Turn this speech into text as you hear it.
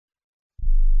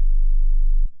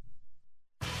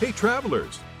Hey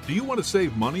travelers, do you want to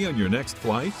save money on your next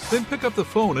flight? Then pick up the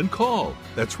phone and call.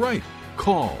 That's right,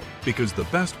 call, because the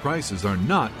best prices are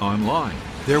not online.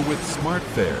 They're with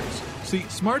SmartFares. See,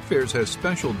 SmartFares has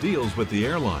special deals with the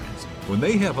airlines. When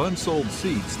they have unsold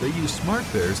seats, they use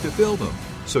SmartFares to fill them.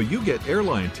 So you get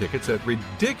airline tickets at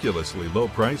ridiculously low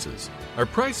prices. Our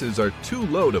prices are too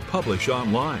low to publish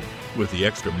online. With the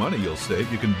extra money you'll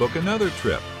save, you can book another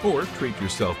trip or treat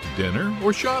yourself to dinner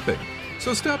or shopping.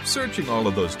 So stop searching all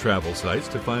of those travel sites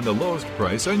to find the lowest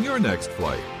price on your next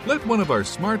flight. Let one of our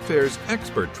SmartFares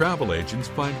expert travel agents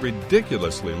find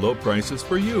ridiculously low prices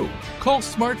for you. Call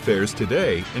SmartFares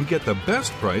today and get the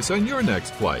best price on your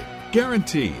next flight.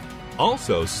 Guaranteed.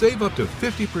 Also, save up to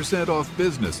 50% off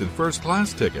business and first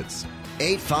class tickets.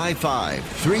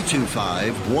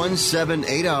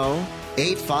 855-325-1780.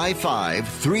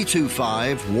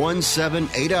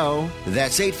 855-325-1780.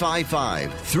 That's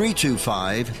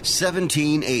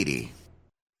 855-325-1780.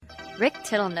 Rick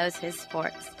Tittle knows his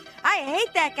sports. I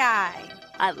hate that guy.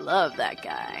 I love that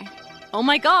guy. Oh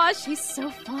my gosh, he's so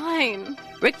fine.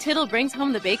 Rick Tittle brings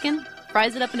home the bacon,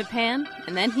 fries it up in a pan,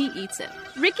 and then he eats it.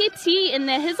 Ricky T in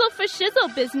the hizzle for shizzle,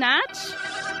 biznatch.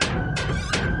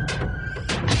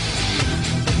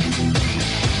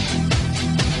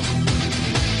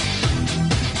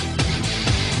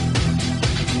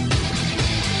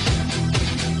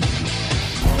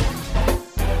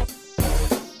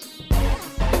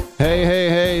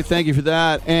 Hey, thank you for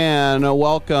that, and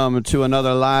welcome to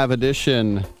another live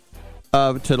edition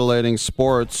of Titillating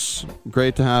Sports.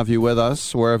 Great to have you with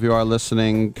us, wherever you are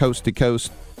listening, coast to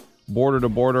coast, border to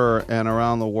border, and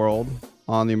around the world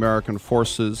on the American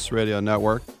Forces Radio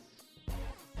Network.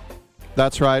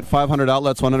 That's right, 500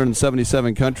 outlets,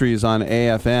 177 countries on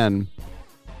AFN,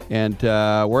 and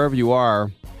wherever you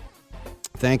are,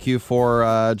 thank you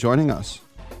for joining us.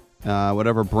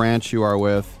 Whatever branch you are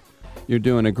with, you're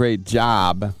doing a great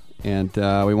job, and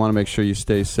we want to make sure you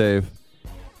stay safe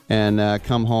and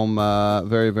come home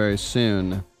very, very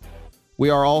soon. We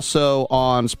are also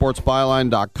on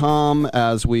sportsbyline.com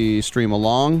as we stream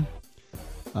along,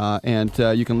 and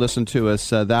you can listen to us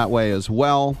that way as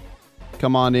well.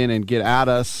 Come on in and get at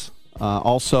us.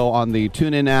 Also on the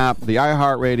TuneIn app, the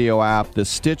iHeartRadio app, the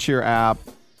Stitcher app,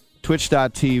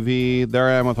 Twitch.tv. There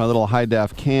I am with my little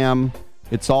high-def cam.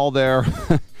 It's all there.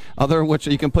 Other which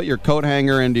you can put your coat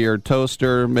hanger into your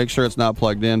toaster, make sure it's not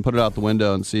plugged in, put it out the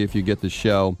window and see if you get the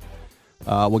show.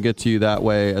 We'll get to you that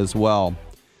way as well.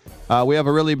 We have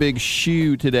a really big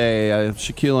shoe today,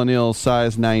 Shaquille O'Neal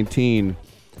size 19.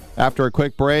 After a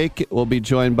quick break, we'll be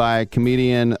joined by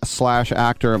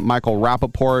comedian/actor Michael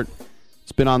Rappaport.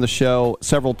 He's been on the show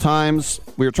several times.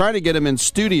 We were trying to get him in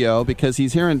studio because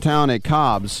he's here in town at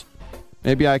Cobb's.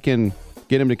 Maybe I can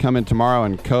get him to come in tomorrow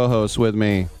and co-host with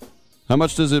me. How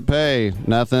much does it pay?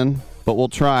 Nothing, but we'll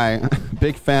try.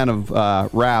 Big fan of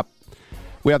rap.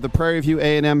 We have the Prairie View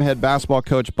A&M head basketball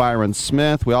coach Byron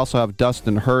Smith. We also have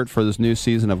Dustin Hurt for this new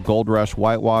season of Gold Rush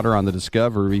Whitewater on the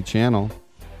Discovery Channel.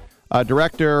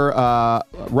 Director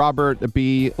Robert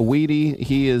B. Weedy.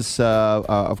 He is,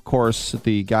 of course,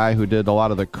 the guy who did a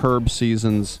lot of the Curb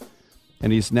seasons,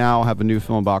 and he's now have a new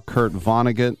film about Kurt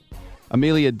Vonnegut.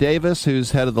 Amelia Davis,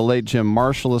 who's head of the late Jim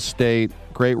Marshall estate,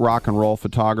 great rock and roll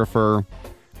photographer.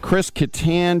 Chris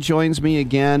Kattan joins me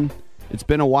again. It's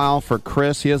been a while for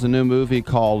Chris. He has a new movie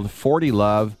called 40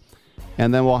 Love.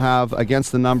 And then we'll have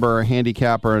Against the Number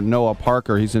handicapper Noah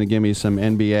Parker. He's going to give me some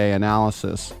NBA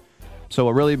analysis. So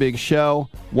a really big show.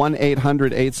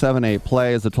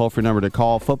 1-800-878-PLAY is the toll-free number to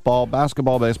call. Football,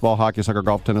 basketball, baseball, hockey, soccer,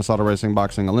 golf, tennis, auto racing,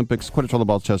 boxing, Olympics, Quidditch,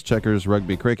 volleyball, chess, checkers,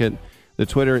 rugby, cricket. The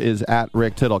Twitter is at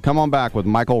Rick Tittle. Come on back with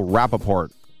Michael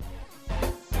Rappaport.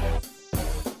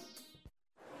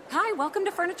 Hi, welcome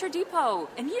to Furniture Depot.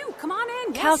 And you, come on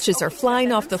in. Yes. Couches are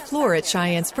flying off the floor at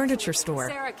Cheyenne's Furniture Store.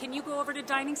 Sarah, can you go over to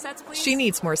dining sets, please? She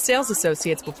needs more sales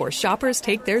associates before shoppers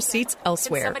take their seats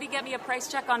elsewhere. Can somebody get me a price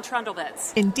check on trundle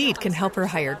beds? Indeed can help her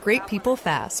hire great people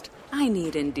fast. I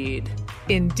need Indeed.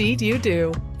 Indeed you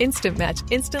do. Instant Match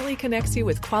instantly connects you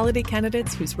with quality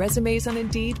candidates whose resumes on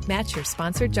Indeed match your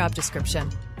sponsored job description.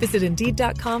 Visit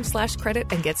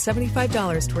Indeed.com/credit and get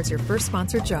 $75 towards your first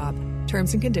sponsored job.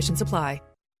 Terms and conditions apply.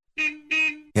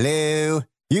 Hello?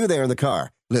 You there in the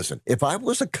car. Listen, if I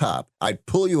was a cop, I'd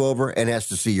pull you over and ask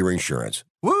to see your insurance.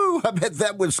 Woo, I bet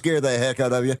that would scare the heck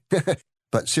out of you.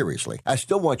 But seriously, I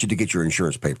still want you to get your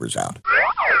insurance papers out.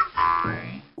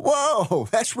 Whoa,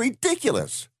 that's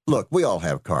ridiculous. Look, we all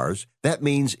have cars. That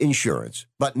means insurance.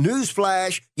 But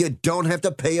newsflash, you don't have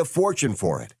to pay a fortune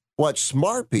for it. What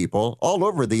smart people all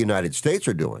over the United States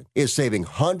are doing is saving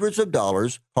hundreds of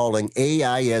dollars calling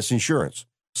AIS Insurance.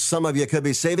 Some of you could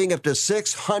be saving up to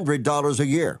 $600 a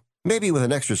year. Maybe with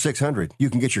an extra $600,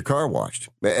 you can get your car washed,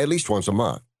 at least once a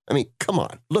month. I mean, come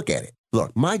on, look at it.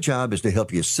 Look, my job is to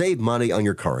help you save money on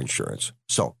your car insurance.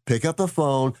 So pick up the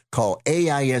phone, call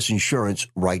AIS Insurance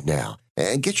right now,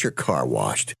 and get your car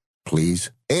washed, please.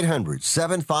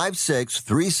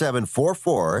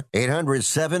 800-756-3744.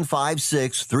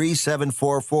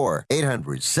 800-756-3744.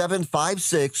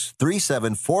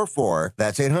 800-756-3744.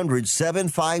 That's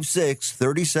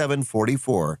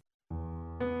 800-756-3744.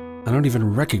 I don't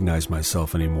even recognize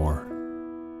myself anymore.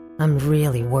 I'm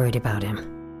really worried about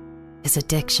him. His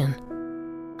addiction.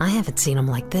 I haven't seen him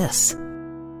like this.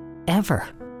 Ever.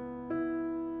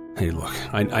 Hey, look,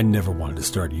 I never wanted to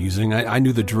start using. I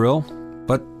knew the drill,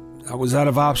 but I was out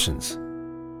of options.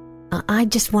 I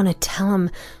just want to tell him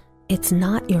it's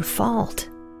not your fault.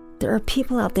 There are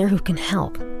people out there who can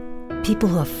help. People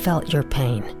who have felt your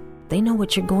pain. They know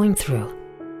what you're going through.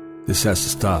 This has to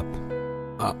stop.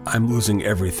 I'm losing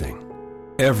everything.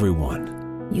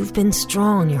 Everyone. You've been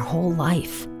strong your whole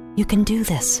life. You can do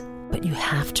this, but you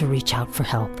have to reach out for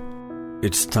help.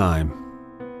 It's time.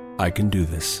 I can do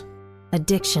this.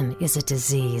 Addiction is a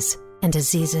disease, and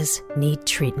diseases need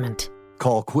treatment.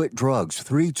 Call Quit Drugs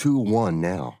 321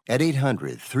 now at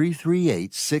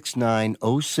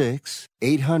 800-338-6906.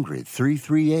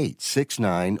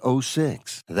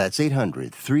 800-338-6906. That's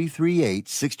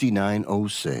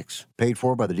 800-338-6906. Paid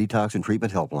for by the Detox and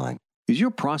Treatment Helpline. Is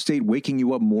your prostate waking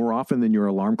you up more often than your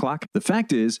alarm clock? The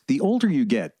fact is, the older you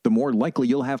get, the more likely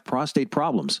you'll have prostate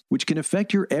problems, which can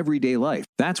affect your everyday life.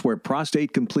 That's where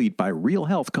Prostate Complete by Real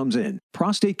Health comes in.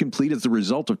 Prostate Complete is the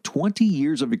result of 20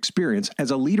 years of experience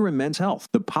as a leader in men's health.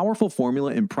 The powerful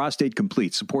formula in Prostate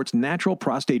Complete supports natural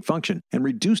prostate function and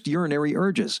reduced urinary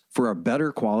urges for a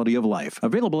better quality of life.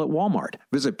 Available at Walmart.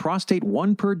 Visit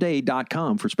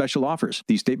prostateoneperday.com for special offers.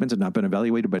 These statements have not been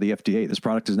evaluated by the FDA. This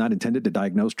product is not intended to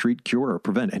diagnose, treat, cure, or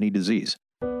prevent any disease.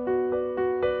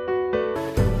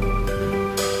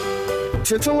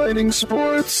 Titillating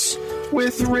Sports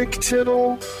with Rick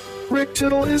Tittle. Rick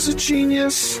Tittle is a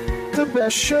genius, the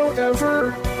best show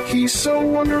ever. He's so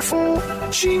wonderful,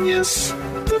 genius,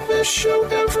 the best show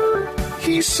ever.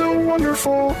 He's so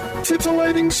wonderful.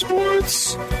 Titillating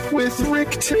Sports with Rick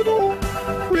Tittle.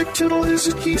 Rick Tittle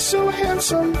he's so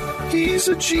handsome, he's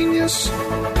a genius.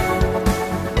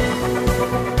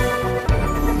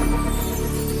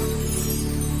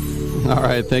 All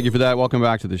right, thank you for that. Welcome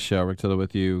back to the show. Rick Tittle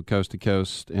with you, coast to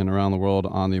coast and around the world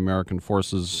on the American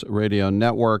Forces Radio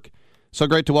Network. So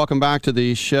great to welcome back to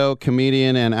the show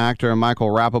comedian and actor Michael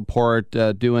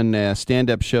Rappaport doing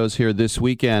stand-up shows here this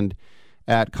weekend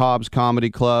at Cobb's Comedy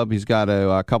Club. He's got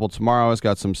a couple tomorrow. He's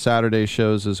got some Saturday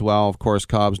shows as well. Of course,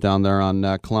 Cobb's down there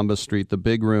on Columbus Street, the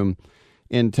big room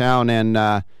in town.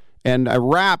 And a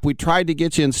rap, we tried to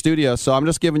get you in studio, so I'm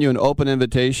just giving you an open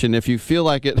invitation. If you feel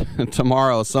like it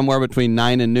tomorrow, somewhere between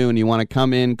 9 and noon, you want to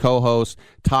come in, co-host,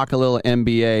 talk a little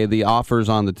NBA, the offer's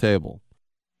on the table.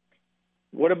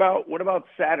 What about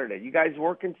Saturday? You guys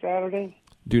working Saturday?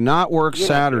 Do not work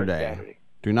Saturday.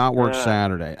 Do not work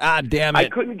Saturday. Ah, damn it. I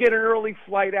couldn't get an early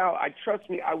flight out. Trust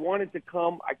me, I wanted to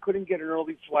come. I couldn't get an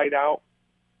early flight out.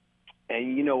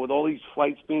 And, you know, with all these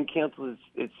flights being canceled,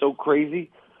 it's so crazy.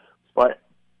 But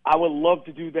I would love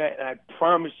to do that, and I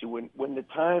promise you, when the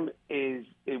time is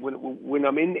when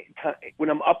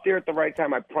I'm up there at the right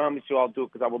time, I promise you I'll do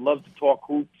it because I would love to talk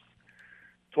hoops,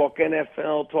 talk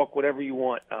NFL, talk whatever you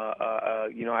want.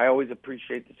 You know, I always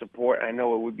appreciate the support. I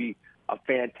know it would be a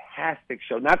fantastic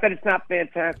show. Not that it's not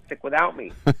fantastic without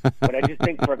me, but I just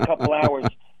think for a couple hours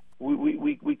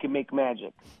we can make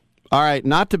magic. All right,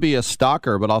 not to be a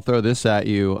stalker, but I'll throw this at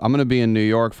you. I'm going to be in New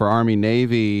York for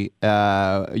Army-Navy.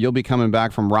 You'll be coming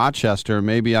back from Rochester.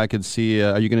 Maybe I could see,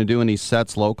 are you going to do any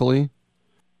sets locally?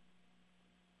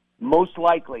 Most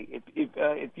likely.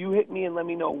 If you hit me and let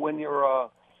me know when you're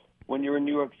in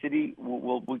New York City,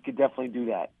 we could definitely do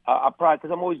that. I'll probably,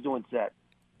 because I'm always doing sets.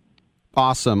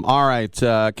 Awesome. All right.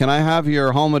 Can I have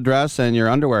your home address and your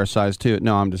underwear size, too?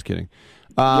 No, I'm just kidding.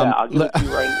 Yeah, I'll give it to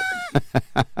you right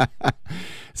now.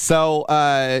 So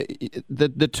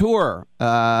the tour,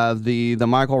 the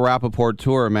Michael Rappaport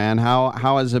tour, man,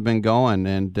 how has it been going?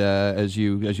 And as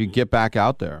you get back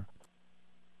out there,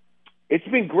 it's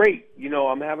been great. You know,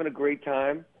 I'm having a great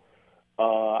time.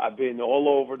 I've been all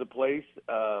over the place,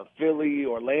 Philly,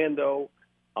 Orlando.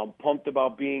 I'm pumped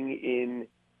about being in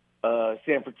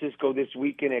San Francisco this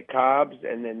weekend at Cobb's,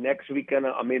 and then next weekend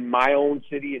I'm in my own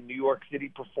city in New York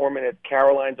City performing at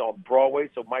Caroline's on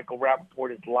Broadway. So Michael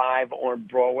Rappaport is live on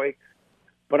Broadway.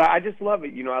 But I just love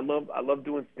it. You know, I love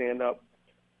doing stand-up.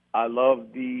 I love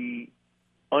the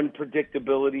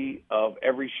unpredictability of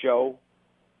every show,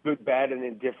 good, bad, and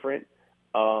indifferent.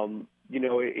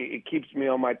 it keeps me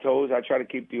on my toes. I try to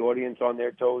keep the audience on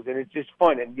their toes, and it's just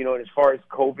fun. And, and as far as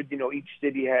COVID, each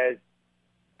city has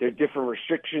their different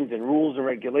restrictions and rules and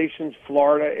regulations.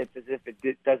 Florida, it's as if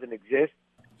it doesn't exist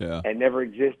and never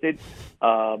existed.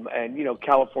 And,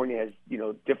 California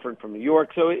is, different from New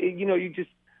York. So, you just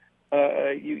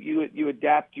you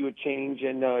adapt, you change.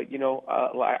 And,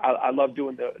 I love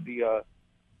doing the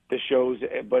shows.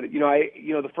 But,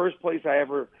 the first place I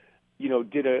ever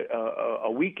did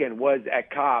a weekend was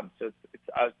at Cobb. So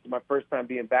it's my first time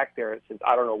being back there since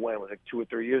I don't know when. It was like 2 or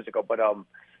 3 years ago. But I'm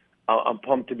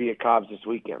pumped to be at Cobb's this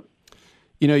weekend.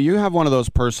 You have one of those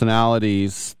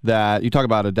personalities that you talk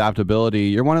about adaptability.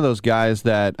 You're one of those guys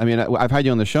that, I've had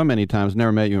you on the show many times,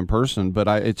 never met you in person, but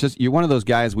it's just, you're one of those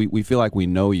guys we feel like we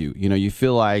know you. You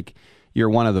feel like you're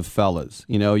one of the fellas.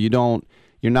 You're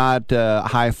not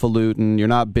highfalutin, you're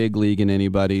not big leaguing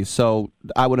anybody. So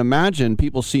I would imagine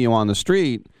people see you on the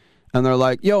street and they're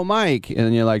like, "Yo, Mike,"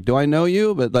 and you're like, "Do I know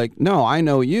you?" But like, no, I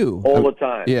know you all the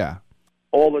time. Yeah,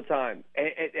 all the time.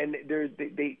 And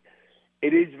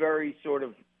it is very sort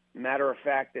of matter of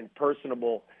fact and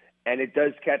personable, and it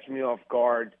does catch me off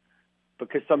guard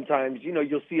because sometimes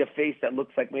you'll see a face that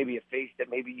looks like maybe a face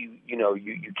that maybe you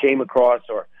came across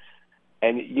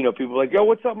and people are like, "Yo,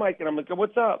 what's up, Mike?" And I'm like, "Oh,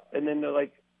 what's up?" And then they're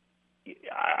like,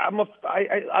 I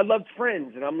loved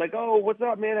Friends, and I'm like, "Oh, what's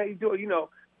up, man? How you doing?"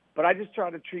 But I just try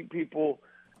to treat people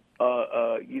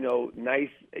nice.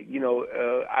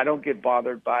 I don't get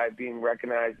bothered by being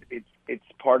recognized. It's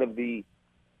part of the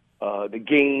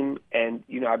game, and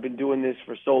I've been doing this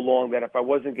for so long that if I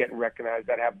wasn't getting recognized,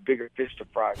 I'd have bigger fish to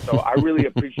fry. So I really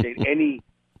appreciate any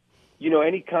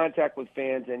contact with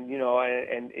fans, and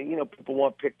people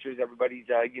want pictures. Everybody's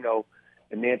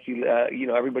and Nancy,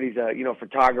 everybody's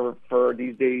photographer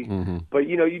these days. Mm-hmm. But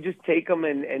you just take them,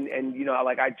 and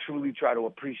I truly try to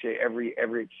appreciate every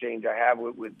exchange I have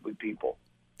with people.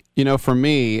 For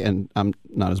me, and I'm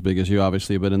not as big as you,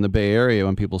 obviously, but in the Bay Area,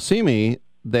 when people see me,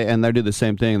 they do the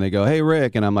same thing. They go, "Hey,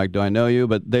 Rick," and I'm like, "Do I know you?"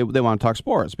 But they want to talk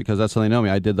sports because that's how they know me.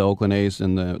 I did the Oakland A's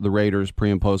and the Raiders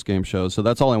pre and post game shows, so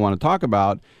that's all I want to talk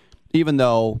about. Even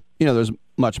though there's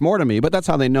much more to me, but that's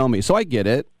how they know me. So I get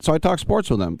it. So I talk sports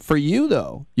with them. For you,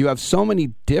 though, you have so many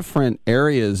different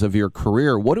areas of your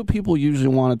career. What do people usually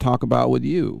want to talk about with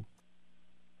you?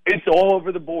 It's all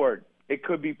over the board. It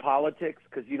could be politics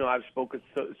because I've spoken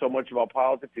so much about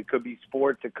politics. It could be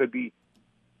sports. It could be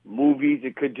movies.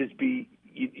 It could just be.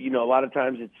 A lot of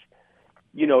times it's,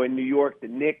 in New York, the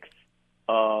Knicks.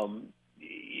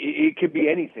 It could be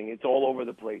anything. It's all over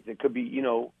the place. It could be,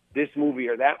 this movie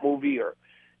or that movie or,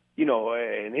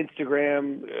 an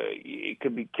Instagram. It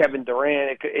could be Kevin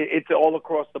Durant. It's all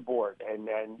across the board. And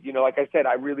like I said,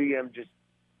 I really am just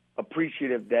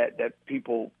appreciative that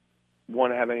people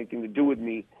want to have anything to do with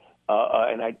me.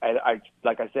 And I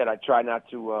like I said, I try not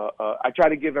to. I try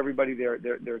to give everybody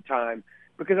their time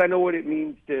because I know what it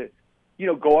means to.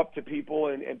 Go up to people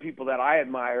and people that I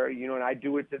admire, and I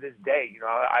do it to this day.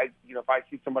 If I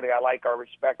see somebody I like or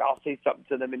respect, I'll say something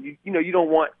to them. And you don't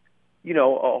want, a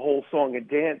whole song and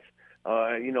dance,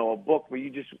 a book where you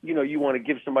just, you want to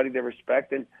give somebody their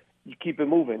respect and you keep it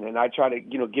moving. And I try to,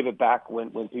 give it back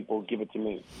when people give it to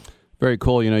me. Very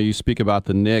cool. You speak about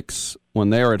the Knicks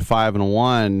when they were at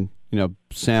 5-1.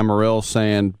 Sam Morril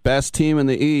saying best team in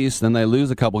the East, then they lose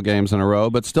a couple games in a row,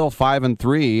 but still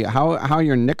 5-3. How are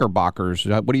your Knickerbockers?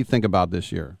 What do you think about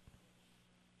this year?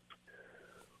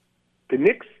 The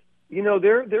Knicks,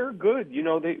 they're good.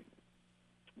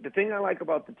 The thing I like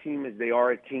about the team is they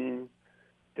are a team.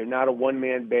 They're not a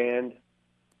one-man band.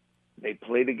 They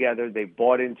play together. They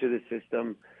bought into the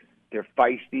system. They're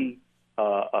feisty.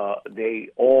 They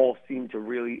all seem to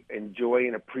really enjoy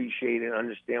and appreciate and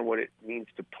understand what it means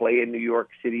to play in New York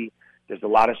City. There's a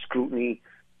lot of scrutiny.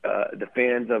 The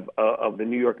fans of the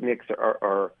New York Knicks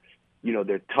are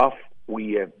they're tough.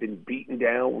 We have been beaten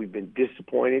down. We've been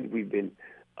disappointed. We've been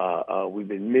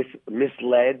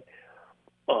misled.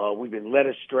 We've been led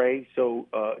astray. So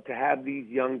to have these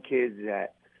young kids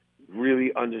that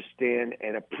really understand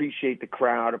and appreciate the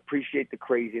crowd, appreciate the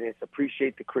craziness,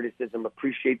 appreciate the criticism,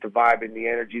 appreciate the vibe and the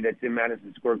energy that's in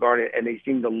Madison Square Garden, and they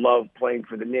seem to love playing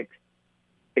for the Knicks.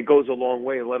 It goes a long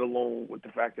way, let alone with the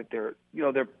fact that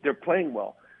they're playing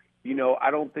well. I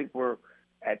don't think we're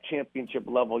at championship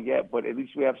level yet, but at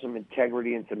least we have some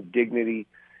integrity and some dignity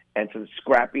and some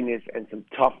scrappiness and some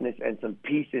toughness and some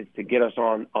pieces to get us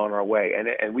on our way.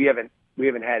 And we haven't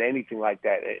had anything like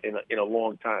that in a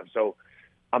long time. So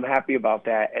I'm happy about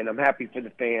that, and I'm happy for the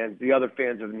fans, the other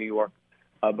fans of New York,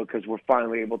 because we're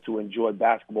finally able to enjoy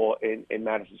basketball in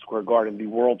Madison Square Garden, the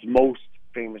world's most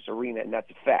famous arena, and that's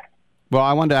a fact. Well,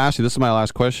 I wanted to ask you, this is my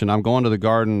last question. I'm going to the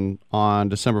Garden on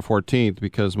December 14th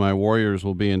because my Warriors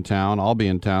will be in town. I'll be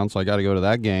in town, so I got to go to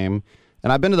that game.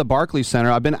 And I've been to the Barclays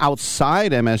Center. I've been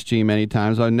outside MSG many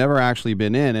times. I've never actually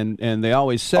been in. And they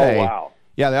always say, oh, wow.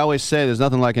 Yeah, they always say there's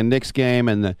nothing like a Knicks game,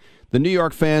 and the New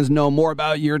York fans know more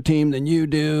about your team than you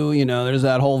do. You know, there's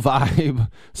that whole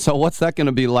vibe. So what's that going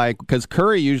to be like? Because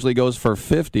Curry usually goes for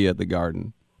 50 at the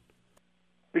Garden.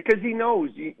 Because he knows,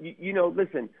 you know,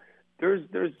 listen,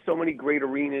 there's so many great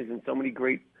arenas and so many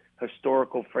great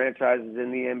historical franchises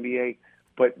in the NBA,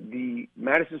 but the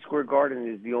Madison Square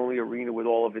Garden is the only arena with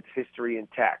all of its history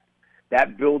intact.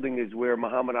 That building is where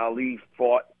Muhammad Ali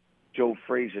fought Joe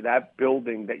Frazier. That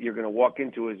building that you're going to walk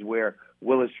into is where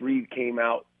Willis Reed came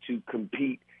out to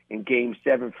compete in Game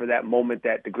 7 for that moment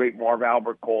that the great Marv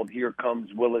Albert called, "Here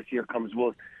comes Willis, here comes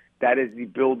Willis." That is the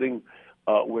building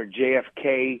where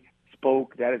JFK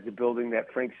spoke. That is the building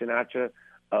that Frank Sinatra,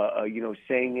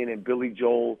 sang in, and Billy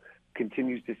Joel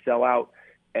continues to sell out.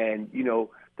 And, you know,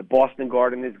 the Boston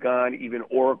Garden is gone. Even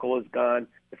Oracle is gone.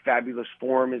 The Fabulous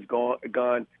Forum is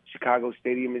gone. Chicago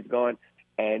Stadium is gone.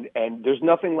 And there's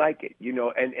nothing like it, you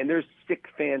know. And there's sick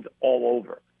fans all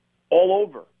over.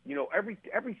 You know, every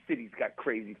city's got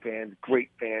crazy fans,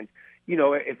 great fans, you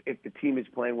know, if the team is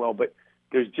playing well. But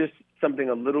there's just something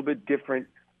a little bit different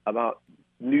about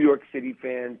New York City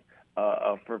fans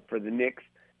for the Knicks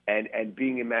and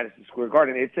being in Madison Square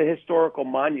Garden. It's a historical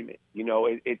monument, you know.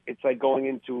 It's like going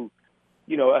into,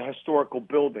 you know, a historical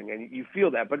building, and you feel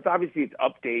that. But it's obviously it's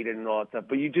updated and all that stuff,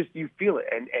 but you feel it.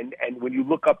 And when you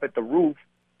look up at the roof,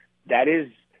 that is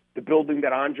the building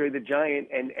that Andre the Giant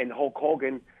and Hulk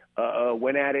Hogan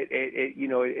went at it, you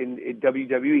know, in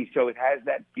WWE. So it has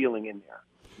that feeling in there.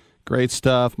 Great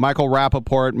stuff. Michael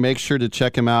Rappaport, make sure to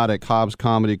check him out at Cobb's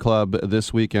Comedy Club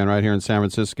this weekend right here in San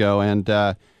Francisco. And,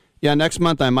 next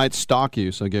month I might stalk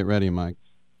you, so get ready, Mike.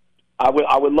 I would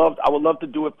love to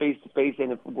do it face-to-face,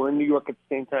 and if we're in New York at the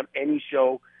same time, any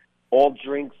show, all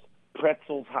drinks,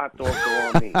 pretzels, hot dogs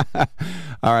are on me.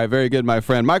 All right, very good, my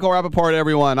friend. Michael Rappaport,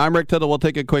 everyone. I'm Rick Tittle. We'll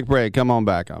take a quick break. Come on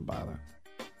back. I'll bother.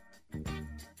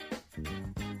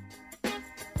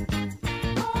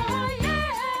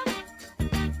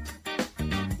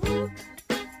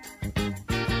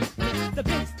 The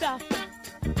big stuff.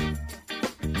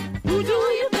 Who do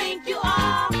you think you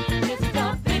are? It's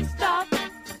the big stuff.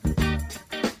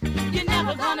 You're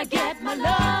never gonna get my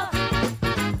love.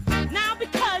 Now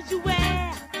because you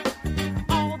wear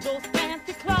all those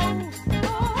fancy clothes.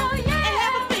 Oh, yeah. And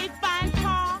have a big fine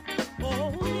car.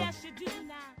 Oh, yes, you do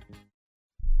now.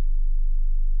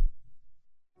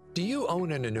 Do you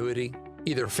own an annuity,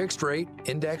 either fixed rate,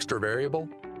 indexed, or variable?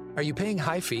 Are you paying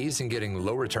high fees and getting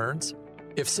low returns?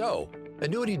 If so,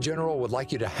 Annuity General would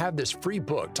like you to have this free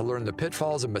book to learn the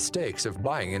pitfalls and mistakes of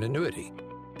buying an annuity.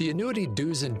 The Annuity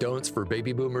Do's and Don'ts for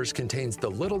Baby Boomers contains the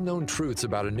little-known truths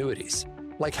about annuities,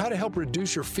 like how to help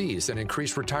reduce your fees and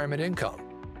increase retirement income.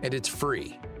 And it's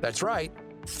free. That's right,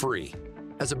 free.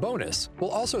 As a bonus,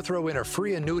 we'll also throw in a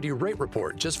free annuity rate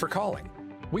report just for calling.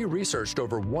 We researched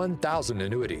over 1,000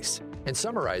 annuities and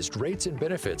summarized rates and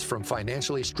benefits from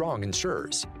financially strong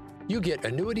insurers. You get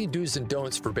Annuity Do's and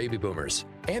Don'ts for Baby Boomers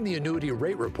and the Annuity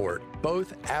Rate Report,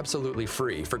 both absolutely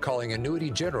free for calling Annuity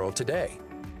General today.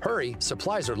 Hurry,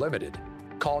 supplies are limited.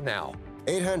 Call now.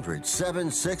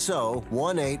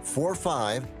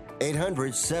 800-760-1845.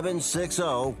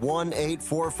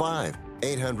 800-760-1845.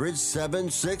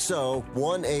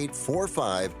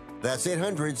 800-760-1845. That's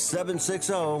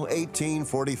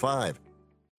 800-760-1845.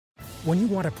 When you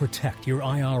want to protect your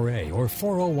IRA or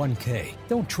 401k,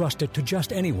 don't trust it to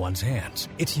just anyone's hands.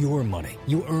 It's your money.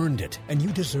 You earned it, and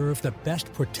you deserve the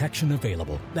best protection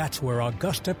available. That's where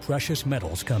Augusta Precious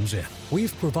Metals comes in.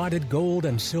 We've provided gold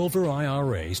and silver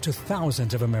IRAs to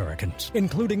thousands of Americans,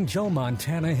 including Joe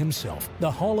Montana himself, the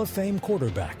Hall of Fame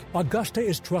quarterback. Augusta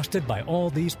is trusted by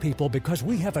all these people because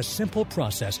we have a simple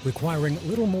process requiring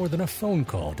little more than a phone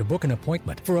call to book an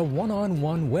appointment for a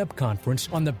one-on-one web conference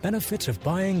on the benefits of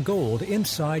buying gold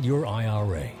inside your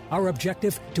IRA. Our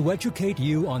objective, to educate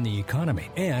you on the economy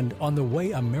and on the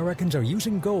way Americans are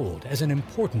using gold as an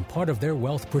important part of their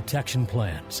wealth protection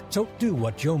plans. So do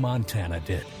what Joe Montana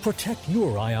did. Protect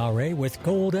your IRA with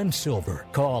gold and silver.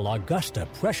 Call Augusta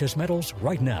Precious Metals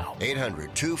right now.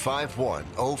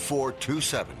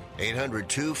 800-251-0427.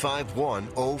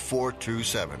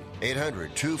 800-251-0427.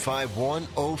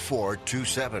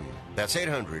 800-251-0427. That's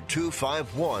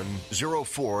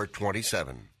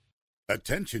 800-251-0427.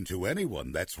 Attention to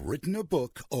anyone that's written a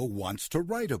book or wants to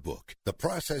write a book. The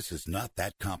process is not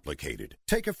that complicated.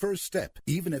 Take a first step.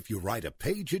 Even if you write a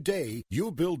page a day,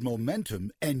 you'll build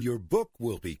momentum and your book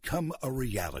will become a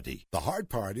reality. The hard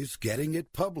part is getting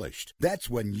it published. That's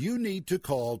when you need to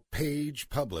call Page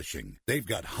Publishing. They've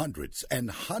got hundreds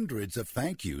and hundreds of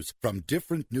thank yous from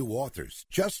different new authors,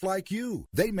 just like you.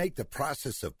 They make the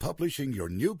process of publishing your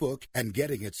new book and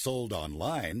getting it sold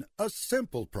online a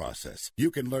simple process.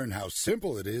 You can learn how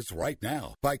simple it is right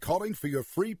now by calling for your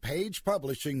free Page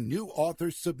Publishing New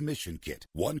Author Submission Kit.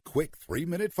 One quick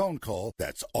 3-minute phone call,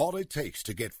 that's all it takes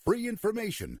to get free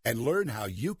information and learn how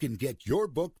you can get your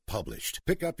book published.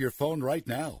 Pick up your phone right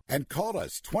now and call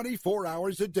us 24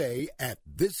 hours a day at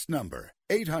this number.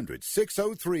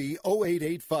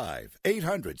 800-603-0885.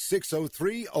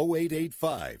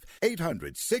 800-603-0885.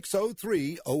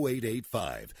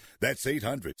 800-603-0885. That's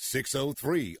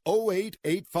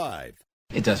 800-603-0885.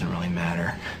 It doesn't really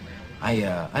matter.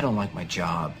 I don't like my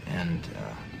job, and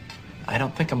I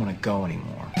don't think I'm going to go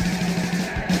anymore.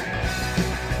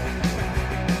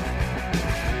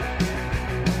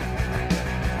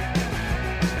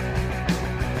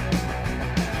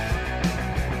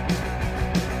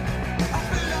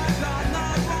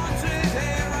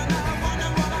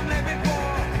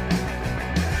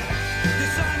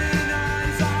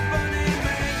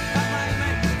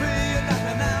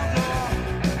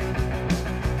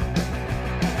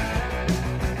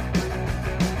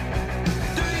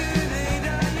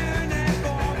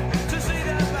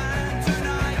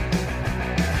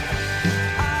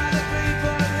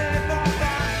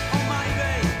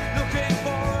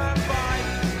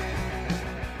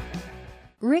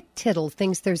 Rick Tittle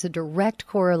thinks there's a direct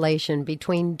correlation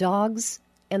between dogs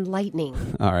and lightning.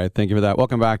 All right, thank you for that.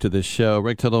 Welcome back to the show.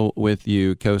 Rick Tittle with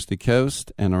you coast to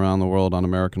coast and around the world on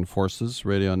American Forces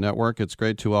Radio Network. It's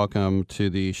great to welcome to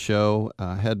the show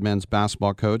head men's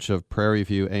basketball coach of Prairie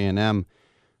View A&M,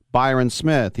 Byron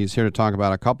Smith. He's here to talk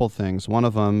about a couple things. One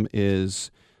of them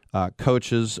is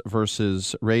coaches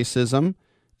versus racism.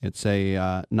 It's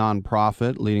a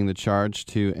nonprofit leading the charge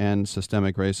to end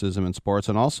systemic racism in sports,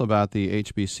 and also about the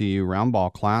HBCU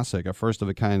Roundball Classic, a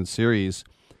first-of-a-kind series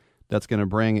that's going to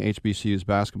bring HBCU's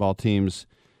basketball teams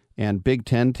and Big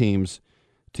Ten teams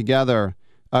together.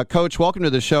 Coach, welcome to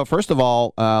the show. First of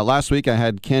all, last week I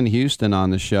had Ken Houston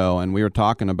on the show, and we were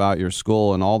talking about your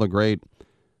school and all the great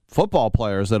football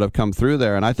players that have come through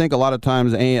there. And I think a lot of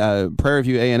times Prairie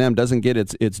View A&M doesn't get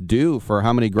its due for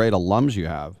how many great alums you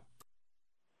have.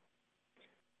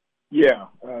 Yeah.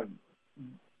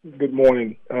 Good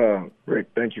morning, Rick.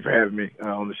 Thank you for having me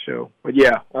on the show. But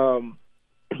yeah, I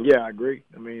agree.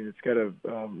 I mean, it's got a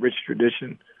rich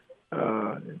tradition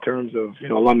in terms of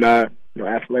alumni,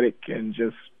 athletic, and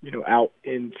just out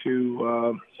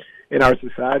into in our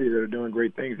society that are doing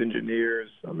great things, engineers.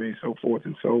 I mean, so forth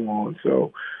and so on.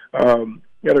 So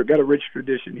got a rich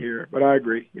tradition here. But I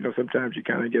agree. Sometimes you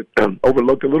kind of get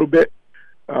overlooked a little bit.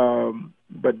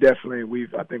 But definitely,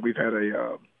 I think we've had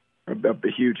a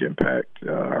huge impact,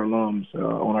 our alums,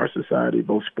 on our society,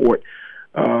 both sport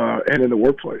and in the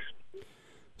workplace.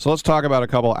 So let's talk about a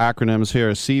couple acronyms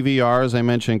here. CVR, as I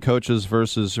mentioned, Coaches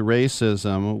versus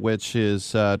Racism, which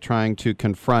is trying to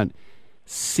confront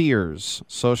SEERS,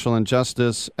 social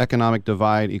injustice, economic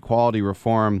divide, equality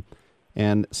reform,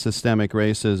 and systemic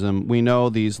racism. We know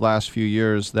these last few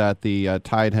years that the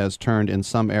tide has turned in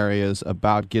some areas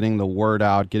about getting the word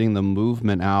out, getting the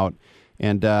movement out.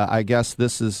 And I guess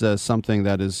this is something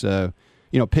that is,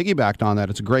 piggybacked on that.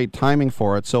 It's great timing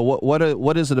for it. So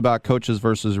what is it about Coaches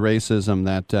versus Racism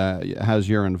that has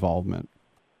your involvement?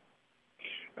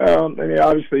 I mean,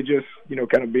 obviously, just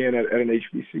kind of being at an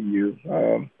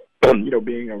HBCU,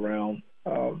 being around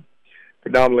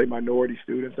predominantly minority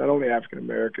students, not only African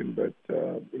American but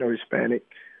Hispanic,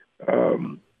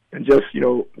 and just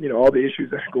all the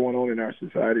issues that are going on in our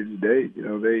society today.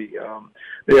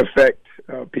 They affect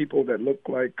people that look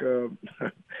like our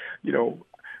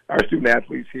student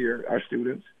athletes here, our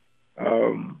students.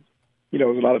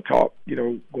 There's a lot of talk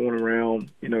going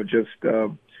around. We're just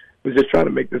trying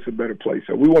to make this a better place.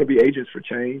 So we want to be agents for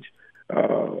change,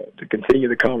 to continue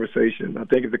the conversation. I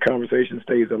think if the conversation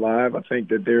stays alive, I think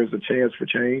that there's a chance for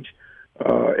change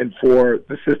and for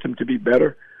the system to be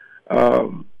better.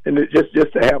 And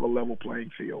just to have a level playing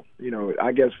field.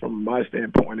 I guess from my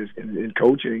standpoint is in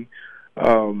coaching,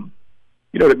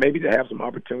 that maybe to have some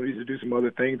opportunities to do some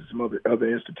other things at some other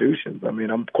institutions. I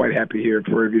mean, I'm quite happy here at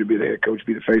Prairie View to be the head coach,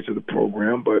 be the face of the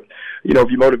program. But, if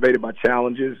you're motivated by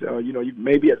challenges, you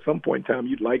maybe at some point in time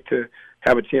you'd like to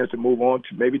have a chance to move on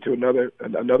to maybe to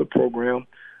another program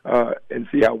and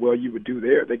see how well you would do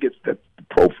there. That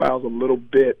profile's a little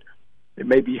bit it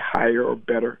may be higher or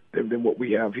better than what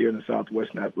we have here in the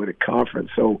Southwestern Athletic Conference.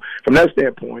 So from that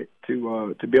standpoint,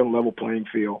 to be on a level playing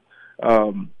field,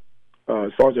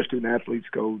 as far as our student athletes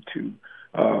go, to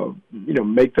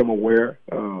make them aware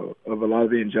of a lot of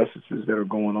the injustices that are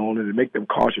going on, and to make them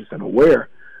cautious and aware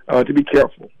to be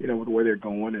careful, with the way they're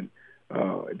going. And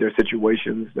there are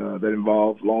situations that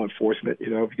involve law enforcement. If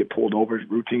you get pulled over,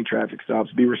 routine traffic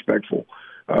stops, be respectful.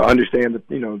 Understand that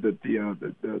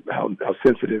how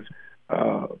sensitive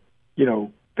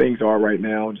things are right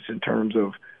now, just in terms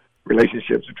of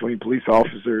relationships between police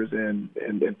officers and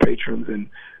patrons, and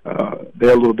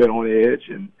they're a little bit on edge,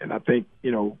 and I think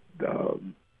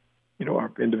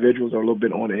our individuals are a little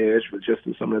bit on edge with just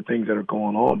some of the things that are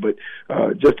going on, but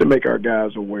just to make our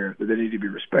guys aware that they need to be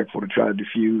respectful, to try to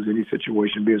diffuse any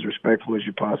situation, be as respectful as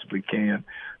you possibly can,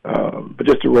 but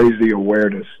just to raise the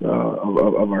awareness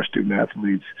of our student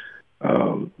athletes,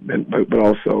 but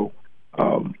also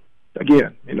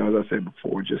again, as I said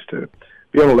before, just to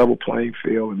be on a level playing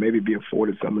field and maybe be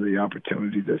afforded some of the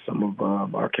opportunities that some of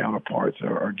our counterparts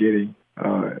are getting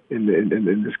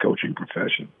in this coaching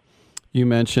profession. You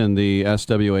mentioned the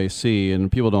SWAC, and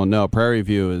people don't know, Prairie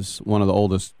View is one of the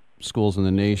oldest schools in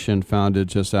the nation, founded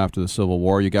just after the Civil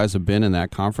War. You guys have been in that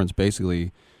conference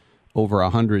basically over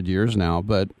 100 years now.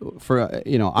 But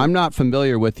I'm not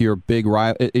familiar with your big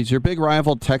rival. Is your big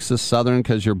rival Texas Southern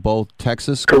because you're both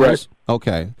Texas schools? Correct.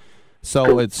 Okay,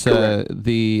 so it's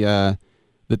the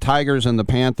Tigers and the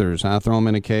Panthers. Huh? Throw them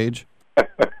in a cage.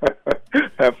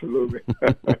 Absolutely.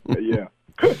 Yeah.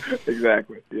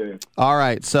 Exactly. Yeah. All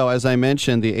right. So as I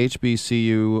mentioned, the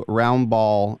HBCU Round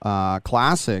Ball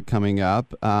Classic coming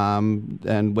up,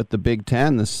 and with the Big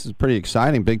Ten, this is pretty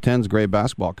exciting. Big Ten's a great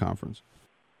basketball conference.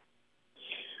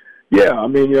 Yeah,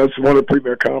 it's one of the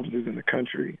premier conferences in the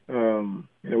country.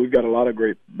 We've got a lot of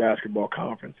great basketball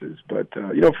conferences, but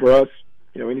for us,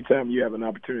 anytime you have an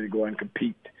opportunity to go out and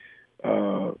compete,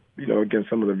 against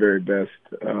some of the very best,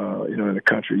 in the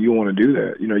country, you want to do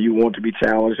that. You want to be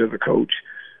challenged as a coach,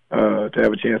 to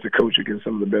have a chance to coach against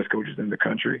some of the best coaches in the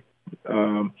country.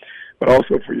 But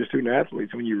also for your student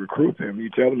athletes, when you recruit them, you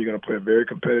tell them you're going to play a very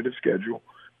competitive schedule.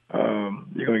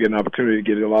 You're going to get an opportunity to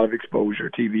get a lot of exposure,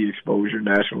 TV exposure,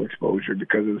 national exposure,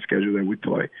 because of the schedule that we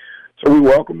play. So we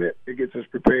welcome it. It gets us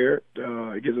prepared.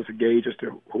 It gives us a gauge as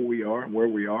to who we are and where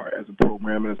we are as a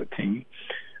program and as a team.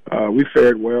 We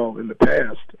fared well in the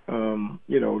past,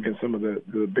 against some of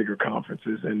the bigger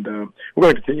conferences, and we're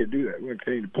going to continue to do that. We're going to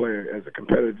continue to play as a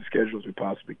competitive schedule as we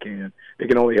possibly can. It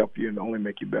can only help you and only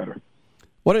make you better.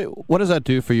 What does that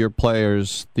do for your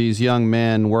players, these young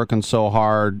men working so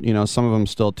hard, some of them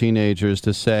still teenagers,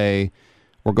 to say,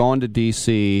 we're going to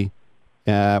D.C.,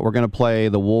 we're going to play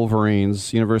the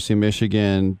Wolverines, University of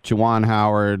Michigan, Juwan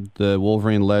Howard, the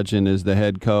Wolverine legend, is the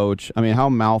head coach. How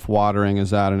mouth-watering is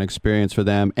that an experience for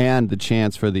them and the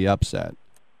chance for the upset?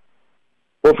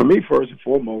 Well, for me, first and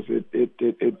foremost,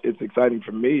 it's exciting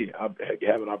for me. I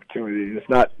have an opportunity, and it's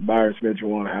not Byron Smith,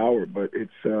 Juwan Howard, but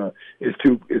it's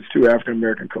two African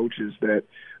American coaches that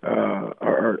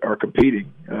are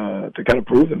competing to kind of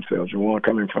prove themselves. Juwan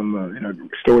coming from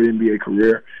a storied NBA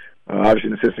career, obviously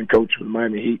an assistant coach with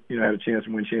Miami Heat. Had a chance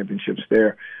to win championships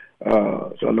there.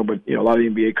 So I know, but a lot of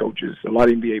NBA coaches, a lot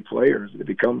of NBA players that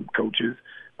become coaches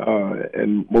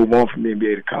and move on from the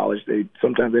NBA to college,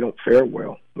 sometimes they don't fare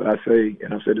well. But I say,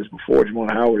 and I've said this before, Juwan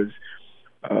Howard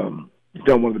has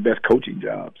done one of the best coaching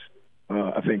jobs,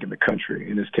 I think, in the country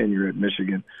in his tenure at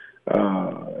Michigan.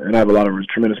 And I have a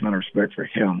tremendous amount of respect for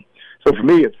him. So for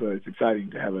me, it's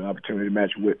exciting to have an opportunity to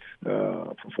match wits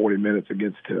for 40 minutes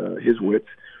against his wits,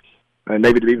 and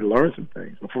maybe to even learn some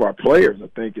things. But for our players, I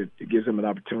think it gives them an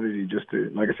opportunity just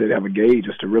to, like I said, have a gauge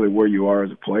as to really where you are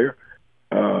as a player.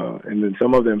 And then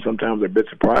some of them sometimes are a bit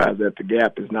surprised that the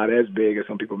gap is not as big as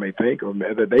some people may think, or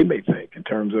that they may think, in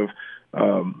terms of,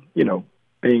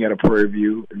 being at a Prairie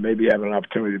View and maybe having an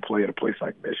opportunity to play at a place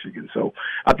like Michigan. So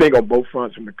I think on both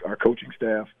fronts, from our coaching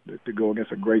staff to go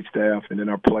against a great staff, and then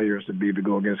our players to be able to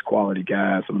go against quality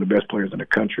guys, some of the best players in the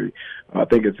country, I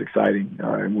think it's exciting.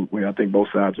 And I think both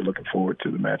sides are looking forward to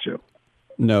the matchup.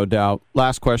 No doubt.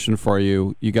 Last question for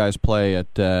you. You guys play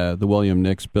at the William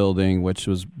Nix building, which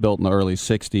was built in the early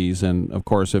 60s. And, of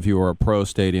course, if you were a pro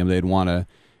stadium, they'd want to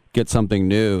get something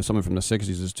new. Something from the 60s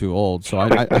is too old. So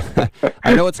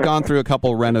I know it's gone through a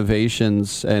couple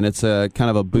renovations, and it's a kind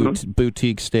of a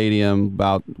boutique stadium,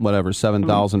 about,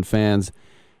 7,000 fans.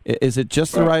 Is it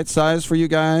just the right size for you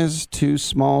guys? Too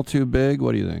small, too big?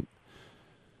 What do you think?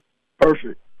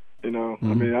 Perfect.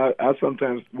 I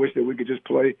sometimes wish that we could just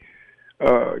play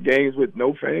games with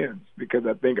no fans, because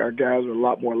I think our guys are a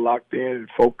lot more locked in and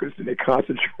focused, and they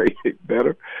concentrate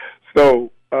better.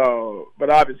 So, But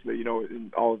obviously,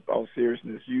 in all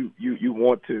seriousness, you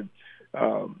want to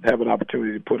have an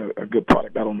opportunity to put a good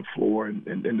product out on the floor and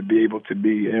to be able to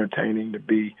be entertaining, to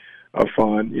be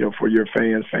fun, for your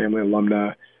fans, family,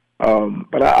 alumni.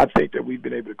 But I think that we've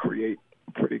been able to create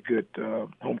a pretty good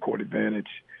home court advantage,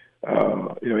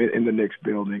 in the Knicks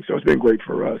building. So it's been great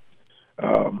for us.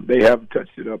 They have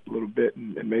touched it up a little bit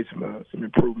and made some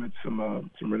improvements, some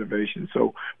renovations.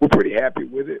 So we're pretty happy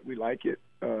with it. We like it.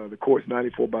 The court's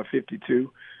 94 by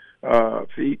 52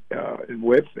 feet in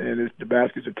width, and the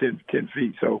baskets are 10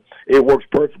 feet. So it works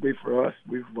perfectly for us.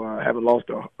 We haven't lost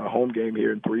a home game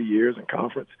here in 3 years in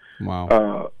conference.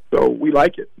 Wow. So we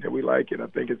like it. Yeah, we like it. I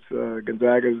think it's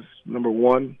Gonzaga's number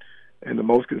one and the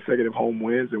most consecutive home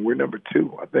wins, and we're number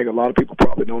two. I think a lot of people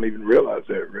probably don't even realize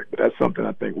that, Rick, but that's something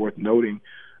I think worth noting.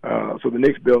 So the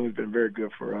Knicks building has been very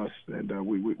good for us, and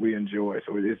we enjoy it.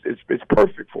 So it's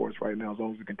perfect for us right now as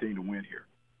long as we continue to win here.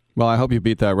 Well, I hope you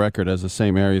beat that record. As a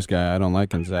St. Mary's guy, I don't like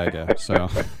Gonzaga, so.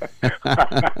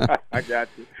 I got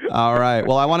you. All right.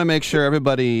 Well, I want to make sure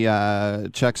everybody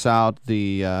checks out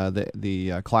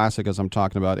the classic, as I'm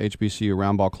talking about, HBCU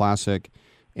Roundball Classic.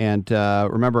 And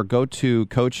remember, go to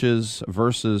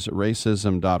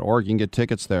coachesversusracism.org. You can get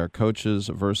tickets there,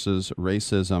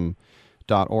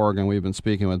 coachesversusracism.org. And we've been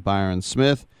speaking with Byron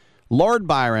Smith, Lord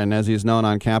Byron, as he's known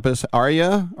on campus. Are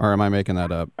you, or am I making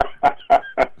that up?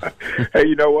 Hey,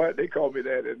 you know what? They called me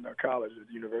that in college at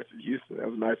the University of Houston. That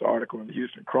was a nice article in the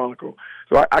Houston Chronicle.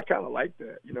 So I kind of like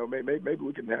that. Maybe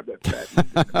we can have that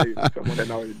patent. Maybe someone had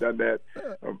already done that.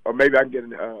 Or maybe I can get an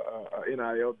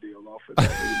NIL deal off of that.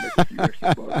 Maybe make a few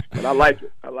extra bucks. But I like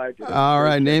it. All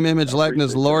right. Name, image,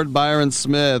 likeness, Lord Byron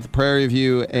Smith, Prairie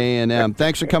View A&M.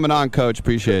 Thanks for coming on, Coach.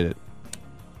 Appreciate it.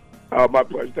 My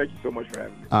pleasure. Thank you so much for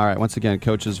having me. All right. Once again,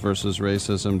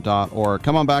 coachesversusracism.org.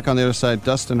 Come on back on the other side.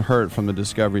 Dustin Hurt from the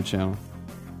Discovery Channel.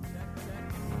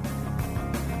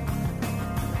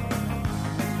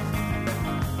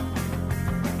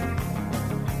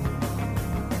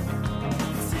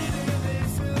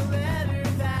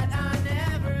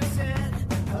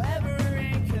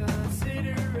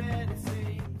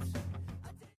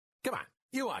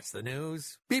 You watch the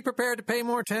news. Be prepared to pay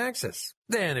more taxes.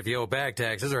 Then if you owe back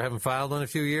taxes or haven't filed in a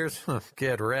few years,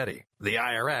 get ready. The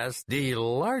IRS, the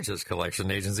largest collection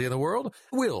agency in the world,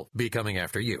 will be coming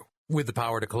after you with the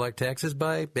power to collect taxes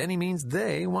by any means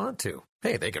they want to.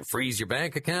 Hey, they can freeze your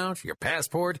bank account, your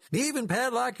passport, even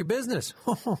padlock your business.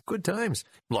 Oh, good times.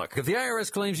 Look, if the IRS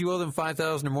claims you owe them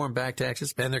 $5,000 or more in back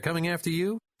taxes and they're coming after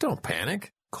you, don't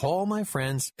panic. Call my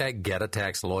friends at Get a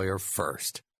Tax Lawyer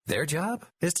first. Their job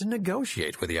is to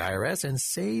negotiate with the IRS and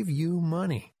save you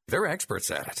money. They're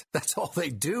experts at it. That's all they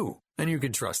do. And you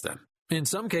can trust them. In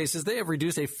some cases, they have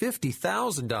reduced a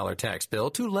 $50,000 tax bill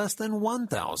to less than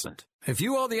 $1,000. If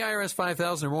you owe the IRS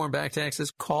 $5,000 or more in back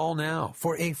taxes, call now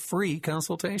for a free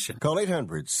consultation. Call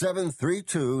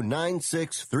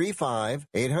 800-732-9635.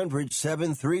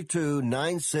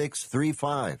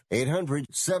 800-732-9635.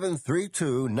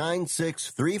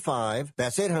 800-732-9635.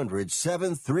 That's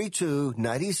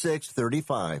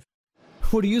 800-732-9635.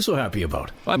 What are you so happy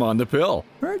about? I'm on the pill.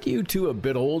 Aren't you two a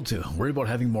bit old to worry about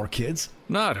having more kids?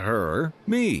 Not her,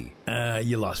 me.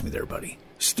 You lost me there, buddy.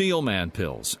 Steelman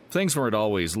pills. Things weren't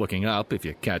always looking up, if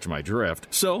you catch my drift.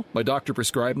 So, my doctor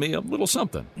prescribed me a little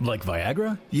something. Like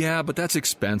Viagra? Yeah, but that's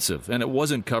expensive, and it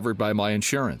wasn't covered by my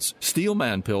insurance.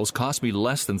 Steelman pills cost me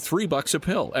less than $3 a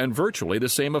pill, and virtually the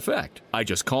same effect. I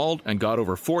just called and got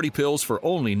over 40 pills for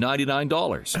only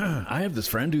 $99. I have this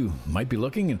friend who might be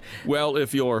looking and... Well,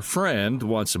 if your friend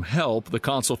wants some help, the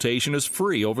consultation is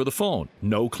free over the phone.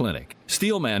 No clinic.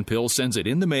 Steelman Pills sends it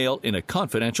in the mail in a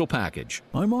confidential package.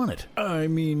 I'm on it. I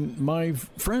mean, my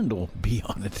friend will be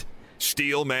on it.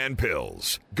 Steelman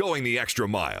Pills, going the extra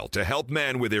mile to help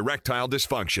men with erectile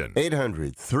dysfunction.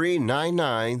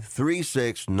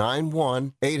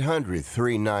 800-399-3691.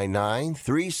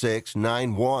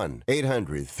 800-399-3691.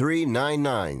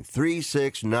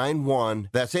 800-399-3691.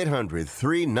 That's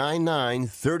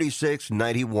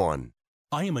 800-399-3691.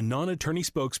 I am a non-attorney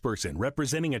spokesperson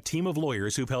representing a team of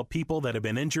lawyers who've helped people that have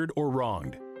been injured or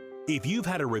wronged. If you've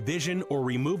had a revision or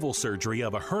removal surgery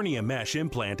of a hernia mesh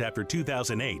implant after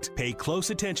 2008, pay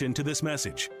close attention to this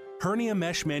message. Hernia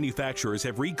mesh manufacturers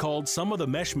have recalled some of the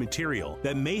mesh material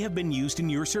that may have been used in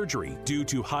your surgery due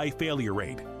to high failure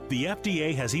rate. The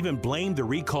FDA has even blamed the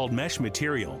recalled mesh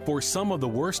material for some of the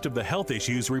worst of the health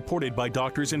issues reported by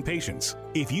doctors and patients.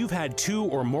 If you've had 2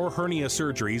 or more hernia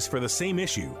surgeries for the same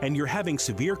issue and you're having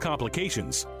severe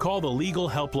complications, call the legal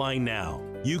helpline now.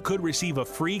 You could receive a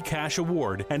free cash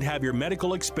award and have your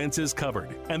medical expenses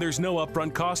covered. And there's no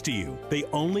upfront cost to you. They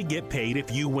only get paid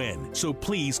if you win. So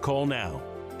please call now.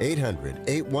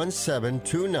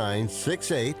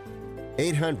 800-817-2968.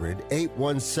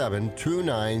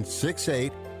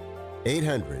 800-817-2968.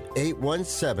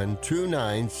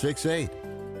 800-817-2968.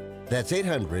 That's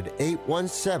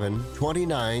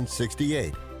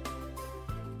 800-817-2968.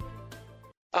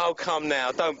 Oh, come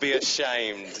now, don't be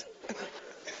ashamed.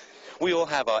 We all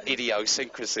have our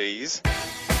idiosyncrasies.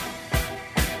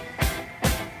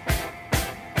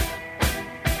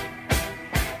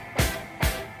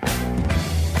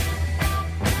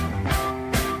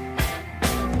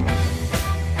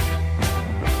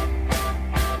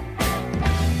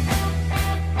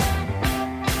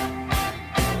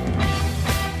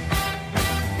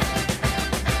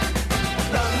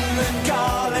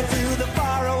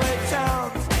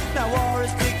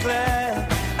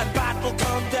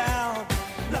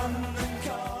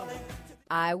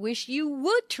 I wish you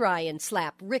would try and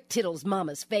slap Rick Tittle's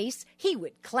mama's face. He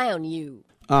would clown you.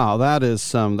 Oh, that's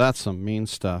some mean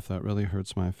stuff. That really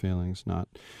hurts my feelings.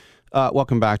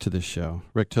 Welcome back to the show.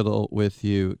 Rick Tittle with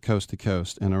you coast to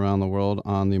coast and around the world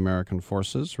on the American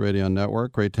Forces Radio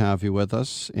Network. Great to have you with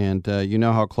us. And you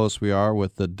know how close we are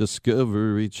with the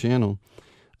Discovery Channel.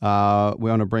 We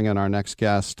want to bring in our next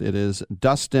guest. It is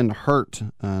Dustin Hurt.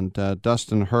 And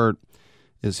Dustin Hurt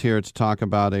is here to talk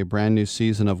about a brand new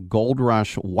season of Gold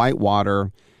Rush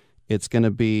Whitewater. It's going to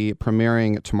be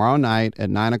premiering tomorrow night at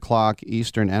 9 o'clock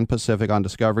Eastern and Pacific on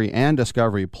Discovery and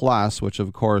Discovery Plus, which,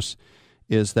 of course,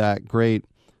 is that great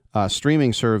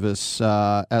streaming service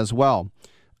as well.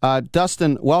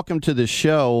 Dustin, welcome to the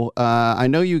show. I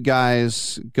know you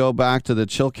guys go back to the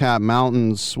Chilkat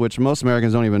Mountains, which most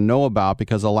Americans don't even know about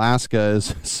because Alaska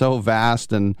is so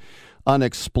vast and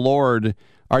unexplored.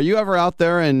 Are you ever out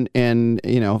there and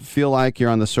feel like you're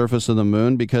on the surface of the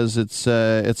moon because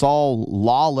it's all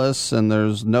lawless and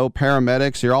there's no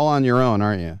paramedics? You're all on your own,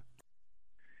 aren't you?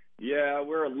 Yeah,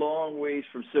 we're a long ways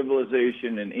from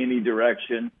civilization in any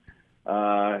direction.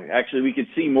 Actually, we can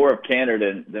see more of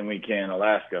Canada than we can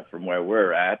Alaska from where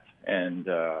we're at, and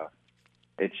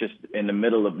it's just in the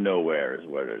middle of nowhere is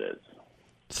what it is.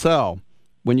 So,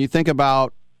 when you think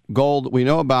about gold, we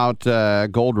know about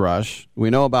Gold Rush. We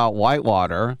know about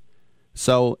Whitewater.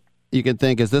 So you can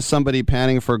think, is this somebody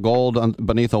panning for gold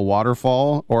beneath a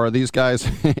waterfall? Or are these guys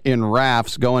in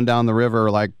rafts going down the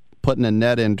river, like putting a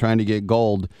net in, trying to get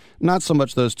gold? Not so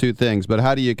much those two things, but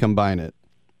how do you combine it?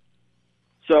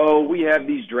 So we have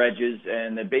these dredges,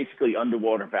 and they're basically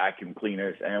underwater vacuum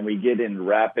cleaners, and we get in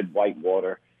rapid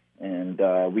whitewater, and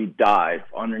we dive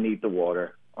underneath the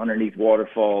water, underneath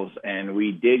waterfalls, and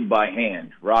we dig by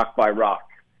hand, rock by rock,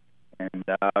 and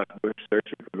we're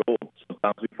searching for gold.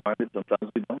 Sometimes we find it,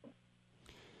 sometimes we don't.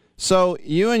 So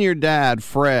you and your dad,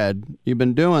 Fred, you've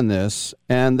been doing this,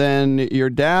 and then your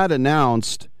dad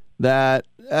announced that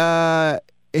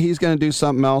he's going to do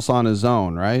something else on his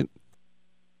own, right?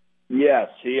 Yes,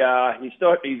 he's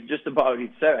just about,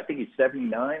 I think he's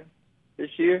 79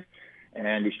 this year.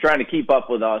 And he's trying to keep up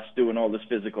with us doing all this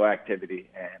physical activity,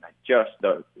 and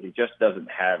he just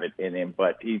doesn't have it in him.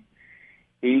 But he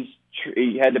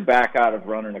had to back out of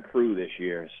running a crew this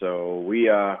year, so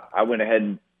I went ahead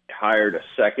and hired a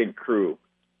second crew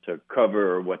to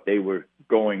cover what they were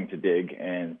going to dig,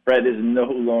 and Fred is no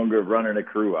longer running a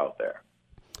crew out there.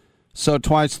 So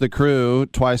twice the crew,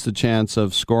 twice the chance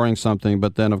of scoring something,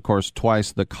 but then of course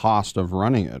twice the cost of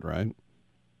running it, right?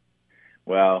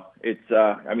 Well, it's,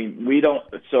 we don't,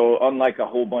 so unlike a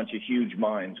whole bunch of huge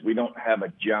mines, we don't have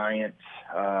a giant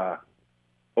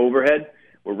overhead.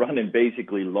 We're running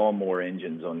basically lawnmower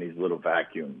engines on these little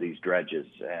these dredges,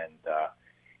 and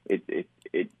it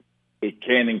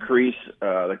can increase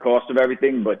the cost of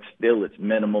everything, but still it's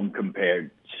minimum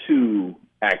compared to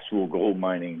actual gold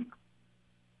mining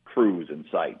crews and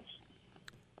sites.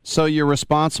 So you're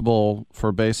responsible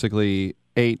for basically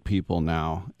 8 people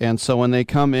now. And so when they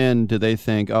come in, do they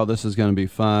think, oh, this is going to be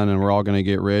fun and we're all going to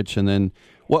get rich? And then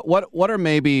what are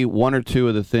maybe one or two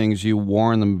of the things you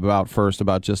warn them about first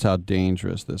about just how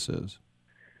dangerous this is?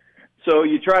 So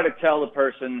you try to tell the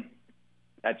person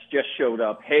that's just showed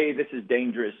up, hey, this is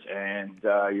dangerous, and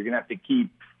you're going to have to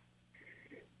keep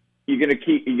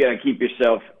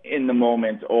yourself in the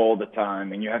moment all the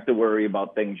time, and you have to worry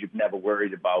about things you've never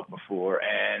worried about before.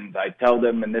 And I tell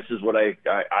them, and this is what I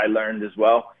learned as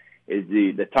well, is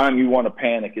the time you want to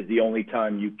panic is the only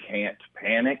time you can't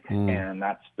panic, and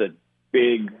that's the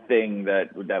big thing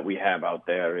that we have out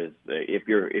there is if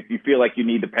you feel like you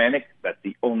need to panic, that's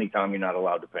the only time you're not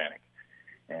allowed to panic,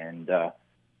 and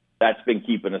that's been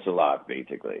keeping us alive,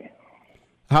 basically.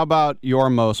 How about your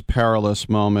most perilous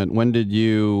moment? When did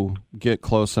you get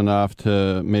close enough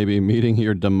to maybe meeting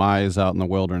your demise out in the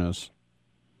wilderness?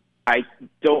 I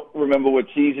don't remember what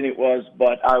season it was,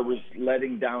 but I was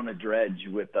letting down a dredge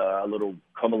with a little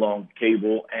come-along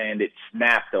cable, and it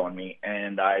snapped on me,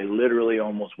 and I literally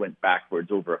almost went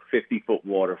backwards over a 50-foot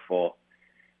waterfall,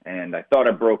 and I thought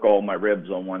I broke all my ribs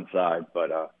on one side,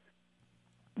 but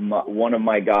one of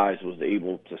my guys was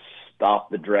able to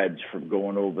stop the dredge from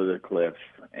going over the cliff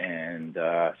and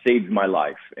saved my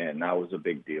life, and that was a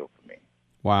big deal for me.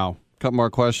 Wow. A couple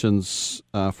more questions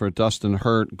for Dustin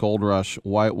Hurt. Gold Rush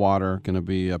Whitewater, going to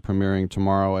be premiering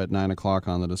tomorrow at 9 o'clock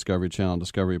on the Discovery Channel,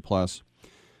 Discovery Plus.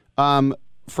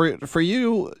 For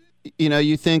you,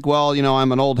 you think, well,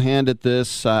 I'm an old hand at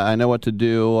this. I know what to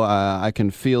do. I can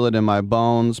feel it in my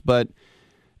bones. But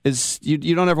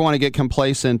you don't ever want to get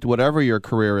complacent, whatever your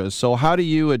career is. So how do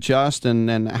you adjust,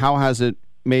 and how has it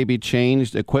maybe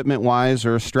changed equipment-wise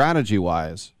or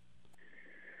strategy-wise?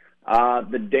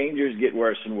 The dangers get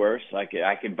worse and worse. I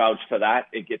can vouch for that.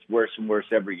 It gets worse and worse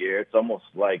every year. It's almost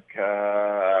like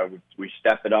we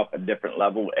step it up a different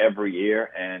level every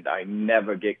year, and I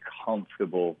never get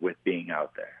comfortable with being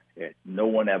out there. No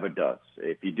one ever does.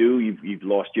 If you do, you've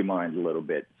lost your mind a little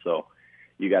bit. So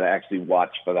you got to actually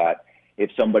watch for that.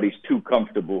 If somebody's too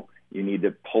comfortable, you need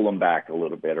to pull them back a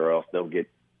little bit, or else they'll get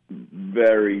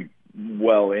very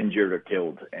well injured or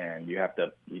killed. And you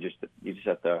just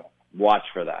have to watch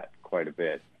for that quite a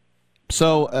bit.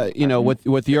 So,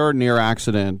 with your near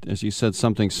accident, as you said,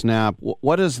 something snapped.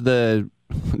 What is the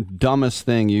dumbest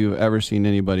thing you've ever seen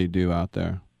anybody do out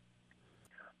there?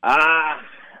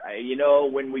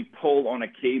 When we pull on a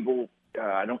cable,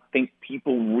 I don't think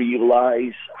people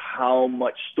realize how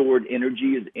much stored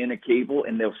energy is in a cable,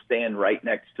 and they'll stand right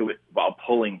next to it while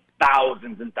pulling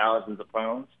thousands and thousands of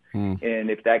pounds. And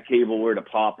if that cable were to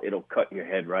pop, it'll cut your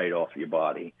head right off your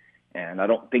body. And I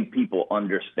don't think people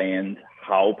understand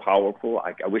how powerful.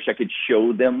 I wish I could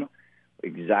show them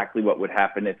exactly what would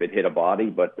happen if it hit a body,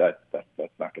 but that's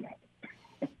not going to happen.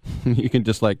 You can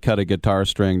just cut a guitar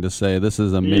string to say this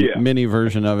is a mini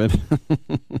version of it.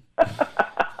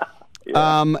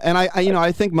 And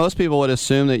I think most people would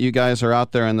assume that you guys are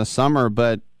out there in the summer,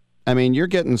 but I mean, you're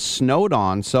getting snowed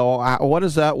on. So what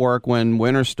does that work when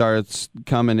winter starts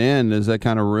coming in? Does that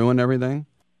kind of ruin everything?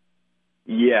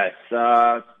 Yes.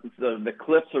 The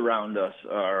cliffs around us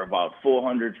are about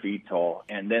 400 feet tall,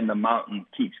 and then the mountain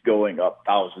keeps going up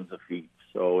thousands of feet.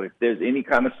 So if there's any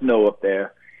kind of snow up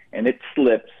there and it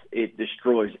slips, it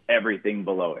destroys everything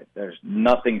below it. There's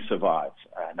nothing survives,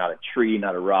 not a tree,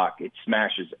 not a rock. It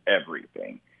smashes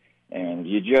everything. And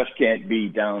you just can't be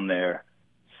down there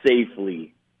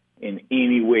safely in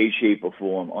any way, shape, or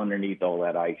form underneath all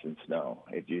that ice and snow.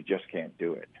 You just can't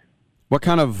do it. What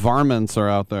kind of varmints are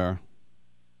out there?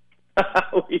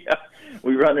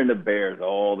 We run into bears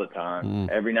all the time.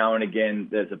 Every now and again,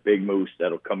 there's a big moose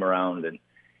that'll come around, and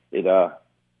they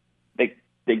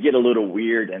get a little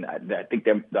weird, and I think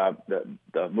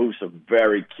the moose are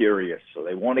very curious, so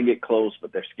they want to get close,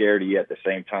 but they're scared of you at the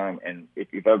same time. And if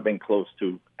you've ever been close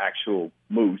to actual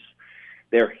moose,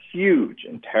 they're huge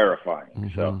and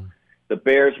terrifying. So the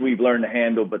bears we've learned to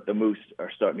handle, but the moose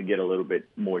are starting to get a little bit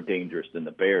more dangerous than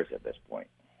the bears at this point.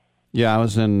 Yeah, I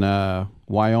was in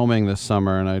Wyoming this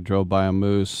summer, and I drove by a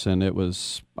moose, and it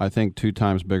was, I think, 2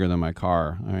 times bigger than my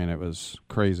car. I mean, it was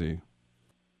crazy.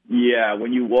 Yeah,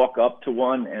 when you walk up to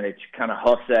one and it kind of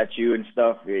huffs at you and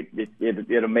stuff,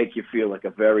 it'll make you feel like a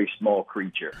very small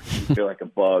creature. You feel like a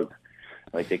bug,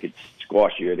 like they could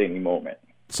squash you at any moment.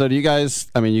 So do you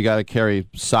guys, you got to carry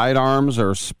sidearms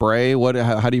or spray?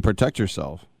 How do you protect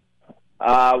yourself?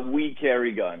 We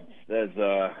carry guns.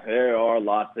 There are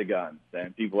lots of guns.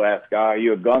 And people ask, are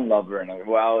you a gun lover? And I'm like,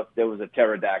 well, if there was a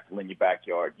pterodactyl in your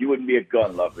backyard, you wouldn't be a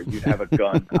gun lover. You'd have a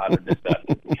gun out of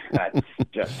necessity. That's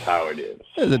just how it is.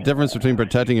 There's a difference between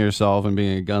protecting yourself and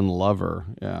being a gun lover.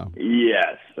 Yeah.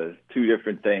 Yes. There's 2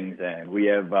 different things. And we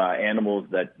have animals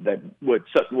that would,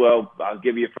 well, I'll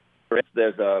give you, for instance,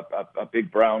 there's a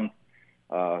big brown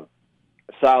sow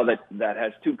that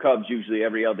has 2 cubs usually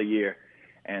every other year.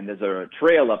 And there's a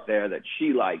trail up there that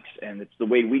she likes, and it's the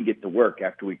way we get to work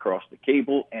after we cross the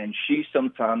cable, and she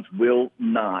sometimes will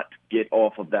not get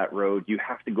off of that road. You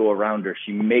have to go around her.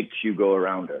 She makes you go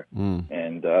around her.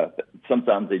 And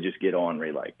sometimes they just get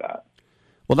ornery like that.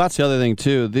 Well, that's the other thing,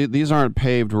 too. These aren't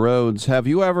paved roads. Have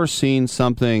you ever seen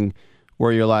something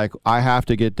where you're like, I have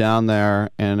to get down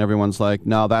there, and everyone's like,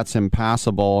 no, that's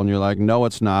impassable, and you're like, no,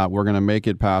 it's not. We're going to make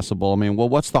it passable.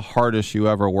 What's the hardest you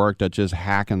ever worked at just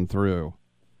hacking through?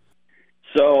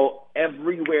 So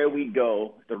everywhere we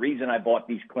go, the reason I bought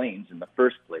these claims in the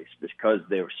first place is because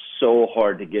they were so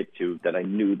hard to get to that I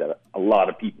knew that a lot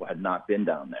of people had not been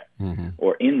down there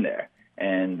or in there.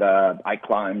 And I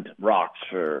climbed rocks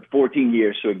for 14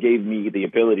 years, so it gave me the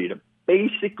ability to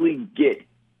basically get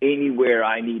anywhere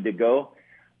I need to go.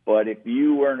 But if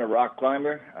you weren't a rock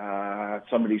climber,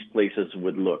 some of these places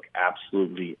would look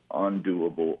absolutely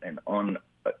undoable and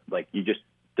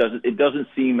it doesn't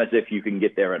seem as if you can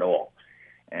get there at all.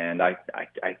 And I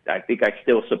think I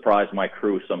still surprise my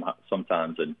crew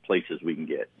sometimes in places we can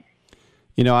get.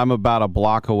 You know, I'm about a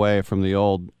block away from the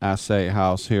old Assay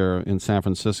House here in San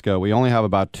Francisco. We only have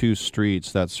about 2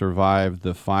 streets that survived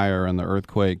the fire and the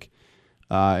earthquake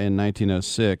in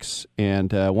 1906,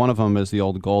 and one of them is the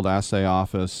old gold assay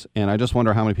office, and I just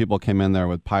wonder how many people came in there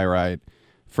with pyrite.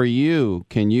 For you,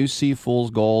 can you see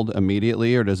fool's gold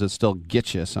immediately, or does it still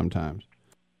get you sometimes?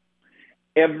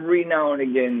 Every now and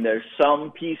again, there's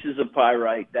some pieces of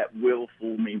pyrite that will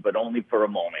fool me, but only for a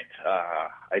moment.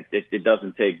 It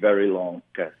doesn't take very long,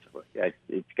 because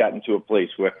it's gotten to a place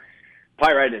where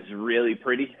pyrite is really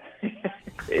pretty,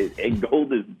 and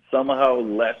gold is somehow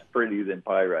less pretty than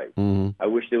pyrite. Mm-hmm. I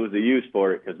wish there was a use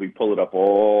for it, because we pull it up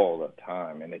all the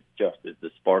time, and it just is the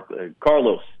sparkler.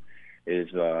 Carlos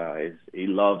he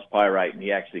loves pyrite, and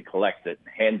he actually collects it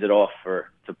and hands it off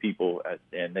to people,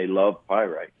 and they love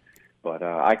pyrite. But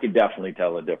I could definitely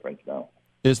tell a difference now.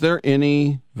 Is there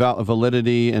any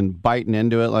validity in biting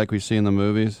into it like we see in the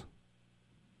movies?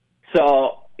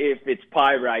 So if it's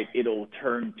pyrite, it'll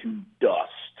turn to dust.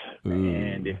 Ooh.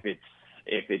 And if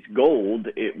it's gold,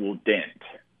 it will dent.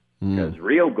 Mm. Because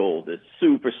real gold is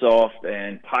super soft,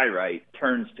 and pyrite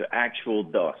turns to actual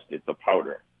dust. It's a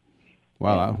powder.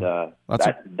 Wow.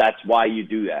 And, that's why you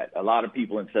do that. A lot of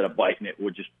people, instead of biting it,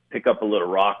 would just pick up a little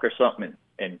rock or something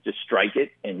and just strike it,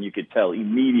 and you could tell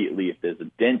immediately if there's a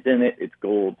dent in it, it's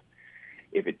gold.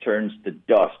 If it turns to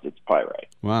dust, it's pyrite.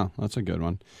 Wow, that's a good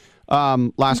one.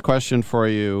 Last question for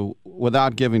you.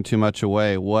 Without giving too much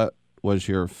away, what was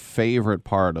your favorite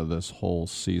part of this whole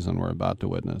season we're about to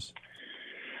witness?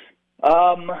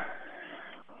 It's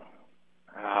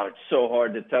so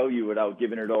hard to tell you without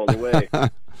giving it all away.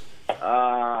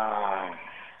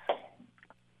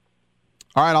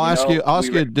 All right, I'll ask you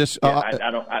this.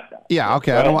 I don't.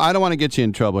 Okay. I don't want to get you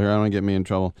in trouble here. I don't want to get me in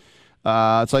trouble.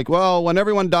 It's like, well, when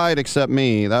everyone died except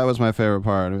me, that was my favorite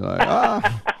part. Like,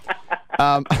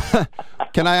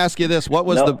 can I ask you this? What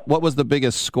was the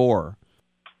biggest score?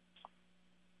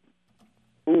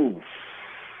 Ooh.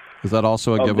 Is that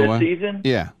also a giveaway? This season?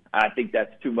 Yeah. I think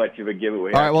that's too much of a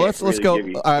giveaway. All right, well, let's go.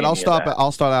 All right, I'll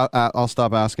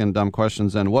stop asking dumb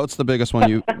questions. Then, what's the biggest one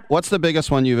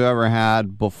you've ever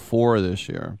had before this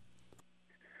year?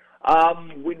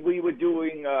 When we were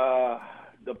doing the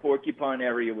Porcupine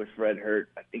area with Fred Hurt,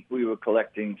 I think we were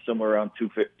collecting somewhere around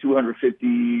 250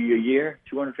 a year,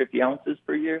 250 ounces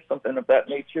per year, something of that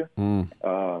nature.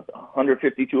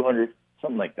 150, 200,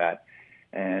 something like that.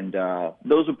 And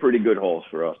those are pretty good holes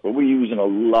for us. But we're using a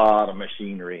lot of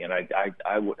machinery, and I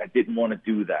didn't want to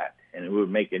do that. And we were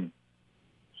making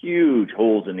huge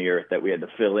holes in the earth that we had to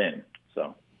fill in.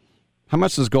 So, how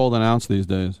much is gold an ounce these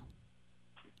days?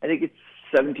 I think it's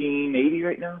 $17.80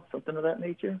 right now, something of that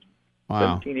nature.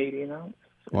 Wow. $17.80 an ounce.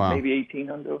 Wow. Maybe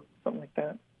 $1,800, something like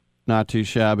that. Not too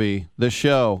shabby. The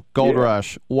show, Gold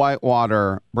Rush,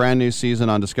 Whitewater, brand new season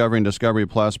on Discovery and Discovery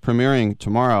Plus, premiering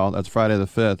tomorrow. That's Friday the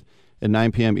 5th. At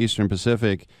 9 p.m. Eastern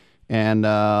Pacific. And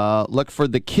look for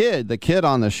the kid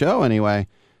on the show anyway,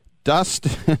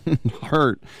 Dustin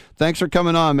Hurt. Thanks for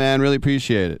coming on, man. Really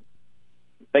appreciate it.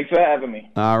 Thanks for having me.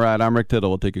 All right, I'm Rick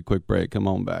Tittle. We'll take a quick break. Come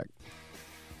on back.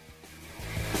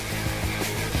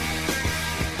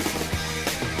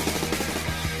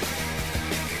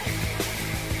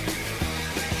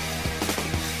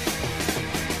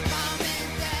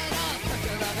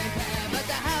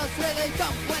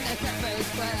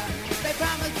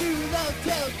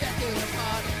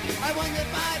 I wonder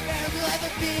if my parents will ever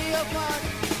be apart.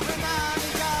 My mom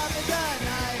is off at the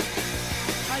night.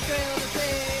 I thrill to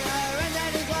see her and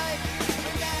daddy's wife.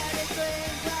 And daddy's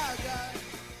twins are gone.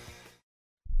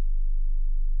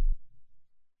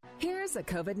 Here's a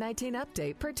COVID-19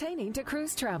 update pertaining to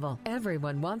cruise travel.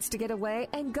 Everyone wants to get away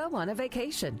and go on a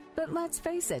vacation. But let's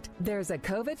face it, there's a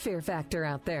COVID fear factor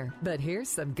out there. But here's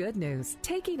some good news.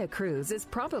 Taking a cruise is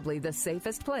probably the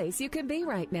safest place you can be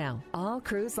right now. All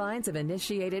cruise lines have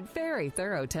initiated very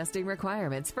thorough testing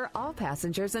requirements for all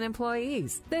passengers and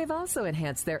employees. They've also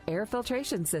enhanced their air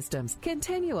filtration systems,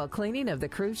 continual cleaning of the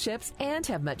cruise ships, and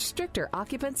have much stricter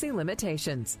occupancy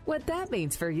limitations. What that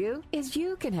means for you is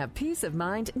you can have peace of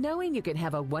mind knowing you can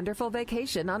have a wonderful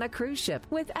vacation on a cruise ship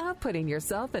without putting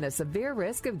yourself in a severe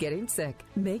risk of getting sick.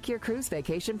 Make your cruise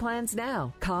vacation plans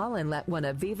now. Call and let one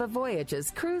of Viva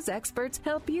Voyage's cruise experts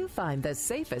help you find the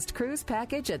safest cruise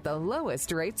package at the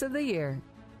lowest rates of the year.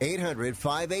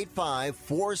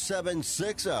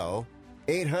 800-585-4760.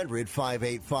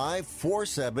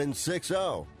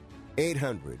 800-585-4760.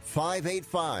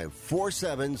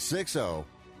 800-585-4760.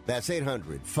 That's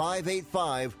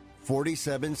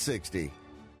 800-585-4760.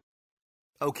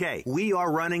 Okay, we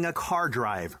are running a car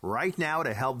drive right now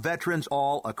to help veterans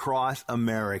all across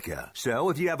America.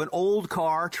 So if you have an old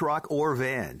car, truck, or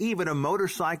van, even a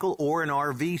motorcycle or an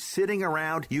RV sitting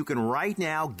around, you can right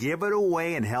now give it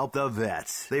away and help the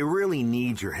vets. They really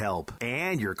need your help.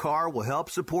 And your car will help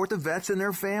support the vets and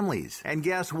their families. And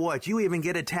guess what? You even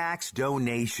get a tax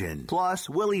donation. Plus,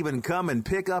 we'll even come and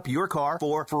pick up your car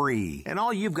for free. And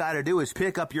all you've got to do is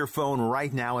pick up your phone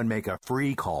right now and make a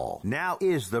free call. Now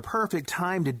is the perfect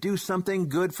time to do something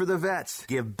good for the vets.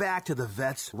 Give back to the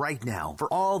vets right now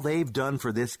for all they've done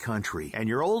for this country. And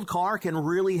your old car can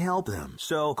really help them.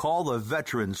 So call the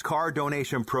Veterans Car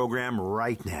Donation Program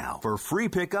right now for free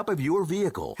pickup of your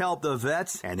vehicle. Help the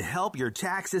vets and help your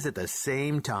taxes at the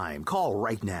same time. Call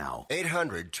right now.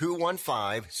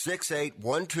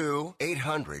 800-215-6812.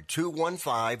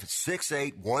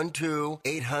 800-215-6812.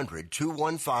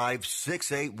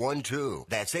 800-215-6812.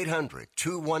 That's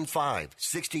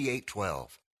 800-215-6812.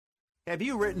 Have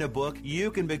you written a book? You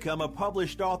can become a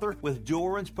published author with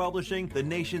Dorrance Publishing, the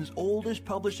nation's oldest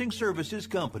publishing services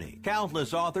company.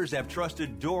 Countless authors have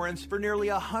trusted Dorrance for nearly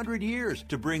 100 years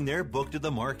to bring their book to the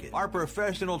market. Our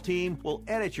professional team will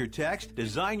edit your text,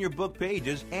 design your book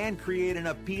pages, and create an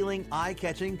appealing,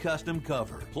 eye-catching custom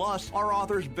cover. Plus, our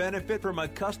authors benefit from a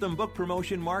custom book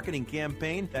promotion marketing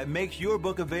campaign that makes your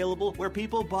book available where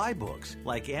people buy books,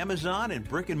 like Amazon and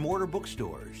brick-and-mortar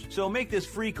bookstores. So make this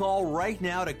free call right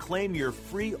now to claim your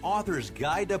free author's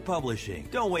guide to publishing.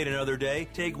 Don't wait another day.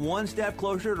 Take one step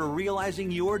closer to realizing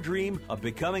your dream of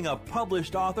becoming a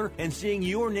published author and seeing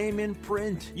your name in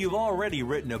print. You've already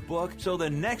written a book, so the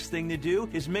next thing to do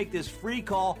is make this free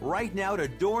call right now to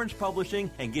Dorrance Publishing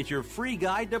and get your free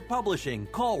guide to publishing.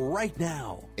 Call right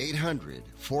now.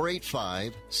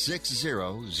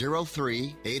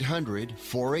 800-485-6003.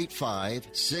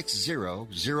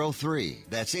 800-485-6003.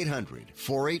 That's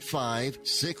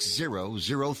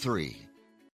 800-485-6003.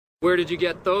 Where did you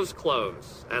get those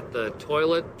clothes? At the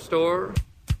toilet store?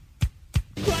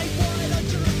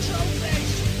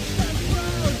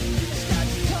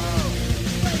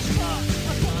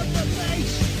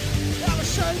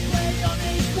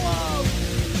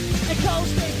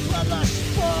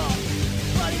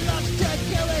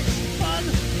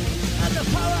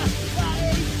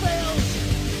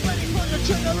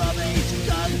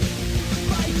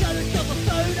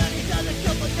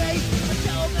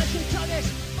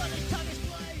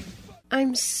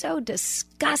 I'm so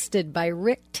disgusted by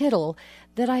Rick Tittle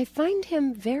that I find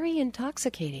him very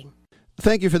intoxicating.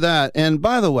 Thank you for that. And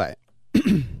by the way,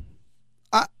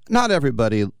 not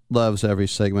everybody loves every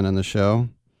segment in the show.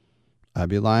 I'd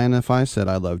be lying if I said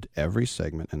I loved every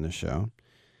segment in the show.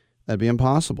 That'd be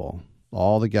impossible.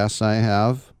 All the guests I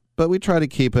have, but we try to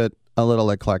keep it a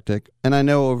little eclectic. And I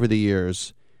know over the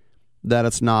years that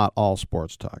it's not all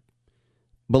sports talk.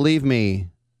 Believe me,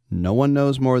 no one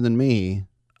knows more than me.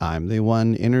 I'm the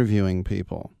one interviewing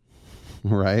people,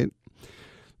 right?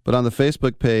 But on the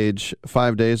Facebook page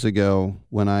 5 days ago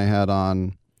when I had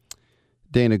on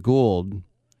Dana Gould,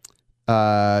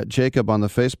 Jacob on the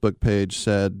Facebook page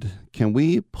said, can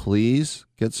we please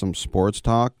get some sports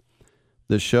talk?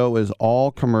 The show is all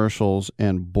commercials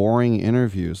and boring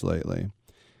interviews lately.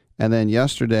 And then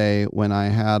yesterday when I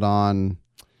had on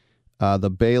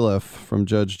the bailiff from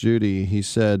Judge Judy, he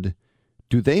said,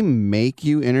 do they make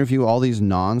you interview all these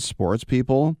non-sports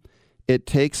people? It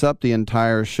takes up the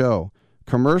entire show.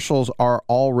 Commercials are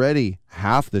already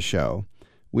half the show.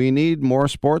 We need more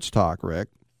sports talk, Rick.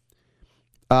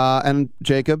 And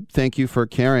Jacob, thank you for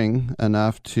caring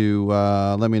enough to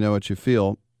let me know what you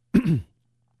feel.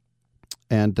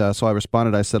 And so I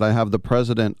responded. I said, I have the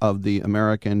president of the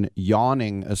American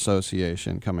Yawning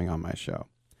Association coming on my show.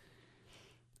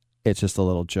 It's just a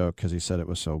little joke because he said it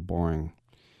was so boring.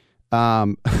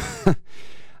 But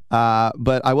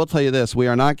I will tell you this. We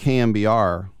are not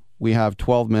KMBR. We have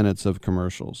 12 minutes of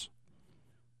commercials.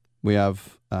 We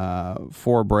have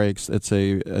 4 breaks. It's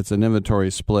an inventory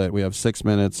split. We have 6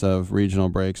 minutes of regional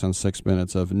breaks and 6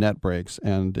 minutes of net breaks.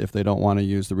 And if they don't want to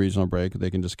use the regional break, they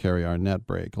can just carry our net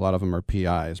break. A lot of them are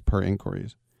PIs, per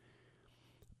inquiries.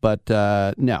 But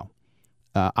no,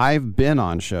 I've been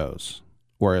on shows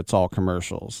where it's all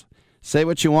commercials. Say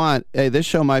what you want. Hey, this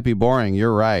show might be boring.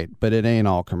 You're right, but it ain't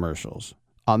all commercials.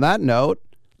 On that note,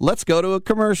 let's go to a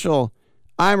commercial.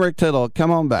 I'm Rick Tittle.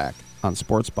 Come on back on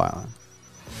Sports Byline.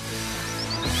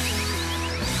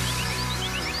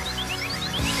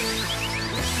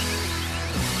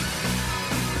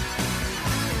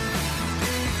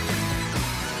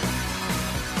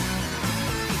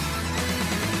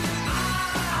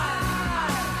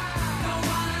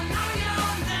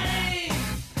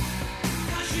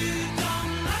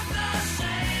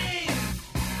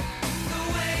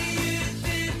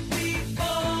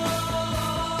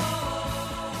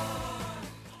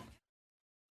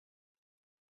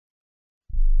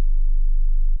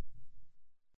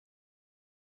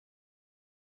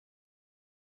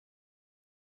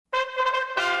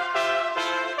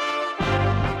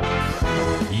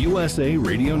 USA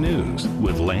Radio News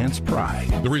with Lance Pry.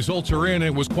 The results are in.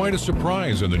 It was quite a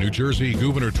surprise in the New Jersey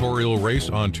gubernatorial race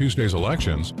on Tuesday's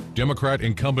elections. Democrat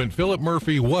incumbent Philip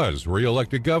Murphy was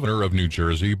re-elected governor of New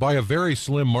Jersey by a very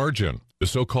slim margin. The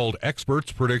so-called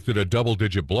experts predicted a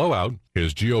double-digit blowout.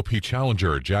 His GOP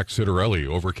challenger, Jack Ciattarelli,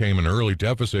 overcame an early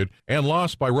deficit and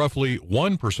lost by roughly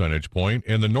 1 percentage point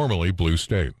in the normally blue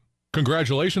state.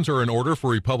 Congratulations are in order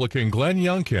for Republican Glenn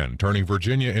Youngkin, turning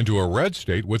Virginia into a red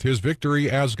state with his victory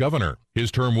as governor.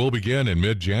 His term will begin in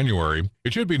mid-January.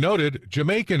 It should be noted,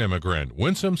 Jamaican immigrant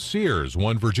Winsome Sears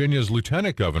won Virginia's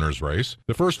lieutenant governor's race,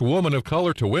 the first woman of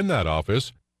color to win that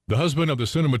office. The husband of the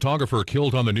cinematographer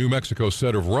killed on the New Mexico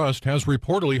set of Rust has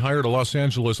reportedly hired a Los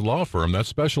Angeles law firm that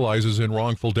specializes in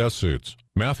wrongful death suits.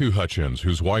 Matthew Hutchins,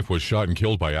 whose wife was shot and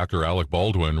killed by actor Alec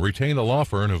Baldwin, retained the law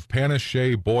firm of Panis,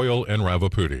 Shea, Boyle, and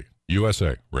Ravaputi.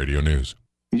 USA Radio News.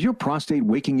 Is your prostate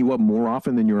waking you up more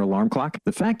often than your alarm clock?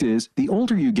 The fact is, the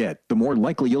older you get, the more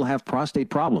likely you'll have prostate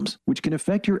problems, which can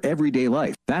affect your everyday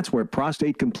life. That's where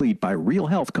Prostate Complete by Real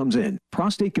Health comes in.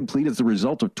 Prostate Complete is the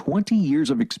result of 20 years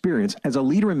of experience as a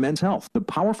leader in men's health. The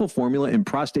powerful formula in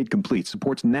Prostate Complete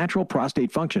supports natural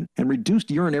prostate function and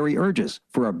reduced urinary urges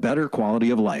for a better quality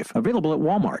of life. Available at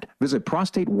Walmart. Visit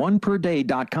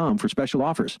prostate1perday.com for special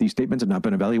offers. These statements have not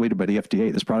been evaluated by the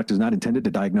FDA. This product is not intended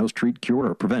to diagnose, treat, cure,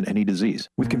 or prevent any disease.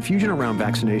 With confusion around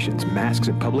vaccinations, masks,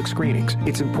 and public screenings,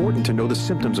 it's important to know the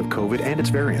symptoms of COVID and its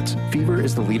variants. Fever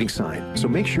is the leading sign, so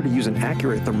make sure to use an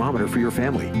accurate thermometer for your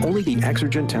family. Only the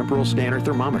Exergen Temporal Scanner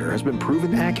Thermometer has been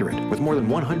proven accurate with more than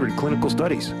 100 clinical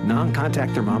studies.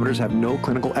 Non-contact thermometers have no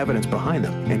clinical evidence behind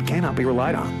them and cannot be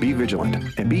relied on. Be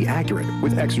vigilant and be accurate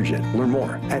with Exergen. Learn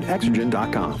more at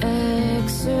Exergen.com.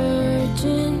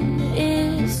 Exergen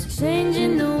is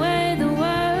changing the way the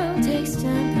world takes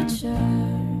temperature.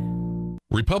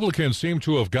 Republicans seem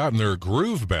to have gotten their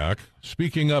groove back,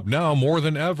 speaking up now more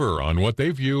than ever on what they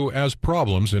view as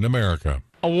problems in America.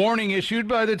 A warning issued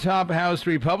by the top House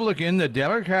Republican that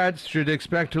Democrats should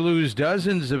expect to lose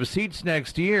dozens of seats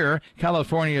next year.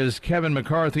 California's Kevin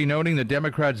McCarthy noting that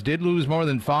Democrats did lose more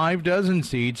than 6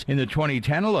 seats in the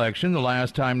 2010 election, the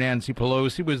last time Nancy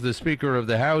Pelosi was the Speaker of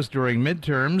the House during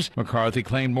midterms. McCarthy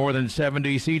claimed more than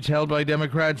 70 seats held by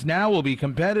Democrats now will be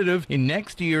competitive in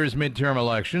next year's midterm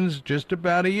elections, just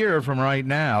about a year from right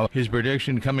now. His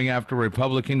prediction coming after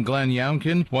Republican Glenn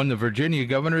Youngkin won the Virginia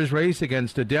governor's race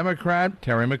against a Democrat,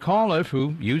 Terry McAuliffe,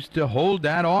 who used to hold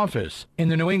that office. In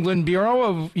the New England Bureau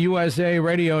of USA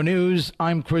Radio News,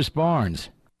 I'm Chris Barnes.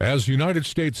 As United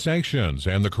States sanctions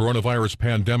and the coronavirus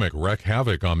pandemic wreak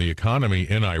havoc on the economy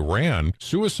in Iran,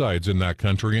 suicides in that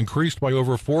country increased by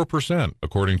over 4%,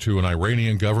 according to an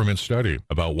Iranian government study.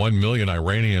 About 1 million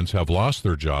Iranians have lost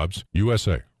their jobs.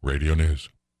 USA Radio News.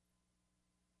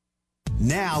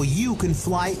 Now you can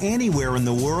fly anywhere in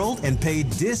the world and pay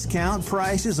discount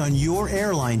prices on your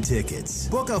airline tickets.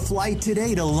 Book a flight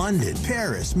today to London,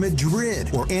 Paris,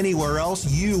 Madrid, or anywhere else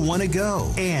you want to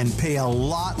go and pay a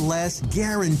lot less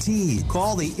guaranteed.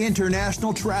 Call the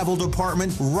International Travel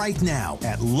Department right now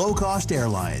at Low Cost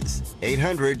Airlines.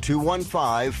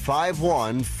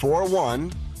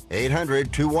 800-215-5141.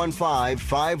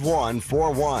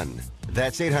 800-215-5141.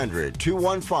 That's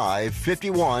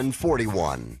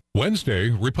 800-215-5141.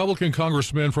 Wednesday, Republican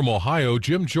Congressman from Ohio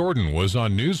Jim Jordan was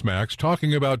on Newsmax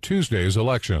talking about Tuesday's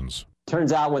elections.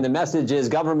 Turns out when the message is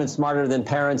government's smarter than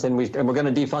parents and we're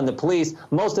going to defund the police,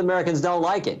 most Americans don't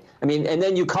like it. I mean, and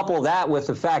then you couple that with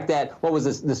the fact that, what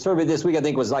was the survey this week, I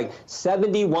think was like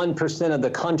 71% of the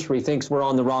country thinks we're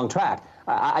on the wrong track.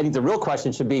 I think the real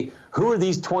question should be, who are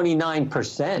these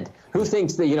 29%? Who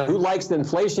thinks that, who likes the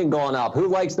inflation going up? Who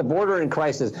likes the border in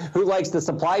crisis? Who likes the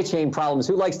supply chain problems?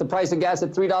 Who likes the price of gas at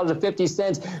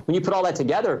 $3.50? When you put all that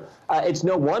together, it's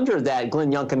no wonder that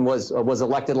Glenn Youngkin was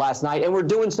elected last night, and we're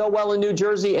doing so well in New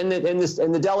Jersey and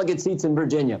the delegate seats in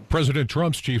Virginia. President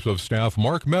Trump's chief of staff,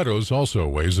 Mark Meadows, also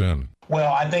weighs in.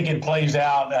 Well, I think it plays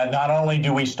out. Not only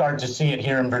do we start to see it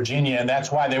here in Virginia, and that's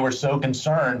why they were so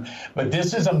concerned, but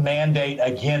this is a mandate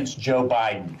against Joe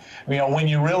Biden. When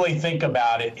you really think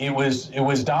about it, it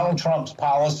was Donald Trump's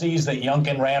policies that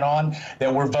Youngkin ran on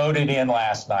that were voted in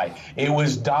last night. It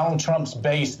was Donald Trump's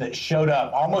base that showed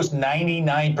up, almost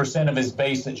 99% of his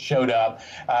base that showed up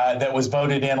that was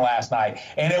voted in last night.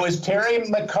 And it was Terry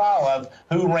McAuliffe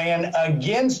who ran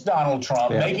against Donald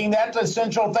Trump, making that the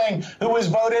central thing, who was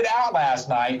voted out last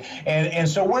night. And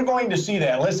so we're going to see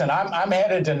that. Listen, I'm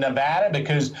headed to Nevada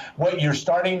because what you're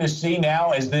starting to see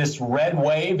now is this red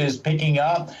wave is picking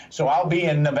up. So I'll be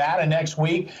in Nevada next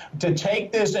week to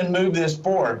take this and move this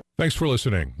forward. Thanks for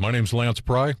listening. My name's Lance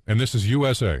Pry, and this is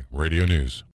USA Radio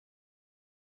News.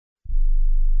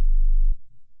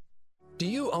 Do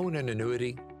you own an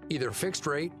annuity? either fixed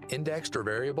rate, indexed, or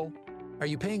variable? Are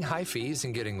you paying high fees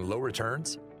and getting low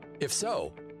returns? If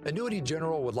so, Annuity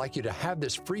General would like you to have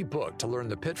this free book to learn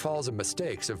the pitfalls and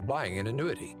mistakes of buying an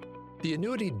annuity. The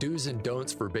Annuity Do's and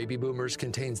Don'ts for Baby Boomers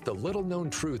contains the little-known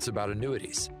truths about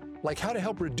annuities, like how to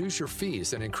help reduce your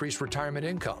fees and increase retirement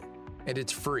income. And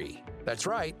it's free. That's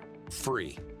right,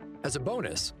 free. As a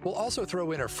bonus, we'll also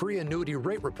throw in a free annuity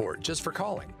rate report just for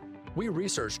calling. We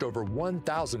researched over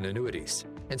 1,000 annuities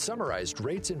and summarized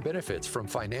rates and benefits from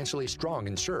financially strong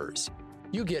insurers.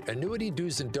 You get Annuity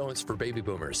Do's and Don'ts for Baby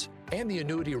Boomers and the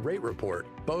Annuity Rate Report,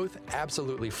 both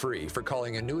absolutely free for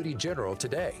calling Annuity General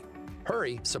today.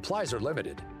 Hurry, supplies are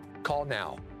limited. Call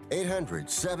now.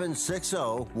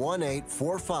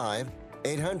 800-760-1845.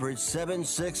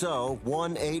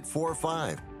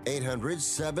 800-760-1845.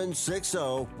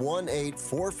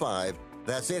 800-760-1845.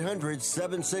 That's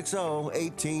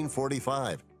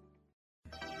 800-760-1845.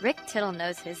 Rick Tittle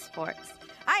knows his sports.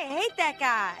 I hate that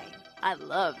guy. I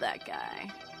love that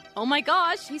guy. Oh my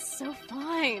gosh, he's so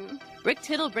fine. Rick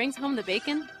Tittle brings home the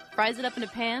bacon, fries it up in a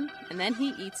pan, and then he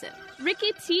eats it.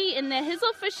 Ricky T in the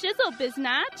hizzle for shizzle,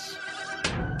 biznatch.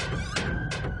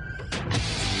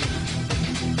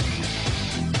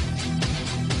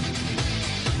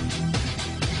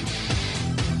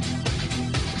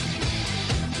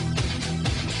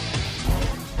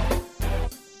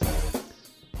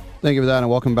 Thank you for that, and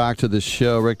welcome back to the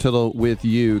show. Rick Tittle with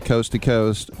you, coast to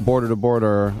coast, border to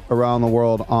border, around the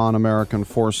world on American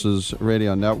Forces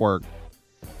Radio Network.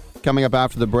 Coming up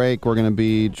after the break, we're going to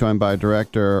be joined by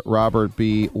director Robert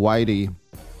B. Whitey.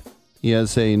 He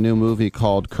has a new movie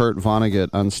called Kurt Vonnegut,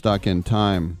 Unstuck in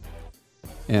Time,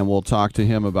 and we'll talk to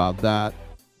him about that.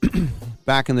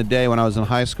 Back in the day when I was in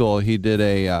high school, he did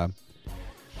a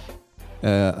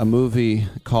movie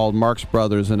called Marx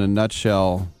Brothers in a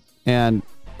Nutshell, and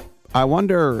I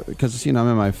wonder, because, I'm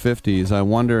in my 50s, I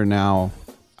wonder now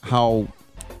how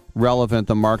relevant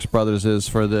the Marx Brothers is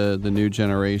for the new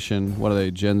generation. What are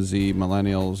they, Gen Z,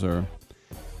 millennials? Or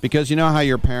because you know how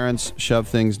your parents shove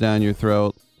things down your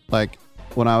throat? Like,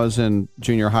 when I was in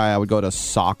junior high, I would go to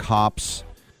sock hops.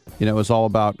 It was all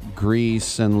about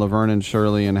Grease and Laverne and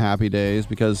Shirley and Happy Days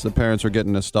because the parents were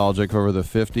getting nostalgic over the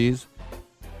 50s.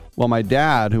 Well, my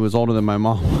dad, who was older than my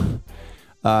mom,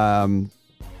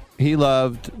 he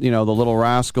loved, the Little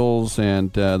Rascals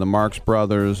and the Marx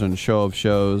Brothers and Show of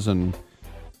Shows. And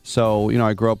so,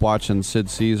 I grew up watching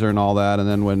Sid Caesar and all that. And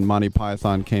then when Monty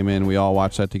Python came in, we all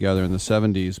watched that together in the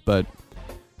 70s. But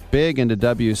big into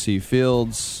W.C.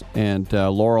 Fields and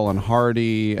Laurel and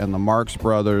Hardy and the Marx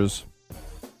Brothers.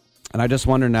 And I just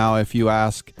wonder now if you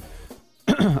ask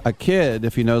a kid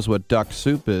if he knows what duck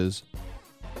soup is,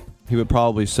 he would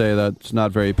probably say that it's not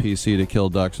very PC to kill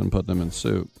ducks and put them in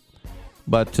soup.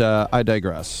 But I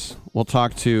digress. We'll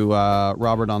talk to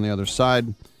Robert on the other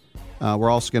side.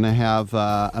 We're also going to have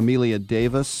Amelia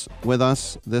Davis with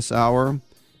us this hour.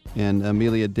 And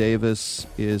Amelia Davis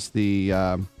is the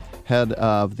head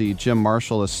of the Jim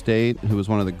Marshall Estate, who was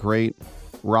one of the great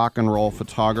rock and roll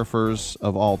photographers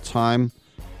of all time.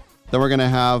 Then we're going to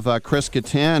have Chris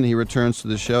Kattan. He returns to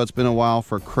the show. It's been a while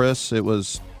for Chris. It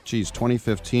was,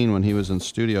 2015 when he was in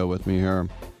studio with me here.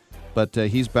 But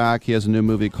he's back. He has a new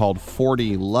movie called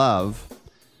 40 Love.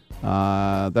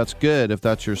 That's good if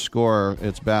that's your score.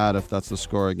 It's bad if that's the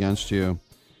score against you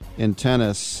in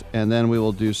tennis. And then we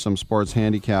will do some sports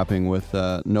handicapping with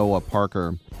Noah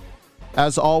Parker.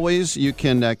 As always, you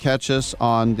can catch us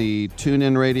on the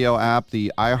TuneIn Radio app,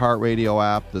 the iHeartRadio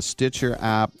app, the Stitcher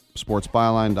app,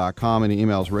 sportsbyline.com, and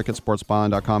emails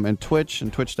rick@sportsbyline.com, and Twitch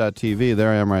and twitch.tv.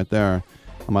 There I am right there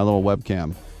on my little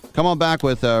webcam. Come on back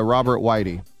with Robert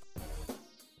Whitey.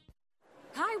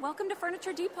 Welcome to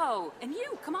Furniture Depot. And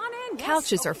you, come on in.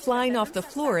 Couches are flying off the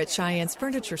floor at Cheyenne's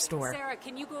Furniture Store. Sarah,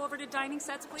 can you go over to dining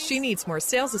sets, please? She needs more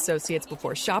sales associates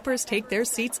before shoppers take their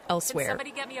seats elsewhere. Can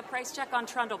somebody get me a price check on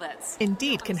trundle beds?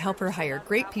 Indeed can help her hire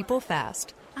great people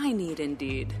fast. I need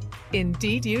Indeed.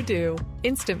 Indeed you do.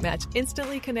 Instant Match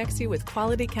instantly connects you with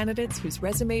quality candidates whose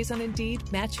resumes on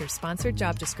Indeed match your sponsored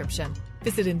job description.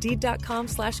 Visit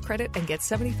Indeed.com/credit and get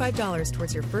 $75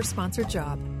 towards your first sponsored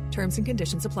job. Terms and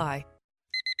conditions apply.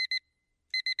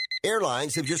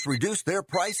 Airlines have just reduced their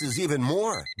prices even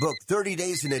more. Book 30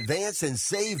 days in advance and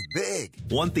save big.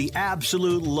 Want the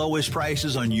absolute lowest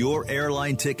prices on your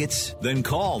airline tickets? Then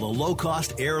call the Low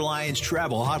Cost Airlines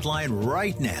Travel Hotline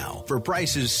right now. For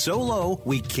prices so low,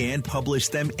 we can't publish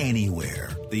them anywhere.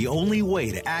 The only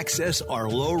way to access our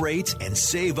low rates and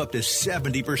save up to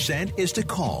 70% is to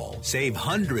call. Save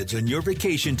hundreds on your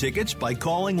vacation tickets by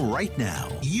calling right now.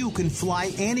 You can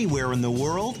fly anywhere in the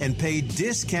world and pay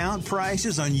discount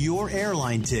prices on your your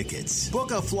airline tickets.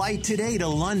 Book a flight today to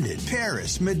London,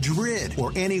 Paris, Madrid,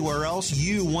 or anywhere else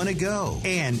you want to go.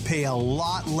 And pay a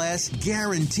lot less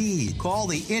guaranteed. Call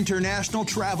the International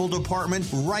Travel Department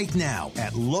right now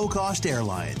at Low Cost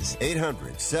Airlines.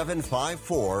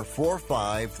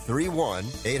 800-754-4531.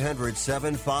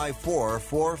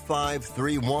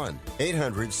 800-754-4531.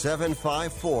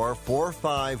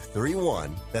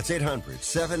 800-754-4531. That's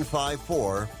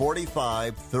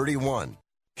 800-754-4531.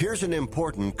 Here's an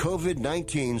important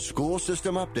COVID-19 school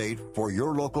system update for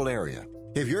your local area.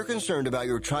 If you're concerned about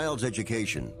your child's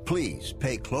education, please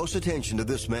pay close attention to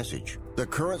this message. The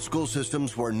current school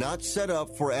systems were not set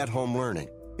up for at-home learning.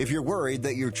 If you're worried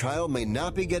that your child may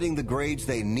not be getting the grades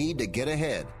they need to get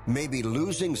ahead, may be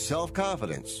losing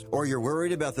self-confidence, or you're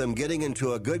worried about them getting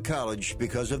into a good college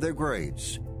because of their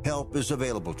grades, help is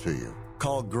available to you.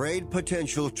 Call Grade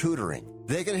Potential Tutoring.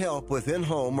 They can help with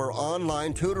in-home or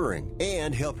online tutoring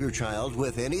and help your child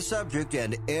with any subject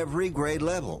and every grade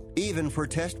level, even for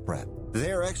test prep.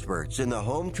 They're experts in the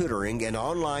home tutoring and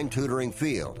online tutoring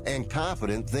field and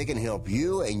confident they can help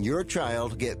you and your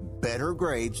child get better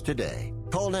grades today.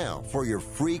 Call now for your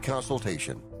free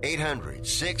consultation.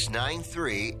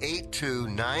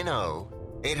 800-693-8290.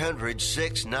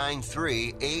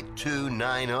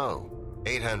 800-693-8290.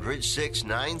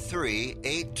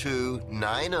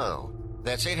 800-693-8290.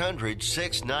 That's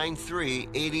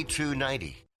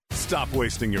 800-693-8290. Stop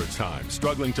wasting your time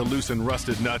struggling to loosen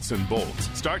rusted nuts and bolts.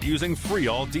 Start using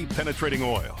Freol Deep Penetrating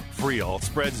Oil. Freol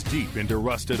spreads deep into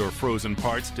rusted or frozen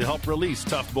parts to help release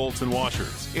tough bolts and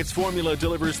washers. Its formula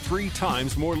delivers 3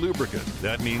 times more lubricant.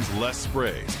 That means less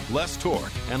sprays, less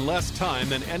torque, and less time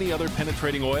than any other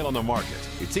penetrating oil on the market.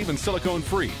 It's even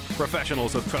silicone-free.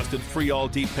 Professionals have trusted Freol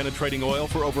Deep Penetrating Oil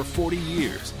for over 40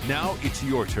 years. Now it's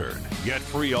your turn. Get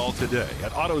Freol today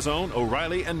at AutoZone,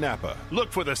 O'Reilly, and Napa.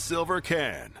 Look for the silver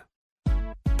can.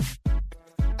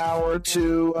 Hour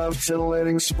 2 of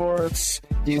titillating sports.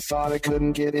 You thought it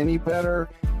couldn't get any better,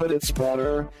 but it's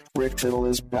better. Rick Tittle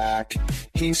is back.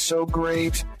 He's so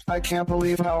great. I can't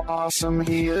believe how awesome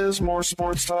he is. More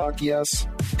sports talk, yes.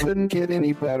 Couldn't get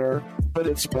any better, but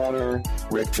it's better.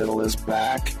 Rick Tittle is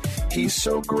back. He's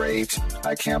so great.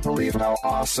 I can't believe how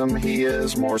awesome he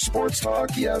is. More sports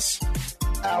talk, yes.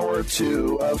 Hour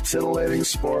 2 of titillating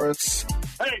sports.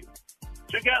 Hey,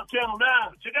 check out Channel 9.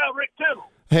 Check out Rick Tittle.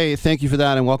 Hey, thank you for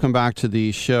that, and welcome back to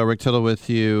the show. Rick Tittle with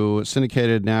you,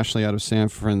 syndicated nationally out of San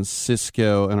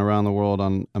Francisco and around the world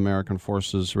on American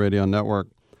Forces Radio Network.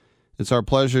 It's our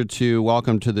pleasure to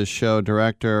welcome to the show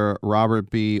director Robert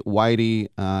B. Whitey.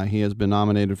 He has been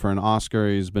nominated for an Oscar.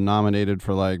 He's been nominated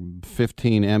for like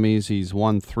 15 Emmys. He's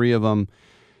won 3 of them.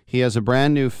 He has a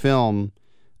brand new film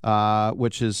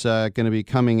which is going to be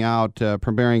coming out,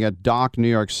 premiering at Dock, New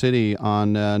York City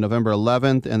on November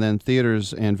 11th, and then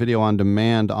theaters and video on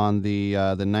demand on the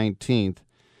 19th.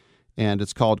 And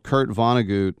it's called Kurt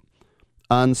Vonnegut,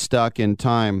 Unstuck in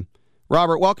Time.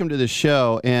 Robert, welcome to the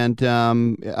show. And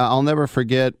I'll never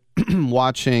forget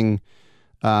watching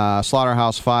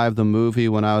Slaughterhouse-Five, the movie,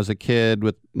 when I was a kid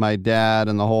with my dad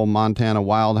and the whole Montana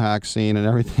wild hack scene and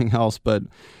everything else. But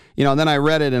you know, then I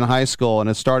read it in high school, and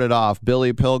it started off,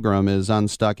 Billy Pilgrim is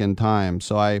unstuck in time.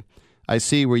 So I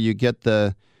see where you get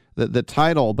the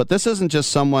title, but this isn't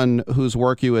just someone whose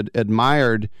work you had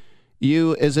admired.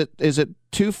 Is it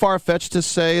too far-fetched to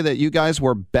say that you guys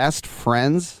were best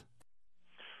friends?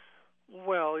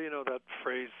 Well, you know, that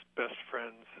phrase, best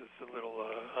friends, is a little,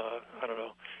 I don't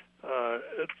know,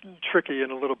 it's tricky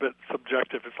and a little bit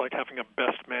subjective. It's like having a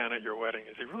best man at your wedding.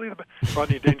 Is he really the best?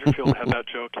 Rodney Dangerfield had that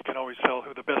joke. You can always tell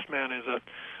who the best man is at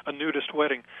a nudist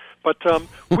wedding. But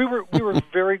we were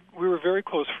very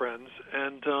close friends,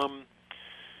 and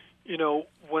you know,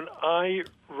 when I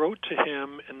wrote to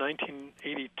him in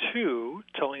 1982,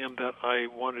 telling him that I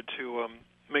wanted to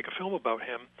make a film about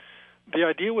him, the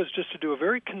idea was just to do a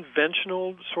very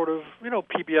conventional sort of, you know,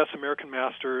 PBS American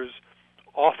Masters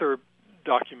author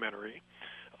documentary.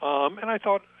 And I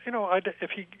thought, you know,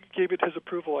 if he gave it his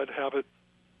approval, I'd have it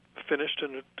finished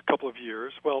in a couple of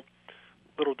years. Well,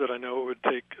 little did I know it would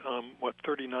take,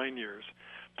 39 years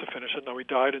to finish it. Now, he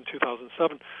died in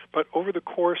 2007. But over the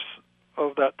course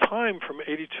of that time, from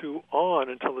 82 on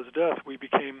until his death, we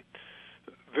became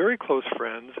very close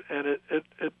friends. And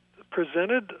it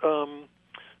presented a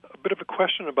bit of a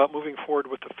question about moving forward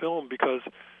with the film because,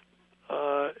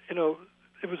 you know,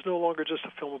 it was no longer just a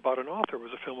film about an author. It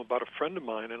was a film about a friend of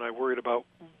mine, and I worried about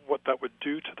what that would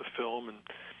do to the film and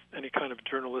any kind of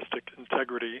journalistic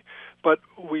integrity. But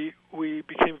we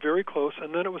became very close,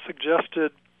 and then it was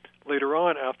suggested later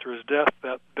on after his death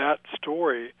that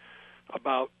story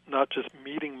about not just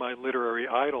meeting my literary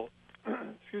idol,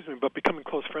 excuse me, but becoming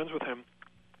close friends with him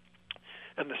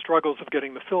and the struggles of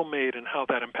getting the film made and how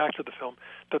that impacted the film,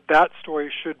 that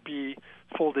story should be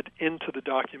folded into the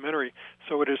documentary.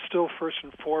 So it is still first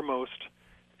and foremost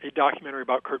a documentary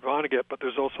about Kurt Vonnegut, but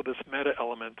there's also this meta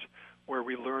element where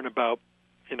we learn about,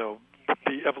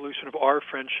 the evolution of our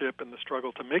friendship and the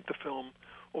struggle to make the film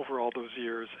over all those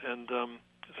years. And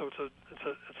so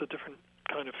it's a different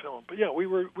kind of film. But yeah, we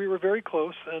were very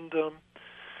close, and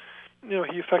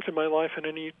he affected my life in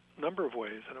any number of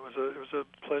ways, and it was a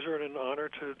pleasure and an honor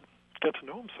to get to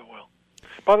know him so well.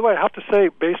 By the way, I have to say,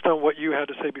 based on what you had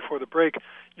to say before the break,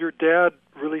 your dad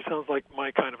really sounds like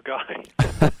my kind of guy.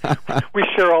 We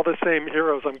share all the same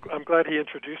heroes. I'm glad he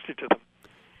introduced you to them.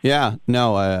 Yeah,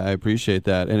 no, I appreciate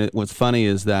that. And what's funny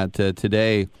is that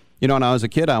today, when I was a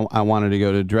kid, I wanted to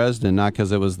go to Dresden, not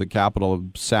because it was the capital of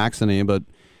Saxony, but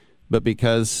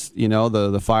because, the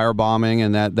firebombing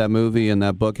and that movie and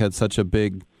that book had such a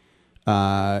big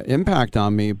impact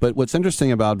on me. But what's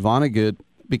interesting about Vonnegut,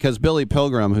 because Billy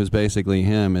Pilgrim, who's basically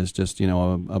him, is just,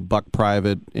 a buck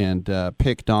private and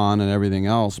picked on and everything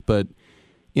else. But,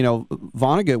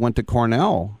 Vonnegut went to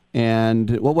Cornell,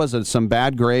 and what was it, some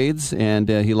bad grades, and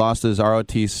he lost his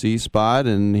ROTC spot,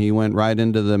 and he went right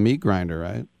into the meat grinder,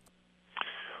 right?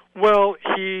 Well,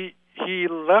 he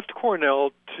left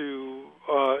Cornell to,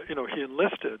 he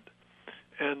enlisted,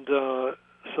 and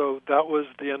so that was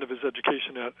the end of his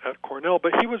education at Cornell.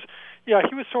 But he was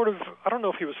sort of, I don't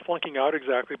know if he was flunking out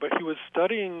exactly, but he was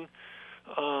studying,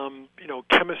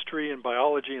 chemistry and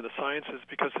biology and the sciences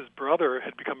because his brother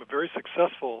had become a very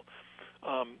successful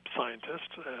scientist,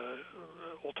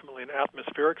 ultimately an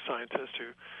atmospheric scientist who,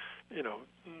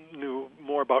 knew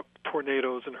more about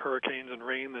tornadoes and hurricanes and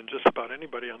rain than just about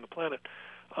anybody on the planet.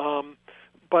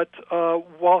 But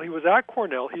while he was at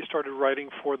Cornell, he started writing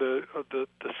for the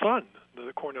Sun,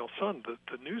 the Cornell Sun,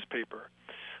 the newspaper.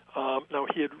 Now,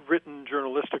 he had written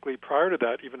journalistically prior to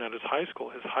that, even at his high school.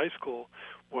 His high school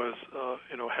was,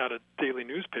 had a daily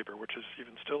newspaper, which is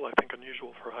even still, I think,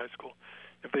 unusual for high school,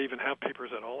 if they even have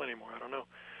papers at all anymore. I don't know.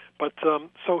 But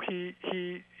so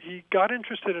he got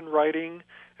interested in writing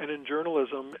and in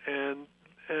journalism, and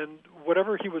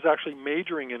whatever he was actually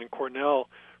majoring in Cornell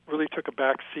really took a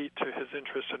back seat to his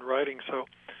interest in writing. So,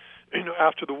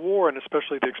 after the war, and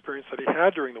especially the experience that he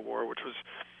had during the war, which was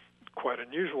quite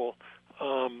unusual,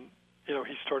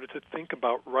 he started to think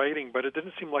about writing, but it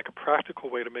didn't seem like a practical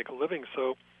way to make a living.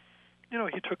 So,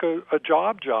 he took a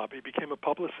job. He became a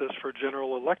publicist for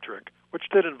General Electric, which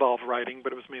did involve writing,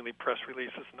 but it was mainly press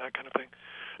releases and that kind of thing.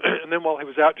 And then while he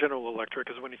was at General Electric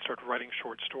is when he started writing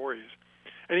short stories.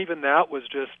 And even that was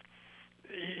just,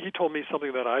 he told me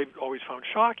something that I always found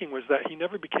shocking, was that he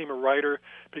never became a writer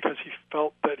because he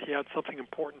felt that he had something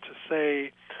important to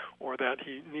say or that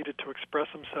he needed to express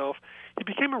himself. He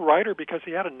became a writer because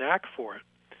he had a knack for it.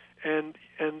 And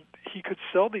he could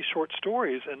sell these short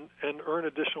stories and earn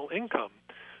additional income.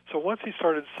 So once he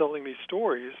started selling these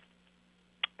stories,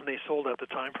 and they sold at the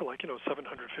time for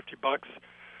 $750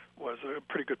 was a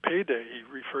pretty good payday.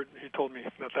 He told me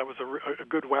that was a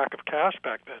good whack of cash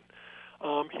back then.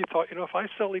 He thought, if I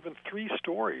sell even 3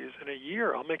 stories in a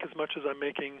year, I'll make as much as I'm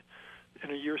making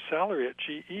in a year's salary at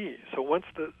GE. So once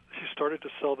he started to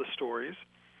sell the stories,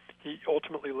 he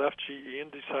ultimately left GE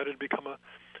and decided to become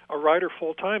a writer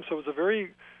full-time. So it was a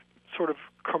very sort of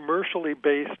commercially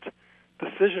based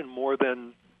decision more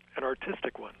than an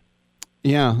artistic one.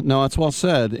 Yeah, no, it's well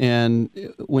said. And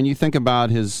when you think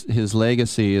about his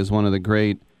legacy as one of the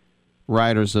great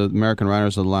writers, American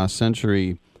writers of the last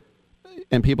century,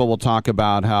 and people will talk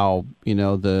about how,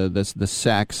 the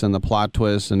sex and the plot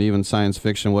twists and even science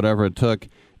fiction, whatever it took,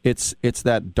 it's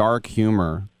that dark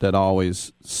humor that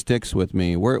always sticks with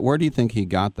me. Where do you think he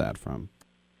got that from?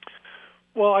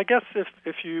 Well, I guess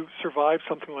if you survive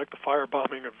something like the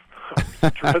firebombing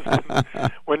of Dresden,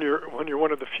 when you're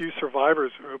one of the few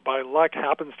survivors who, by luck,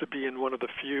 happens to be in one of the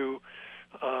few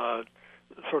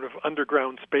sort of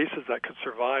underground spaces that could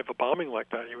survive a bombing like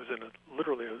that. He was in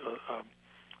literally a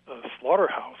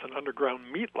slaughterhouse, an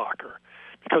underground meat locker,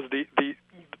 because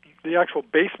the actual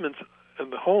basements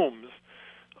and the homes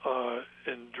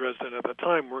in Dresden at that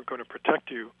time weren't going to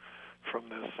protect you from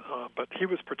this, but he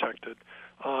was protected.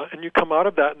 And you come out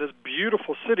of that in this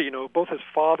beautiful city. Both his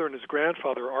father and his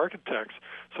grandfather are architects,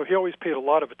 so he always paid a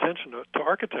lot of attention to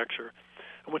architecture.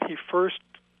 And when he first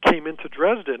came into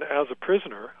Dresden as a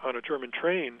prisoner on a German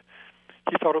train,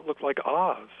 he thought it looked like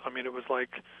Oz. I mean, it was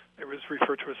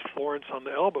referred to as Florence on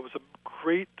the Elbe. It was a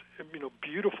great,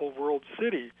 beautiful world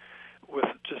city with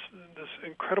just this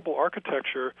incredible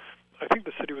architecture. I think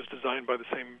the city was designed by the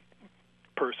same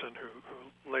person who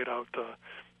laid out,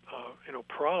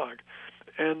 Prague.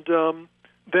 And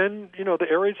Then, the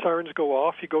air raid sirens go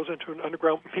off. He goes into an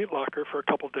underground meat locker for a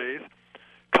couple days,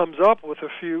 comes up with a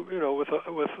few,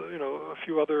 a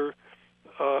few other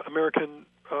American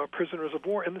prisoners of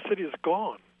war, and the city is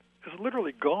gone. It's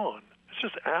literally gone. It's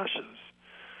just ashes.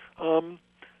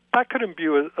 That could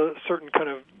imbue a certain kind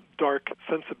of dark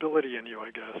sensibility in you,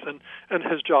 I guess, and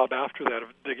his job after that of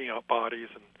digging out bodies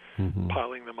and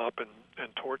piling them up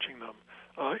and torching them.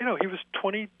 He was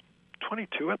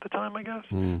 22 at the time, I guess.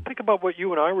 Think about what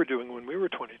you and I were doing when we were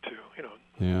 22.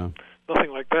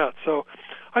 Nothing like that. So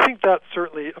I think that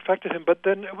certainly affected him. But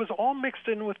then it was all mixed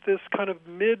in with this kind of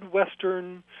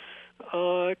Midwestern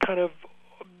kind of,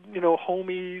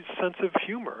 homey sense of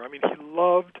humor. I mean, he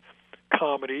loved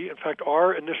comedy. In fact,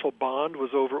 our initial bond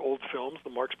was over old films, the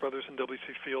Marx Brothers and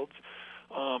W.C. Fields,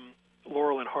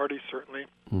 Laurel and Hardy, certainly,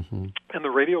 and the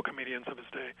radio comedians of his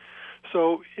day.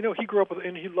 So, he grew up with,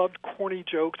 and he loved corny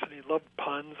jokes, and he loved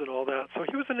puns and all that. So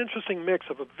he was an interesting mix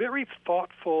of a very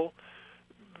thoughtful,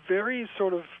 very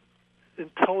sort of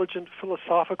intelligent,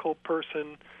 philosophical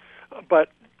person, but,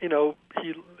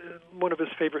 one of his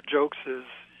favorite jokes is,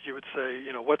 he would say,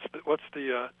 what's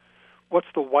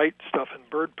the white stuff in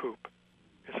bird poop?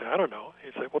 He'd say, I don't know.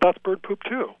 He'd say, well, that's bird poop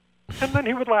too. And then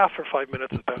he would laugh for 5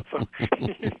 minutes at that. So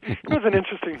it was an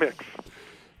interesting mix.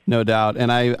 No doubt.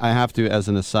 And I have to, as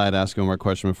an aside, ask one more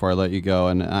question before I let you go.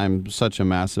 And I'm such a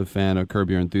massive fan of Curb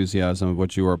Your Enthusiasm, of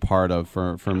what you were a part of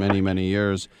for many, many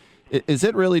years. Is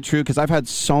it really true? Because I've had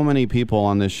so many people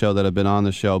on this show that have been on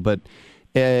the show, but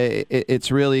it's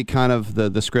really kind of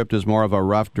the script is more of a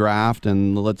rough draft,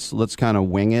 and let's kind of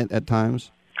wing it at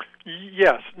times?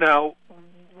 Yes. Now,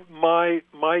 my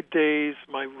days,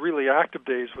 my really active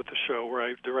days with the show, where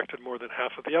I directed more than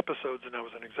half of the episodes and I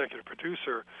was an executive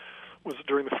producer, was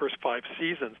during the first 5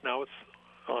 seasons. Now it's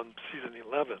on season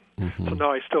 11. So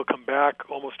now I still come back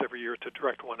almost every year to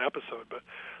direct one episode, but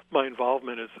my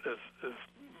involvement is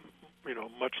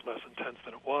much less intense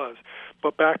than it was.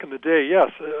 But back in the day, yes,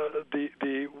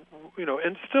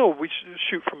 and still we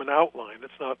shoot from an outline.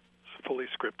 It's not fully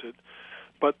scripted.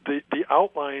 But the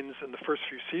outlines in the first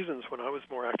few seasons when I was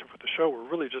more active with the show were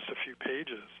really just a few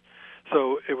pages.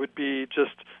 So it would be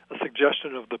just a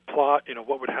suggestion of the plot,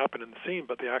 what would happen in the scene,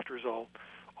 but the actors all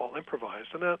improvised.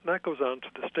 And that goes on to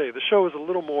this day. The show is a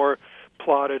little more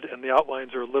plotted and the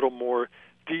outlines are a little more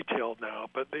detailed now,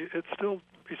 but it's still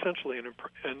essentially an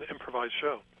improvised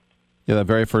show. Yeah, that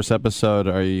very first episode,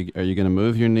 are you going to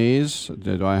move your knees?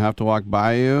 Do I have to walk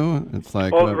by you? It's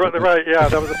like... Oh, right, yeah.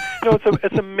 That was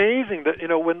it's amazing that,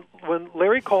 when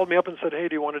Larry called me up and said, hey,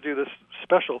 do you want to do this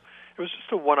special? It was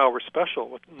just a 1-hour special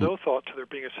with no thought to there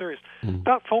being a series.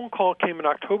 That phone call came in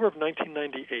October of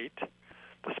 1998.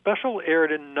 The special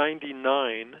aired in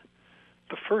 99.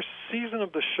 The first season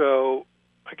of the show,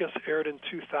 I guess, aired in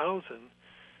 2000.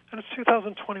 And it's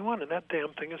 2021, and that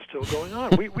damn thing is still going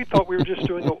on. We thought we were just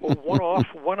doing a one-off,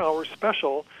 1-hour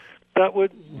special that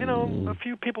would, a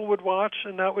few people would watch,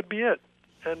 and that would be it.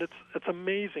 And it's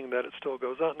amazing that it still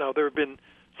goes on. Now, there have been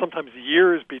sometimes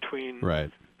years between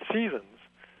seasons.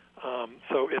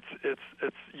 So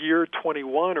it's year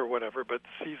 21 or whatever, but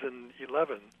season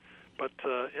 11. But,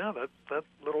 that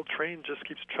little train just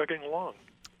keeps chugging along.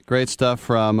 Great stuff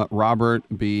from Robert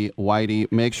B. Whitey.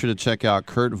 Make sure to check out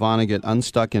Kurt Vonnegut,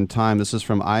 Unstuck in Time. This is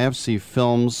from IFC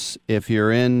Films. If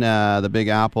you're in the Big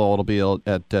Apple, it'll be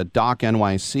at Doc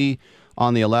NYC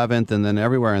on the 11th, and then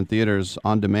everywhere in theaters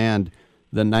on demand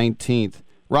the 19th.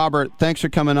 Robert, thanks for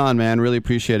coming on, man. Really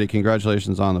appreciate it.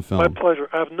 Congratulations on the film. My pleasure.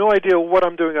 I have no idea what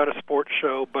I'm doing on a sports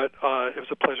show, but it was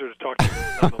a pleasure to talk to you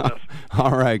nonetheless.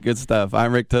 All right, good stuff.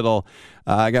 I'm Rick Tittle.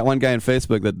 I got one guy on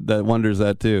Facebook that wonders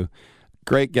that, too.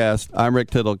 Great guest. I'm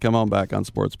Rick Tittle. Come on back on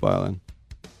Sports Byline.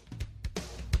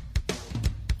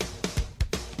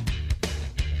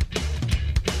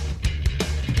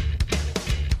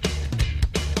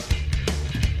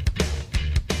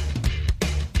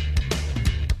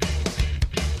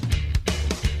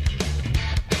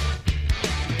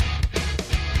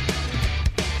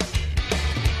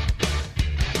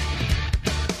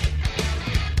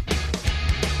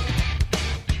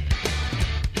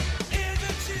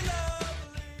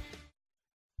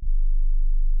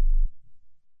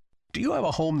 Do you have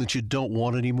a home that you don't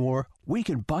want anymore? We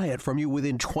can buy it from you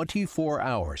within 24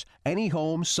 hours. Any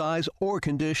home, size, or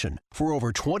condition. For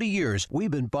over 20 years,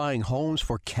 we've been buying homes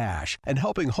for cash and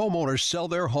helping homeowners sell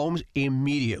their homes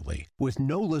immediately with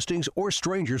no listings or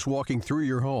strangers walking through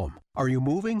your home. Are you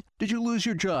moving? Did you lose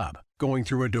your job? Going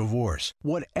through a divorce?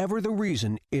 Whatever the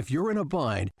reason, if you're in a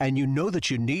bind and you know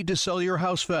that you need to sell your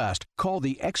house fast, call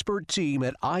the expert team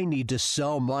at I Need to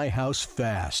Sell My House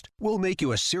Fast. We'll make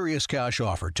you a serious cash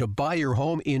offer to buy your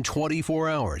home in 24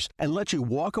 hours and and let you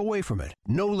walk away from it.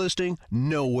 No listing,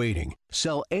 no waiting.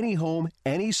 Sell any home,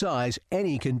 any size,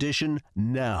 any condition,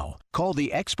 now. Call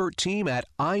the expert team at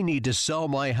I Need to Sell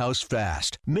My House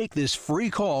Fast. Make this free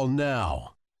call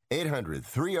now.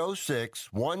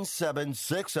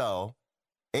 800-306-1760.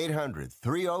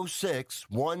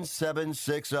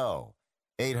 800-306-1760.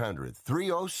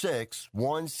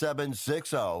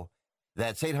 800-306-1760.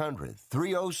 That's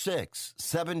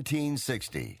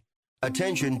 800-306-1760.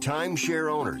 Attention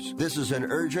timeshare owners. This is an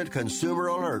urgent consumer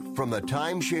alert from the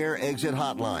Timeshare Exit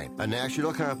Hotline, a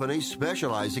national company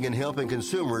specializing in helping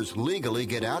consumers legally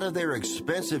get out of their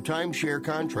expensive timeshare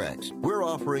contracts. We're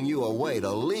offering you a way to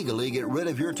legally get rid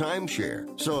of your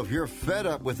timeshare. So if you're fed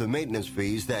up with the maintenance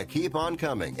fees that keep on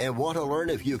coming and want to learn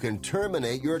if you can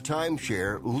terminate your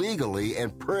timeshare legally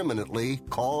and permanently,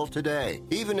 call today.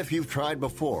 Even if you've tried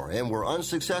before and were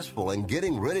unsuccessful in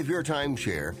getting rid of your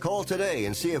timeshare, call today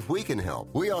and see if we can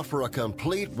help. We offer a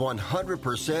complete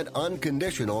 100%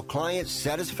 unconditional client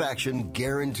satisfaction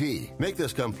guarantee. Make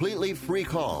this completely free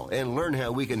call and learn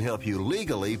how we can help you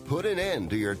legally put an end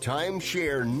to your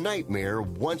timeshare nightmare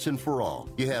once and for all.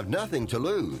 You have nothing to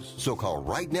lose, so call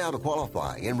right now to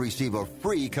qualify and receive a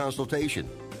free consultation.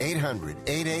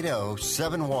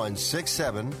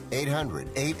 800-880-7167.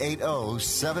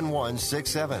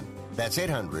 800-880-7167. That's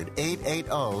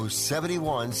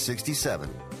 800-880-7167.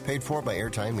 Paid for by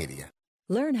Airtime Media.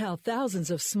 Learn how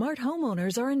thousands of smart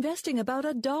homeowners are investing about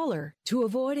 $1 to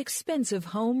avoid expensive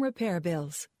home repair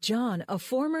bills. John, a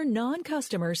former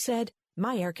non-customer, said,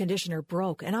 "My air conditioner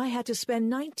broke and I had to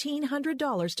spend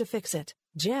 $1,900 to fix it."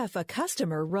 Jeff, a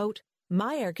customer, wrote,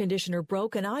 "My air conditioner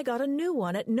broke and I got a new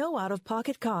one at no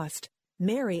out-of-pocket cost."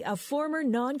 Mary, a former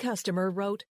non-customer,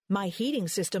 wrote, "My heating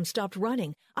system stopped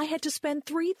running. I had to spend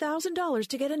 $3,000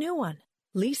 to get a new one."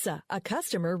 Lisa, a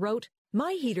customer, wrote,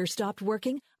 "My heater stopped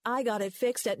working. I got it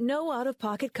fixed at no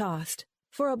out-of-pocket cost."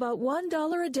 For about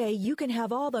 $1 a day, you can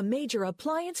have all the major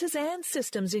appliances and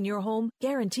systems in your home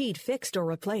guaranteed fixed or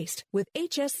replaced with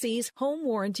HSC's home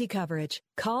warranty coverage.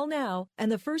 Call now, and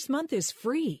the first month is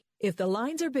free. If the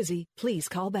lines are busy, please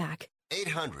call back.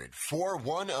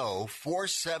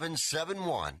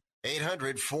 800-410-4771.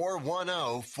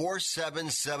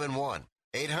 800-410-4771.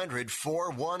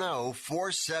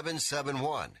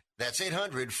 800-410-4771. That's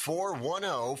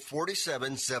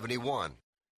 800-410-4771.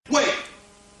 Wait!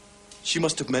 She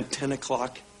must have meant 10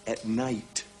 o'clock at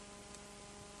night.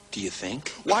 Do you think?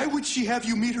 Why would she have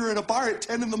you meet her in a bar at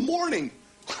 10 in the morning?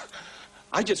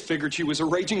 I just figured she was a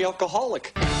raging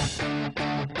alcoholic.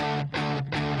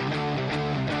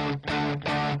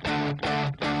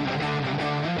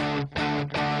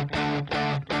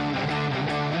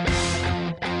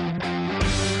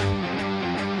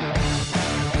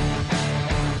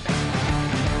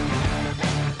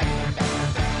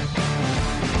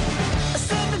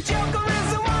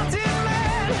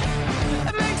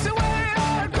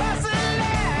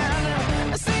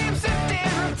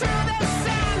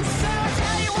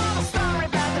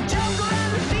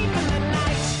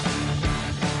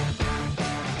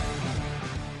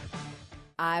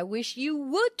 I wish you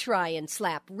would try and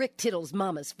slap Rick Tittle's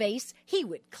mama's face. He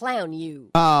would clown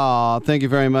you. Oh, thank you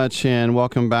very much, and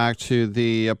welcome back to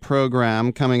the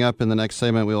program. Coming up in the next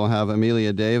segment, we will have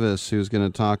Amelia Davis, who's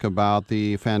going to talk about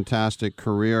the fantastic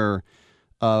career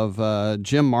of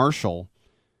Jim Marshall,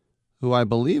 who I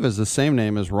believe is the same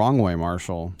name as Wrongway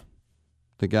Marshall,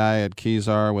 the guy at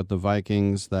Kezar with the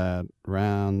Vikings that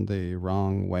ran the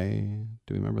wrong way.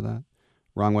 Do we remember that?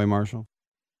 Wrongway Marshall?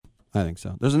 I think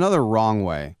so. There's another Wrong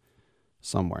Way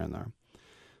somewhere in there.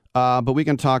 But we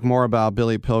can talk more about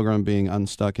Billy Pilgrim being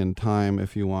unstuck in time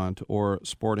if you want, or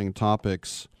sporting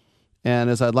topics. And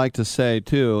as I'd like to say,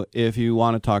 too, if you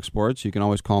want to talk sports, you can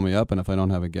always call me up, and if I don't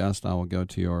have a guest, I will go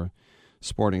to your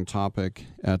sporting topic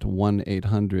at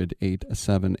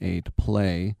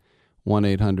 1-800-878-PLAY,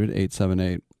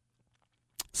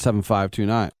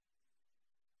 1-800-878-7529.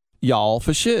 Y'all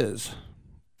for shiz.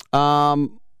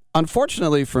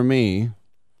 Unfortunately for me,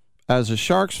 as a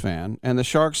Sharks fan, and the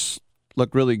Sharks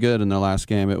looked really good in their last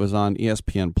game. It was on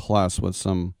ESPN Plus with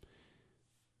some,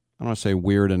 I don't want to say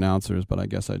weird announcers, but I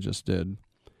guess I just did.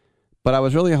 But I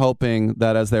was really hoping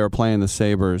that as they were playing the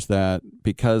Sabres, that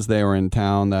because they were in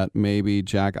town, that maybe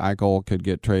Jack Eichel could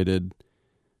get traded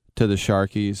to the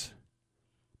Sharkies.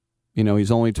 You know, he's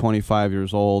only 25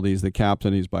 years old. He's the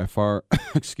captain. He's by far,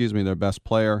 their best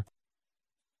player.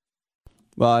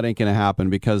 Well, it ain't going to happen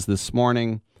because this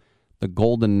morning the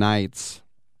Golden Knights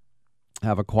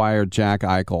have acquired Jack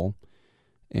Eichel,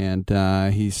 and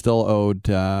he's still owed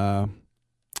 $40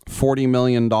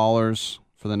 million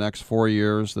for the next 4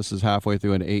 years. This is halfway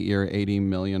through an 8-year, $80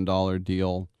 million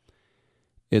deal.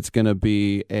 It's going to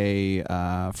be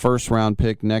a first-round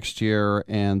pick next year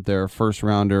and their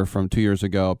first-rounder from 2 years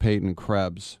ago, Peyton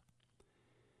Krebs.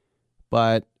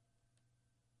 But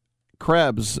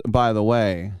Krebs, by the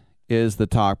way, is the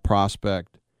top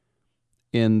prospect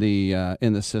in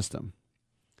the system.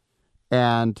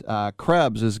 And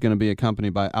Krebs is going to be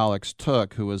accompanied by Alex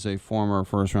Took, who was a former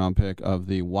first-round pick of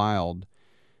the Wild.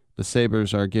 The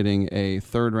Sabres are getting a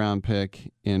third-round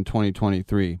pick in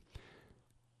 2023.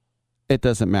 It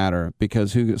doesn't matter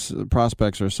because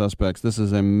prospects are suspects. This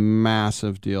is a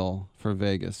massive deal for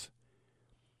Vegas.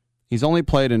 He's only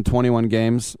played in 21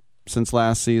 games since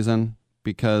last season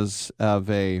because of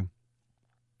a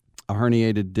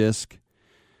herniated disc.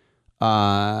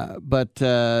 But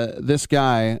this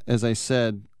guy, as I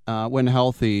said, when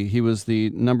healthy, he was the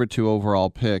number 2 overall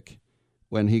pick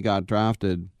when he got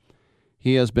drafted.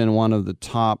 He has been one of the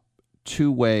top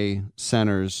two-way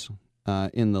centers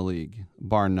in the league,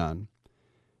 bar none.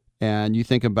 And you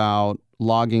think about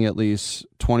logging at least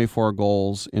 24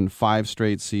 goals in 5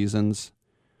 straight seasons.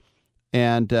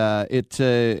 And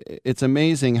it's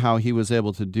amazing how he was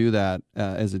able to do that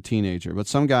as a teenager. But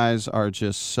some guys are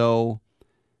just so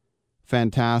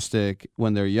fantastic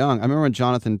when they're young. I remember when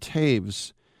Jonathan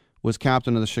Taves was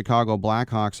captain of the Chicago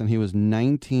Blackhawks, and he was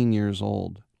 19 years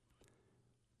old.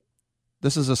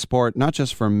 This is a sport not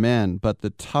just for men, but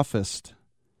the toughest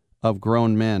of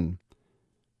grown men.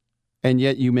 And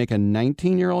yet you make a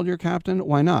 19-year-old your captain?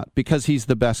 Why not? Because he's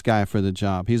the best guy for the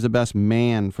job. He's the best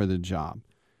man for the job.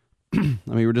 I mean,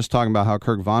 we were just talking about how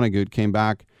Kirk Vonnegut came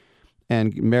back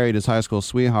and married his high school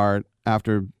sweetheart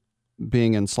after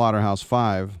being in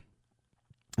Slaughterhouse-5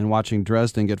 and watching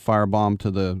Dresden get firebombed to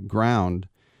the ground.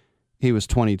 He was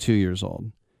 22 years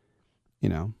old,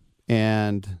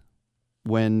 And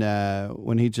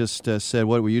when he just said,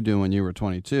 "What were you doing when you were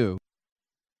 22?"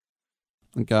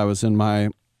 I think I was in my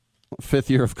 5th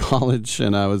year of college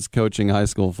and I was coaching high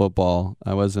school football.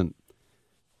 I wasn't,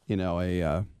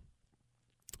 a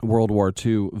World War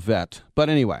II vet. But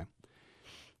anyway,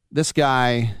 this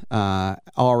guy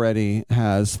already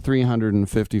has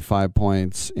 355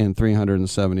 points in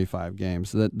 375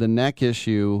 games. The neck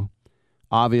issue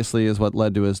obviously is what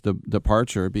led to his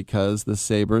departure because the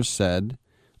Sabres said,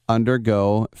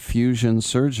 undergo fusion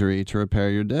surgery to repair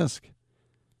your disc.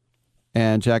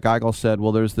 And Jack Eichel said,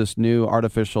 well, there's this new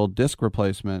artificial disc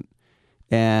replacement.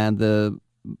 And the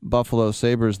Buffalo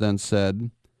Sabres then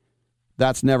said,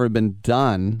 that's never been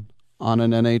done on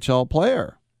an NHL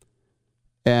player.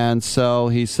 And so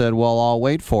he said, well, I'll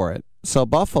wait for it. So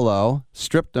Buffalo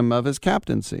stripped him of his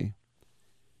captaincy.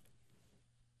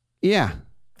 Yeah.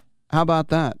 How about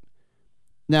that?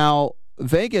 Now,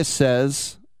 Vegas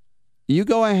says, you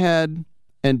go ahead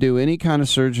and do any kind of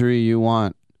surgery you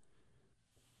want.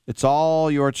 It's all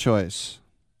your choice.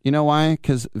 You know why?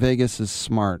 Because Vegas is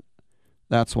smart.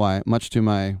 That's why, much to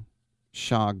my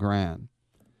chagrin.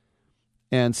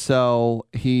 And so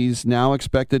he's now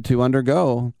expected to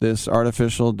undergo this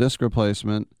artificial disc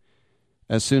replacement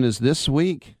as soon as this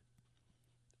week.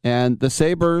 And the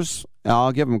Sabres,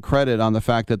 I'll give them credit on the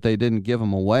fact that they didn't give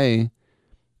him away.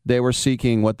 They were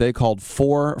seeking what they called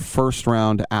 4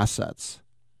 first-round assets.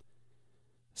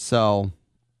 So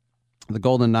the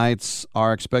Golden Knights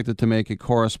are expected to make a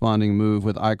corresponding move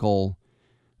with Eichel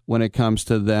when it comes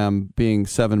to them being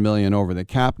 $7 million over the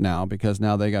cap now, because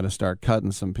now they got to start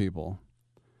cutting some people.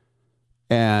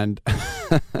 And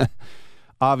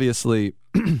obviously,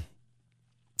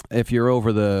 if you're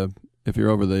over the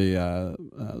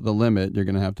limit, you're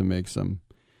going to have to make some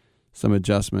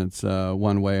adjustments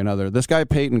one way or another. This guy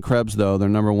Peyton Krebs, though, their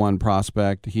number 1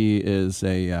 prospect, he is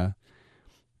a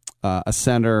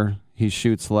center. He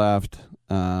shoots left.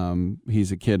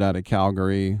 He's a kid out of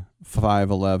Calgary,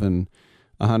 5'11",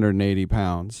 180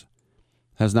 pounds.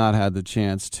 Has not had the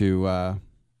chance to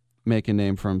make a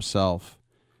name for himself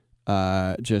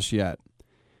just yet.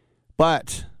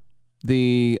 But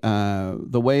the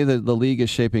way that the league is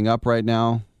shaping up right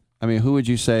now, I mean, who would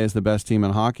you say is the best team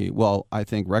in hockey? Well, I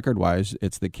think record-wise,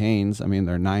 it's the Canes. I mean,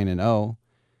 they're 9-0.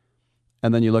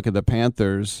 And then you look at the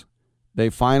Panthers. Their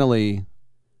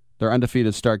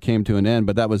undefeated start came to an end,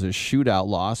 but that was a shootout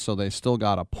loss, so they still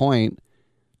got a point.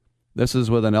 This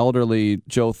is with an elderly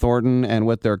Joe Thornton and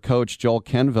with their coach Joel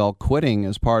Kenville quitting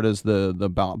as part of the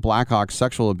Blackhawks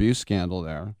sexual abuse scandal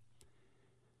there.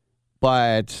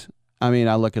 But, I mean,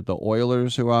 I look at the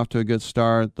Oilers, who are off to a good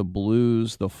start, the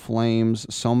Blues, the Flames,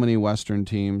 so many Western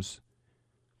teams.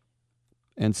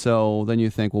 And so then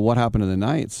you think, well, what happened to the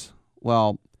Knights?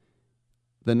 Well,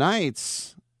 the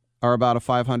Knights are about a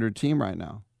 500 team right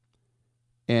now.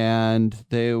 And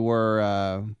they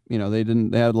were, they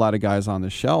had a lot of guys on the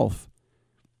shelf.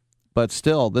 But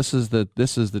still, this is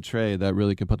the trade that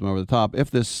really could put them over the top if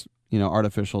this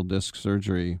artificial disc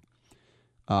surgery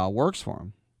works for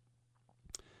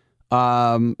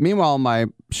them. Meanwhile, my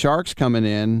Sharks coming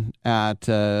in at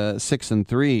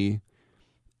 6-3,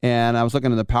 and I was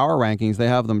looking at the power rankings. They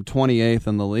have them 28th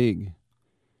in the league.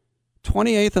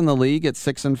 28th in the league at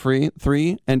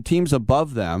 6-3, and teams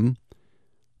above them,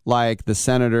 like the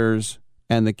Senators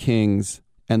and the Kings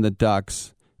and the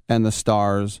Ducks and the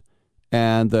Stars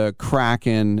and the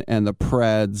Kraken and the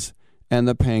Preds and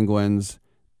the Penguins,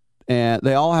 and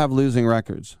they all have losing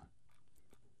records.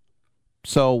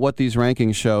 So what these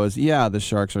rankings show is, the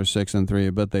Sharks are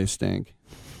 6-3, but they stink.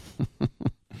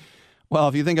 Well,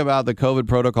 if you think about the COVID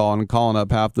protocol and calling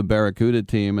up half the Barracuda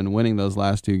team and winning those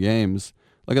last 2 games,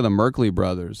 look at the Merkley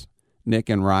brothers, Nick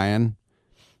and Ryan.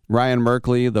 Ryan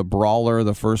Merkley, the brawler,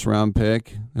 the first-round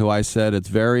pick, who I said it's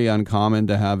very uncommon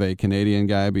to have a Canadian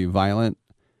guy be violent.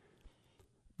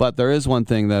 But there is one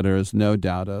thing that there is no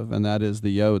doubt of, and that is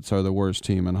the Yotes are the worst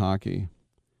team in hockey.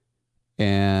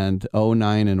 And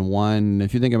 0-9-1.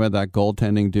 If you think about that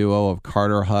goaltending duo of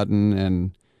Carter Hutton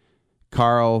and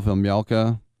Karo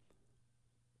Vejmelka,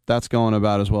 that's going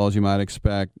about as well as you might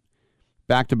expect.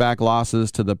 Back-to-back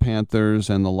losses to the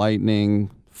Panthers and the Lightning,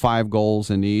 5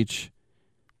 goals in each.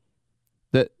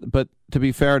 But to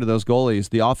be fair to those goalies,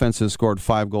 the offense has scored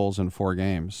 5 goals in 4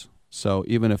 games. So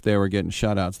even if they were getting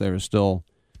shutouts, they were still,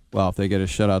 if they get a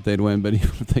shutout, they'd win. But even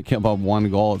if they give up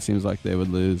 1 goal, it seems like they would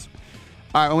lose.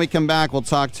 All right, when we come back, we'll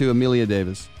talk to Amelia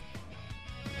Davis.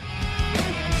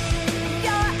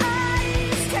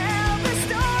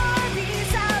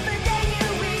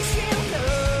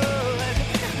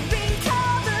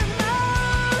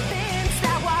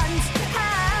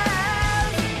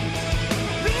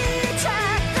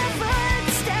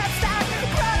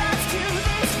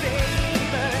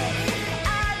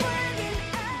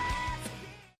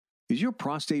 Is your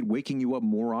prostate waking you up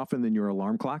more often than your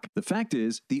alarm clock? The fact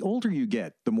is, the older you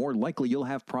get, the more likely you'll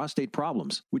have prostate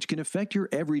problems, which can affect your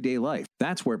everyday life.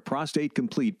 That's where Prostate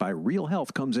Complete by Real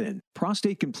Health comes in.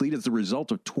 Prostate Complete is the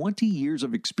result of 20 years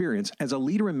of experience as a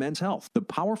leader in men's health. The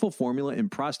powerful formula in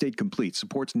Prostate Complete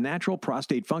supports natural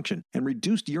prostate function and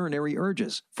reduced urinary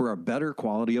urges for a better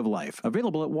quality of life.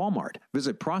 Available at Walmart.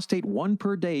 Visit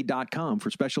prostateoneperday.com for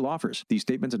special offers. These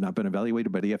statements have not been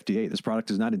evaluated by the FDA. This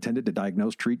product is not intended to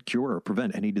diagnose, treat, cure, or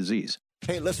prevent any disease.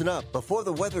 Hey, listen up. Before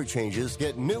the weather changes,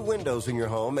 get new windows in your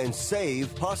home and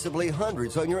save possibly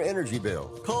hundreds on your energy bill.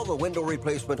 Call the Window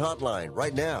Replacement Hotline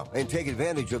right now and take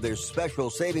advantage of their special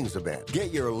savings event.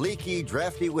 Get your leaky,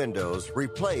 drafty windows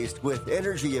replaced with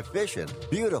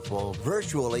energy-efficient, beautiful,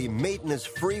 virtually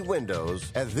maintenance-free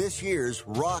windows at this year's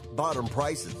rock-bottom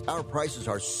prices. Our prices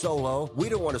are so low, we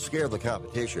don't want to scare the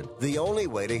competition. The only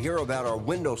way to hear about our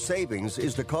window savings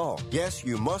is to call. Yes,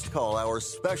 you must call our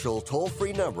special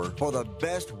toll-free number for the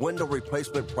best window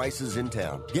replacement prices in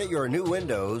town. Get your new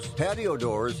windows, patio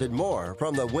doors, and more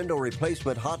from the Window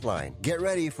Replacement Hotline. Get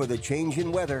ready for the change in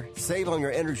weather. Save on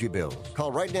your energy bills.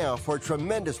 Call right now for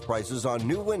tremendous prices on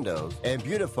new windows and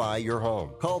beautify your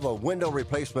home. Call the Window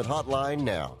Replacement Hotline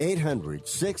now.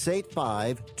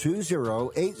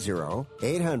 800-685-2080.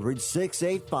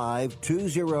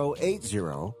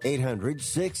 800-685-2080.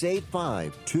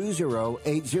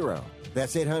 800-685-2080.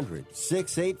 That's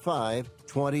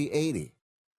 800-685-2080.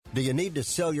 Do you need to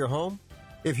sell your home?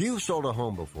 If you've sold a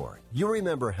home before, you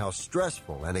remember how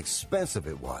stressful and expensive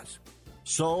it was.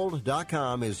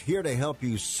 Sold.com is here to help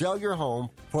you sell your home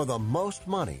for the most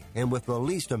money and with the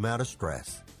least amount of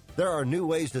stress. There are new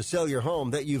ways to sell your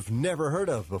home that you've never heard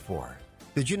of before.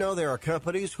 Did you know there are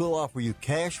companies who'll offer you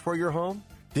cash for your home?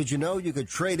 Did you know you could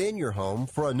trade in your home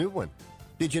for a new one?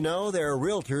 Did you know there are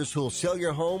realtors who'll sell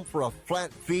your home for a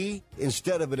flat fee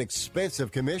instead of an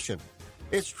expensive commission?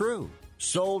 It's true.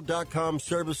 Sold.com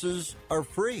services are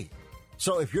free.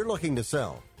 So if you're looking to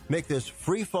sell, make this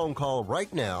free phone call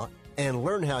right now and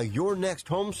learn how your next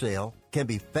home sale can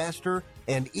be faster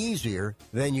and easier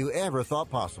than you ever thought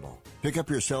possible. Pick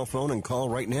up your cell phone and call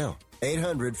right now.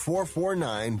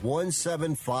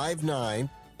 800-449-1759.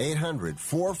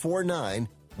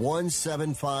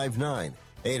 800-449-1759.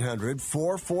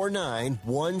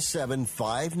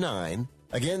 800-449-1759.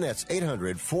 Again, that's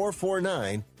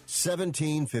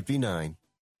 800-449-1759.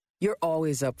 You're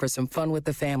always up for some fun with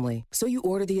the family, so you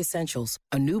order the essentials,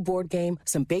 a new board game,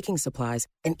 some baking supplies,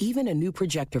 and even a new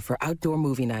projector for outdoor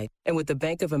movie night. And with the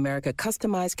Bank of America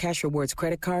customized Cash Rewards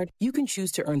credit card, you can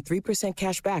choose to earn 3%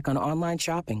 cash back on online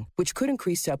shopping, which could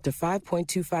increase to up to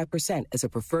 5.25% as a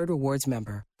preferred rewards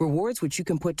member. Rewards which you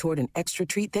can put toward an extra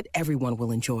treat that everyone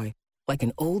will enjoy, like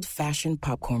an old-fashioned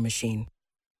popcorn machine.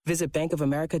 Visit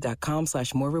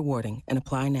bankofamerica.com/more rewarding and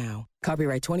apply now.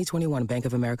 Copyright 2021 Bank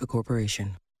of America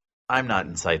Corporation. I'm not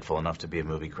insightful enough to be a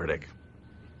movie critic.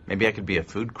 Maybe I could be a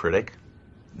food critic.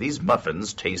 These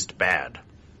muffins taste bad.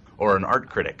 Or an art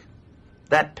critic.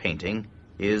 That painting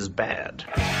is bad.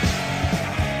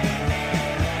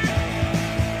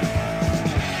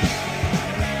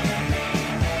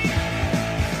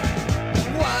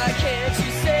 Why can't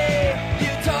you say you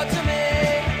talk to me?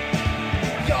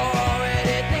 You're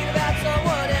already thinking about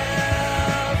someone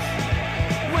else.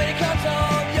 When it comes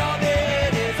home, your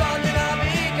bed is on and I'll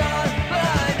be gone. But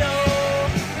I know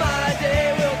my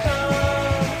day will come.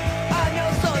 I know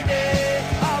someday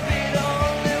I'll be the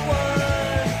only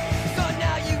one. So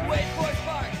now you wait for a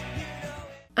spark.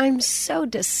 I'm so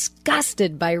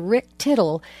disgusted by Rick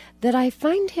Tittle that I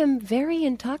find him very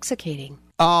intoxicating.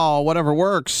 Oh, whatever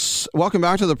works. Welcome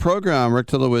back to the program. Rick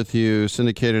Tittle with you,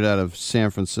 syndicated out of San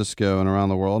Francisco and around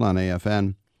the world on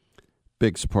AFN.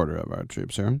 Big supporter of our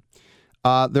troops here.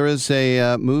 There is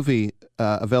a movie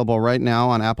available right now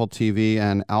on Apple TV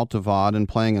and AltaVod and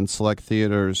playing in select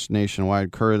theaters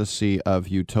nationwide, courtesy of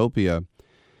Utopia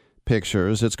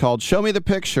Pictures. It's called Show Me the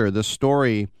Picture, the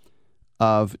story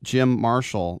of Jim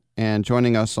Marshall. And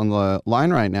joining us on the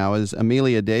line right now is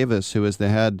Amelia Davis, who is the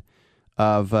head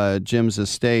of Jim's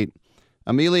estate.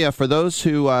 Amelia, for those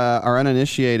who are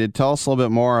uninitiated, tell us a little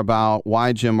bit more about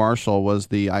why Jim Marshall was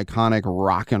the iconic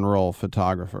rock and roll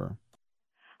photographer.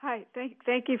 Hi,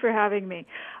 thank you for having me.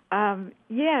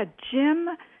 Jim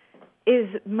is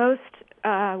most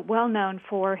well known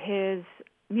for his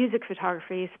music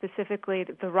photography, specifically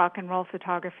the rock and roll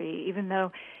photography, even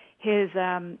though his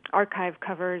archive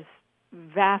covers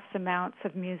vast amounts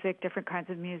of music, different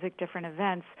kinds of music, different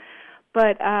events.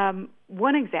 But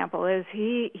one example is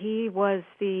he was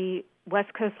the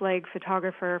West Coast leg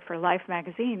photographer for Life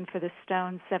magazine for the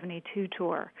Stones 72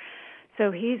 tour.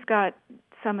 So he's got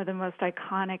some of the most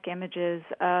iconic images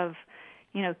of,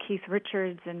 Keith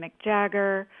Richards and Mick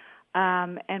Jagger.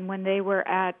 And when they were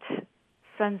at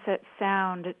Sunset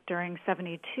Sound during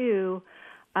 72,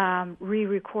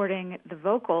 re-recording the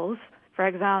vocals for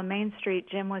Exile on Main Street,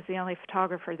 Jim was the only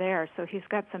photographer there. So he's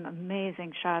got some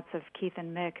amazing shots of Keith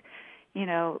and Mick,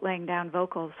 laying down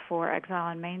vocals for Exile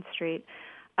on Main Street.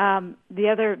 The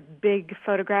other big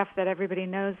photograph that everybody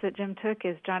knows that Jim took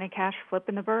is Johnny Cash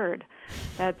flipping the bird.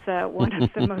 That's one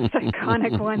of the most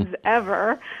iconic ones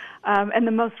ever, and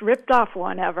the most ripped-off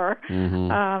one ever.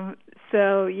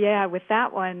 Mm-hmm. With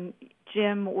that one,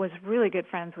 Jim was really good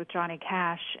friends with Johnny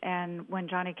Cash, and when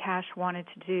Johnny Cash wanted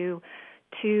to do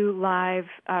 2 live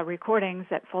recordings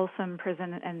at Folsom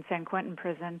Prison and San Quentin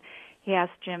Prison, he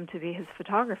asked Jim to be his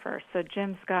photographer. So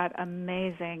Jim's got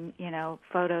amazing,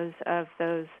 photos of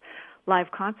those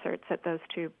live concerts at those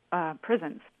 2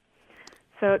 prisons.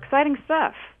 So exciting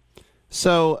stuff.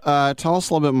 So tell us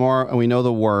a little bit more, and we know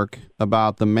the work,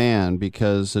 about the man,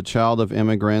 because a child of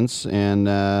immigrants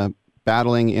and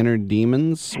battling inner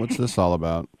demons. What's this all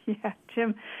about?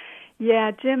 Jim,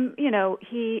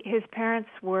 his parents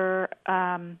were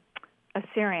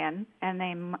Assyrian, and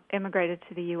they immigrated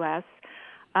to the U.S.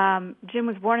 Jim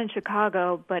was born in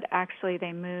Chicago, but actually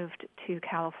they moved to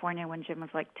California when Jim was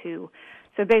like 2.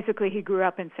 So basically he grew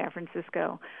up in San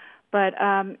Francisco. But,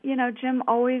 Jim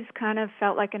always kind of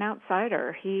felt like an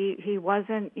outsider. He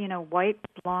wasn't, white,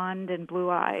 blonde, and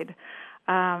blue-eyed.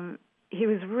 He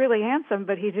was really handsome,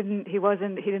 but he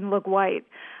didn't look white.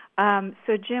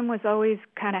 So Jim was always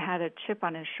kind of had a chip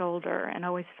on his shoulder and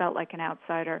always felt like an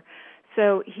outsider.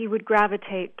 So he would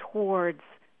gravitate towards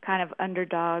kind of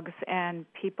underdogs and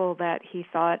people that he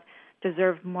thought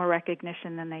deserved more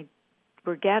recognition than they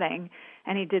were getting,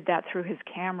 and he did that through his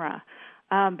camera.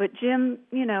 But Jim,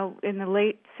 in the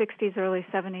late 60s, early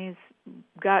 70s,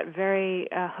 got very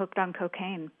hooked on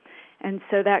cocaine, and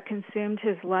so that consumed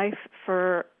his life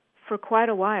for quite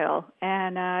a while,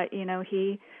 and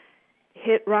he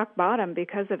hit rock bottom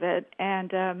because of it,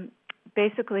 and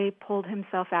basically pulled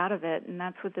himself out of it, and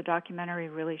that's what the documentary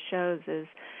really shows is,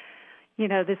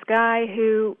 this guy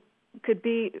who could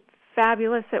be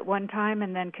fabulous at one time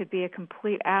and then could be a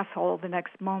complete asshole the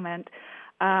next moment.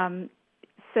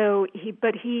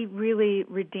 But he really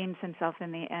redeems himself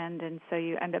in the end, and so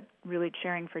you end up really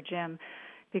cheering for Jim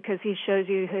because he shows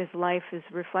you his life is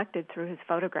reflected through his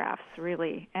photographs,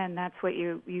 really, and that's what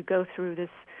you go through this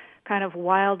kind of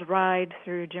wild ride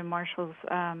through Jim Marshall's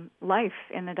life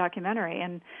in the documentary,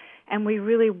 and we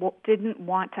really didn't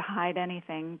want to hide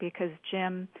anything because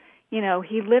Jim,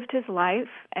 he lived his life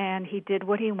and he did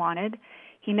what he wanted.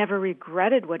 He never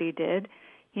regretted what he did.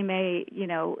 He may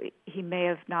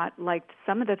have not liked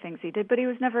some of the things he did, but he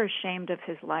was never ashamed of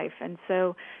his life. And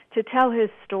so to tell his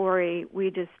story,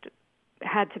 we just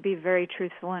had to be very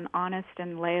truthful and honest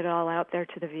and lay it all out there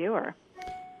to the viewer.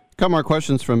 A couple more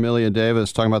questions from Amelia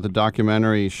Davis talking about the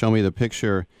documentary Show Me the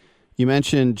Picture. You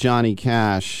mentioned Johnny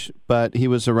Cash, but he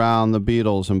was around the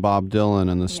Beatles and Bob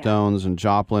Dylan and the Stones and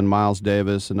Joplin, Miles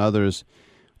Davis, and others.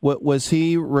 Was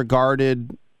he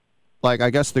regarded, like, I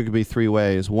guess there could be three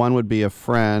ways. One would be a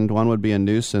friend, one would be a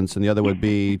nuisance, and the other would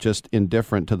be just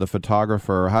indifferent to the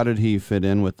photographer. How did he fit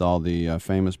in with all the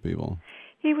famous people?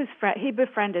 He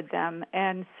befriended them,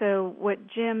 and so what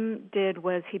Jim did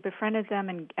was he befriended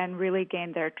them and really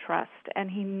gained their trust, and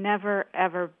he never,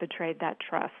 ever betrayed that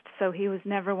trust. So he was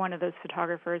never one of those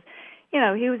photographers. You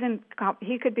know,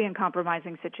 he could be in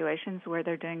compromising situations where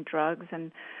they're doing drugs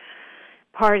and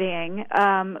partying,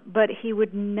 but he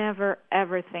would never,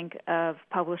 ever think of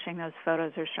publishing those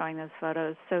photos or showing those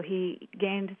photos. So he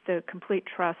gained the complete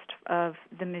trust of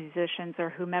the musicians or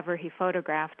whomever he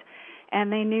photographed. And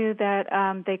they knew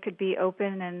that they could be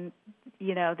open and,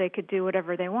 you know, they could do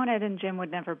whatever they wanted, and Jim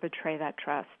would never betray that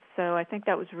trust. So I think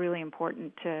that was really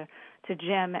important to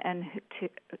Jim and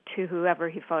to whoever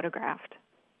he photographed.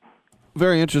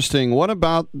 Very interesting. What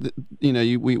about,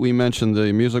 we mentioned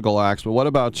the musical acts, but what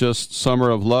about just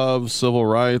Summer of Love, civil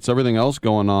rights, everything else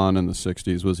going on in the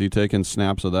 60s? Was he taking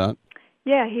snaps of that?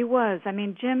 Yeah, he was. I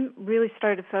mean, Jim really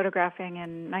started photographing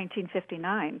in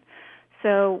 1959.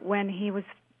 So when he was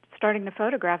starting to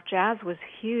photograph, jazz was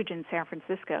huge in San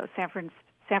Francisco. San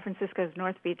Francisco's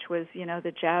North Beach was,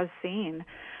 the jazz scene.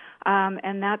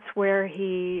 And that's where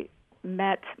he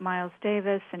met Miles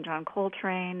Davis and John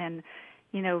Coltrane and,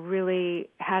 really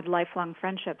had lifelong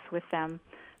friendships with them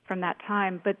from that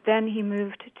time. But then he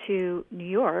moved to New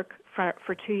York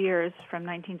for 2 years from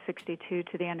 1962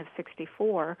 to the end of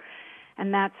 64.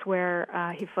 And that's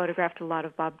where he photographed a lot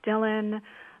of Bob Dylan.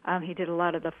 He did a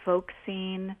lot of the folk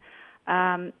scene.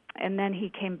 And then he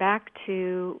came back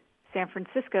to San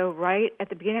Francisco right at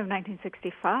the beginning of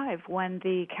 1965 when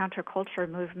the counterculture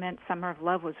movement, Summer of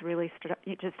Love, was really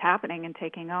just happening and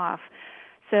taking off.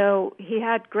 So he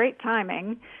had great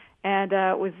timing and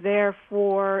was there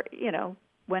for,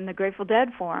 when the Grateful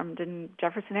Dead formed and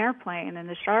Jefferson Airplane and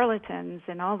the Charlatans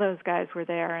and all those guys were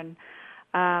there.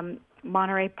 And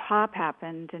Monterey Pop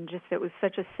happened, and just it was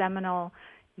such a seminal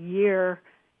year.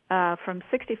 From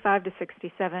 65 to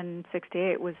 67,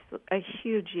 68 was a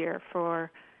huge year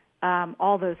for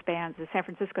all those bands, the San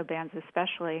Francisco bands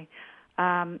especially.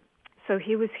 So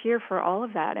he was here for all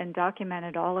of that and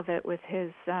documented all of it with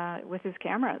his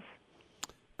cameras.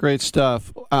 Great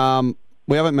stuff.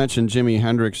 We haven't mentioned Jimi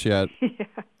Hendrix yet,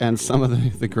 and some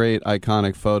of the great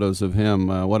iconic photos of him.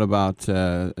 What about,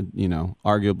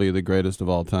 arguably the greatest of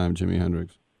all time, Jimi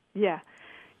Hendrix?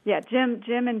 Yeah, Jim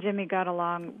and Jimmy got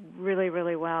along really,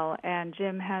 really well, and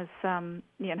Jim has some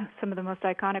of the most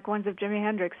iconic ones of Jimi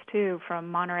Hendrix too, from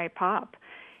Monterey Pop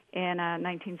in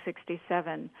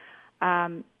 1967.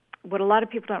 What a lot of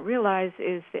people don't realize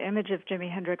is the image of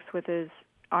Jimi Hendrix with his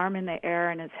arm in the air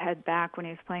and his head back when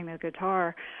he was playing the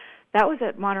guitar. That was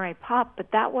at Monterey Pop,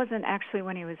 but that wasn't actually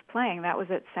when he was playing. That was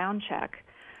at sound check.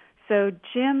 So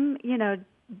Jim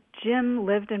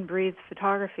lived and breathed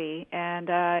photography, and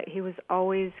he was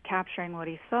always capturing what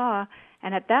he saw.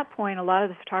 And at that point, a lot of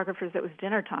the photographers, it was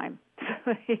dinner time.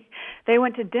 So they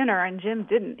went to dinner, and Jim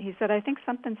didn't. He said, I think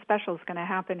something special is going to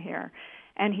happen here.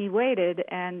 And he waited,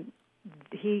 and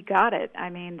he got it. I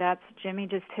mean, Jimmy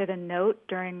just hit a note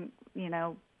during,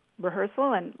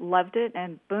 rehearsal and loved it,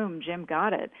 and boom, Jim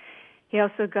got it. He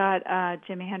also got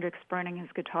Jimi Hendrix burning his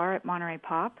guitar at Monterey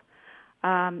Pop.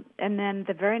 And then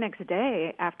the very next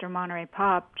day after Monterey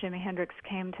Pop, Jimi Hendrix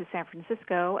came to San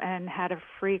Francisco and had a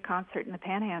free concert in the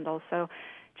Panhandle. So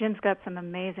Jim's got some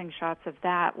amazing shots of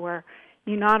that where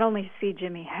you not only see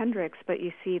Jimi Hendrix, but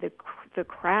you see the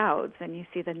crowds and you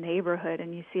see the neighborhood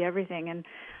and you see everything. And,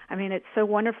 I mean, it's so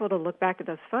wonderful to look back at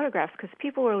those photographs because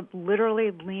people were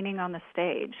literally leaning on the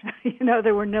stage.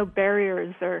 There were no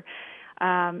barriers or,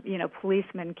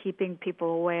 policemen keeping people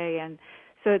away. And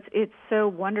so it's so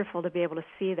wonderful to be able to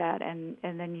see that, and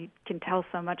then you can tell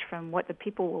so much from what the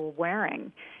people were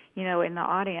wearing, in the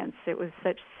audience. It was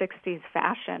such 60s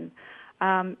fashion.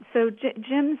 So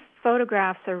Jim's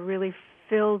photographs are really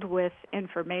filled with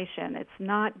information. It's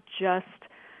not just,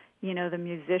 the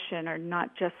musician or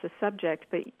not just the subject,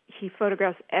 but he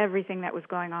photographs everything that was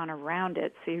going on around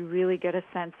it, so you really get a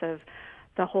sense of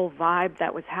the whole vibe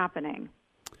that was happening.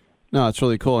 No, it's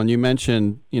really cool. And you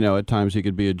mentioned, at times he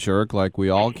could be a jerk like we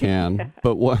all can.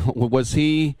 But was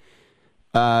he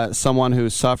someone who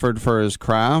suffered for his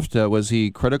craft? Was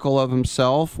he critical of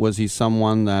himself? Was he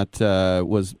someone that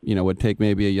would take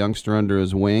maybe a youngster under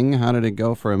his wing? How did it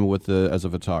go for him as a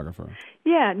photographer?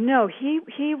 Yeah, no,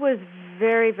 he was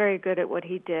very, very good at what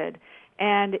he did.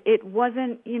 And it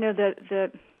wasn't, he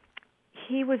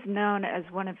was known as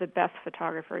one of the best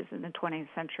photographers in the 20th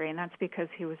century, and that's because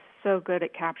he was so good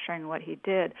at capturing what he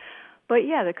did. But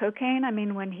yeah, the cocaine,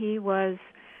 when he was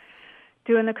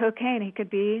doing the cocaine, he could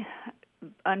be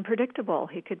unpredictable.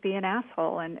 He could be an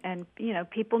asshole, and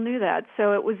people knew that.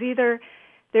 So it was either,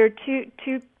 there are two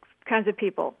kinds of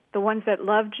people, the ones that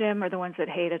loved Jim or the ones that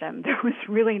hated him. There was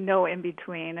really no in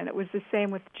between, and it was the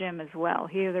same with Jim as well.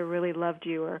 He either really loved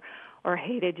you or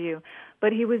hated you.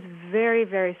 But he was very,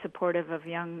 very supportive of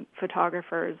young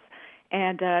photographers,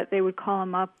 and they would call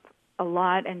him up a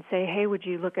lot and say, hey, would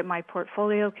you look at my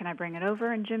portfolio? Can I bring it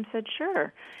over? And Jim said,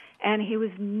 sure. And he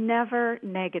was never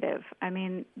negative.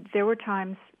 There were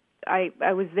times I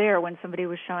was there when somebody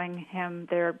was showing him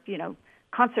their,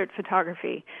 concert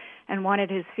photography and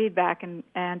wanted his feedback, and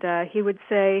he would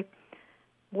say,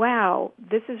 wow,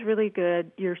 this is really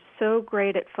good. You're so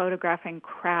great at photographing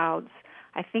crowds.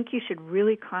 I think you should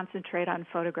really concentrate on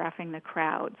photographing the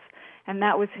crowds. And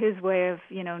that was his way of,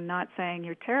 not saying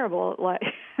you're terrible at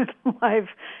live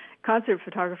concert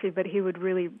photography, but he would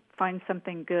really find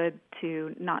something good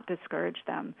to not discourage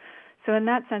them. So in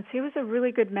that sense, he was a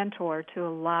really good mentor to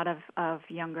a lot of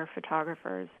younger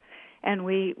photographers. And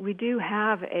we do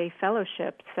have a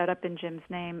fellowship set up in Jim's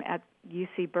name at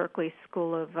UC Berkeley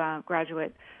School of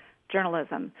Graduate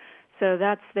Journalism. So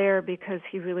that's there because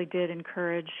he really did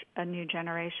encourage a new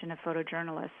generation of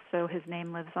photojournalists. So his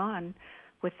name lives on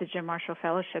with the Jim Marshall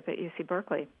Fellowship at UC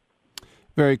Berkeley.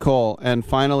 Very cool. And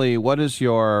finally, what is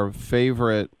your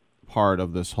favorite part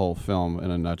of this whole film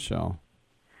in a nutshell?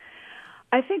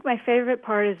 I think my favorite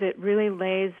part is it really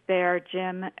lays bare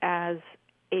Jim as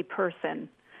a person.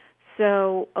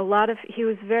 So he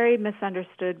was very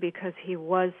misunderstood because he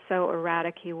was so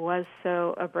erratic, he was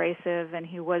so abrasive, and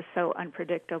he was so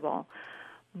unpredictable.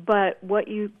 But what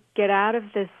you get out of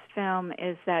this film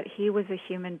is that he was a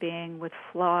human being with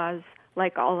flaws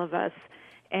like all of us.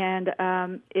 And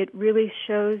it really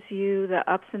shows you the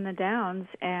ups and the downs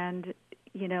and,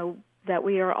 that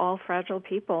we are all fragile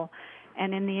people.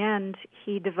 And in the end,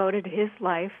 he devoted his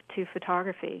life to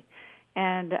photography.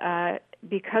 And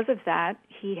because of that,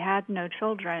 he had no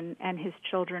children, and his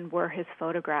children were his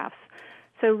photographs.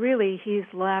 So really, he's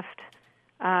left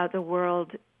the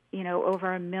world,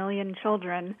 over 1 million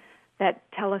children that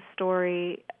tell a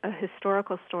story, a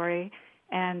historical story,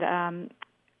 and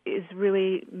is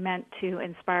really meant to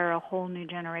inspire a whole new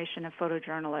generation of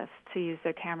photojournalists to use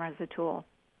their camera as a tool.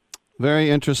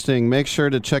 Very interesting. Make sure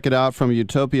to check it out from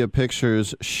Utopia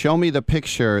Pictures. Show Me the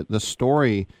Picture, the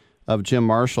story of Jim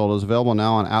Marshall, is available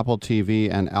now on Apple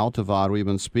TV and Altavod. We've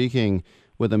been speaking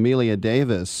with Amelia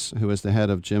Davis, who is the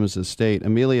head of Jim's estate.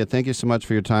 Amelia, thank you so much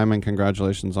for your time and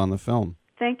congratulations on the film.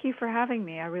 Thank you for having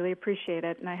me. I really appreciate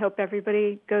it, and I hope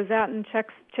everybody goes out and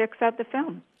checks out the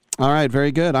film. All right,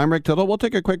 very good. I'm Rick Tittle. We'll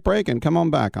take a quick break and come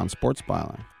on back on Sports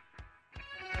Byline.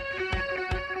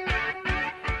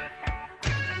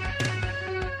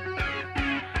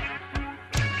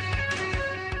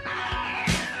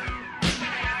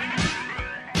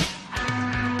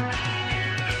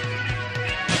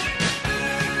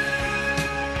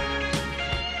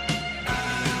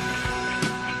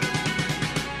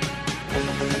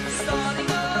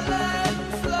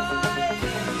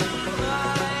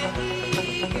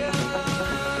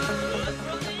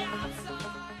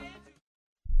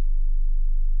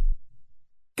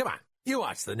 You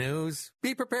watch the news.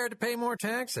 Be prepared to pay more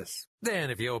taxes. Then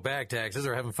if you owe back taxes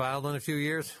or haven't filed in a few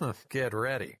years, get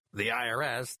ready. The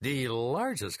IRS, the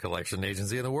largest collection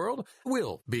agency in the world,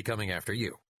 will be coming after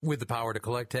you with the power to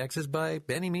collect taxes by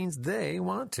any means they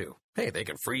want to. Hey, they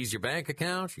can freeze your bank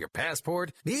account, your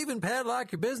passport, even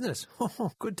padlock your business.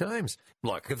 Good times.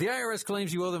 Look, if the IRS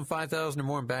claims you owe them $5,000 or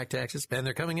more in back taxes and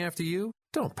they're coming after you,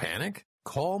 don't panic.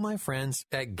 Call my friends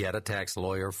at Get a Tax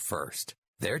Lawyer first.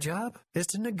 Their job is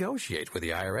to negotiate with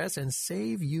the IRS and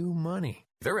save you money.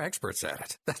 They're experts at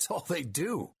it. That's all they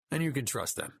do. And you can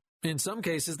trust them. In some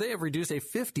cases, they have reduced a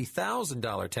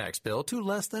 $50,000 tax bill to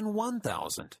less than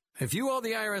 $1,000. If you owe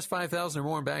the IRS $5,000 or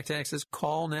more in back taxes,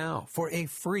 call now for a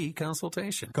free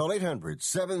consultation. Call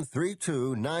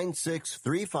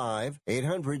 800-732-9635.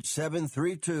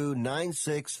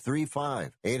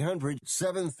 800-732-9635.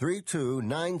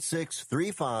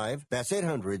 800-732-9635. That's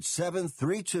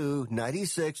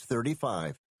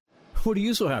 800-732-9635. What are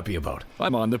you so happy about?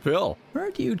 I'm on the pill.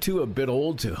 Aren't you two a bit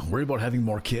old to worry about having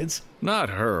more kids? Not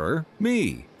her.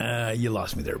 Me. You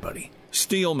lost me there, buddy.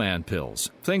 Steelman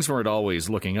pills. Things weren't always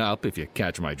looking up, if you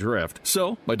catch my drift.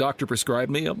 So, my doctor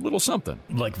prescribed me a little something.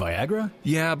 Like Viagra?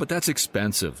 Yeah, but that's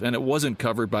expensive, and it wasn't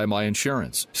covered by my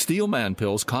insurance. Steelman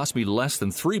pills cost me less than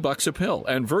 $3 a pill,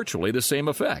 and virtually the same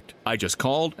effect. I just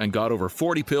called and got over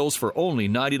 40 pills for only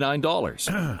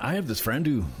 $99. I have this friend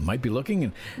who might be looking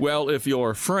and... Well, if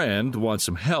your friend wants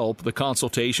some help, the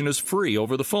consultation is free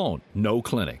over the phone. No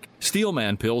clinic.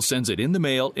 Steelman Pill sends it in the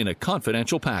mail in a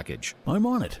confidential package. I'm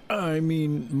on it. I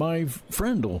mean, my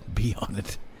friend will be on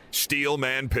it.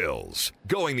 Steelman Pills.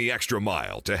 Going the extra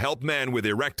mile to help men with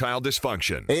erectile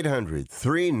dysfunction.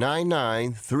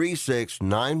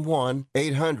 800-399-3691.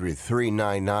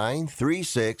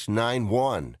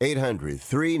 800-399-3691.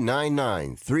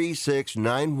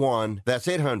 800-399-3691. That's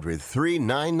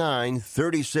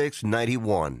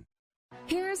 800-399-3691.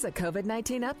 Here's a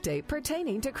COVID-19 update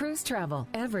pertaining to cruise travel.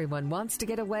 Everyone wants to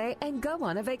get away and go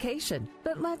on a vacation.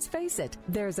 But let's face it,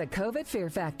 there's a COVID fear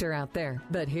factor out there.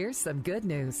 But here's some good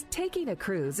news. Taking a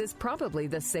cruise is probably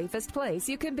the safest place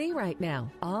you can be right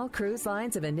now. All cruise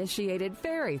lines have initiated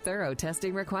very thorough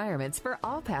testing requirements for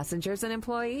all passengers and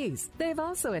employees. They've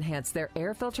also enhanced their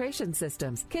air filtration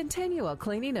systems, continual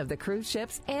cleaning of the cruise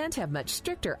ships, and have much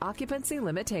stricter occupancy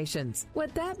limitations.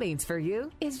 What that means for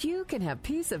you is you can have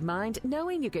peace of mind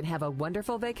knowing you can have a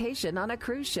wonderful vacation on a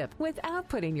cruise ship without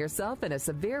putting yourself in a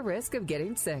severe risk of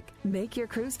getting sick. Make your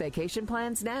cruise vacation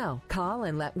plans now. Call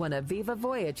and let one of Viva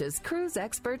Voyage's cruise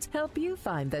experts help you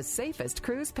find the safest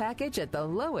cruise package at the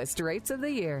lowest rates of the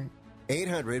year.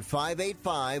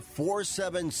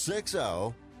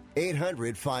 800-585-4760.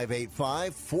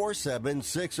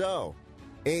 800-585-4760.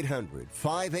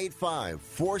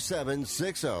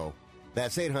 800-585-4760.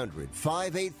 That's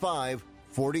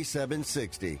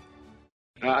 800-585-4760.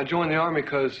 I joined the Army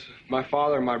because my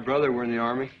father and my brother were in the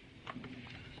Army.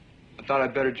 I thought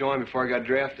I'd better join before I got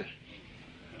drafted.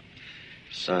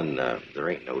 Son, there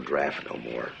ain't no draft no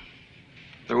more.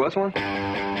 There was one?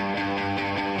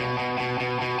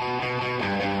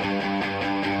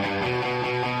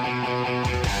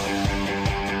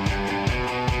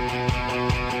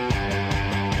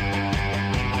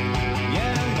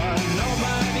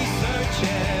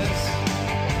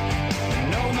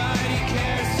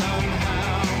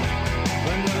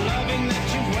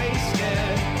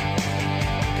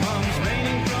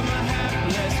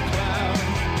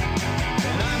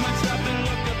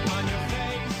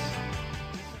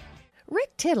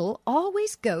 Tittle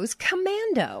always goes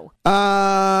commando.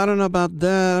 I don't know about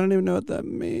that. I don't even know what that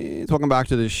means. Welcome back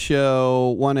to the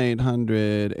show.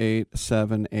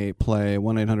 1-800-878-PLAY.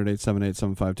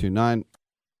 1-800-878-7529.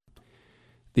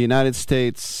 The United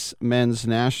States men's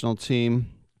national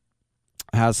team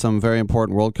has some very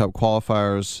important World Cup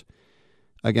qualifiers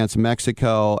against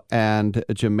Mexico and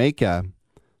Jamaica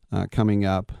coming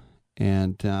up.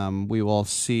 And we will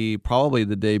see probably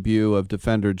the debut of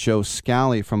defender Joe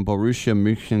Scally from Borussia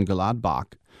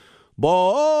Mönchengladbach.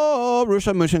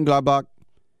 Borussia Mönchengladbach.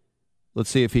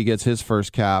 Let's see if he gets his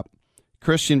first cap.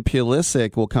 Christian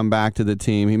Pulisic will come back to the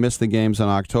team. He missed the games in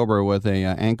October with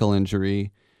an ankle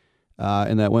injury,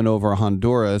 and that went over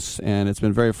Honduras. And it's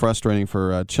been very frustrating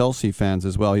for Chelsea fans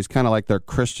as well. He's kind of like their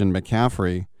Christian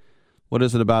McCaffrey. What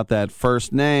is it about that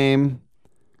first name?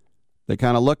 They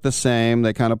kind of look the same,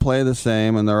 they kind of play the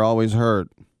same, and they're always hurt.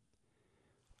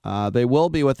 They will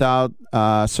be without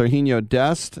Sergiño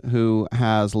Dest, who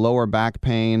has lower back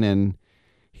pain, and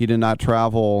he did not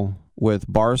travel with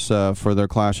Barca for their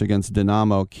clash against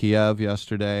Dynamo Kiev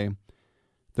yesterday.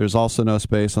 There's also no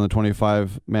space on the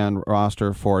 25-man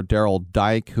roster for Daryl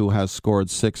Dike, who has scored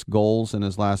 6 goals in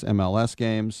his last MLS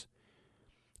games.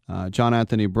 John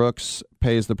Anthony Brooks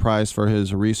pays the price for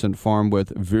his recent form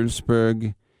with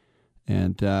Wolfsburg.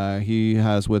 And he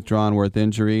has withdrawn with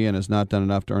injury and has not done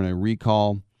enough to earn a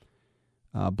recall.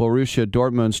 Borussia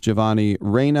Dortmund's Giovanni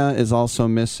Reyna is also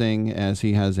missing as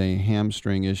he has a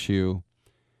hamstring issue.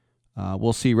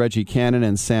 We'll see Reggie Cannon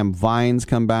and Sam Vines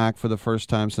come back for the first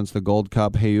time since the Gold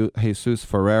Cup. Jesus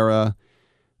Ferreira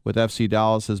with FC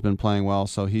Dallas has been playing well,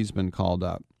 so he's been called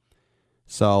up.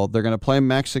 So they're going to play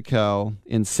Mexico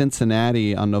in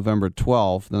Cincinnati on November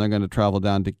 12th. Then they're going to travel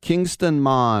down to Kingston,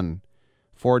 Mon.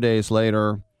 4 days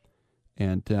later,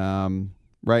 and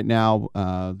right now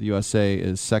the USA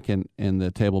is second in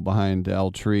the table behind El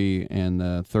Tri in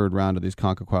the third round of these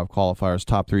CONCACAF qualifiers.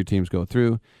 Top 3 teams go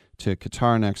through to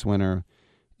Qatar next winter,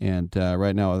 and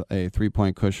right now a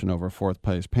 3-point cushion over fourth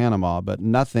place Panama, but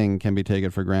nothing can be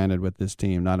taken for granted with this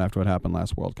team, not after what happened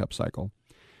last World Cup cycle.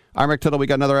 I'm Rick Tittle. We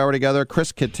got another hour together.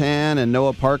 Chris Kattan and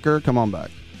Noah Parker, come on back.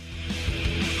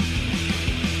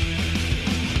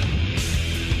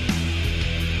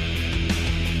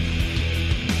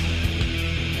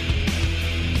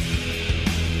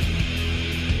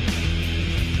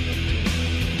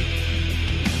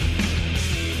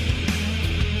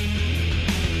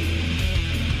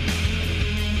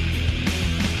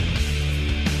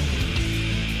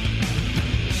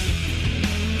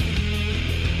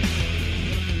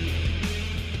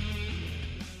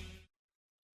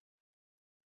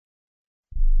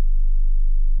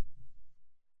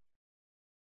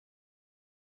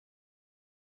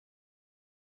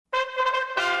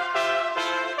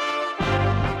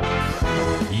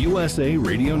 USA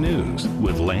Radio News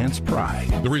with Lance Pry.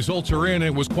 The results are in.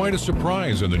 It was quite a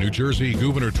surprise in the New Jersey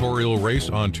gubernatorial race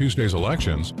on Tuesday's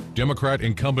elections. Democrat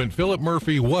incumbent Philip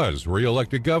Murphy was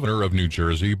re-elected governor of New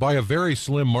Jersey by a very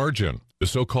slim margin. The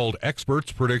so-called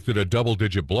experts predicted a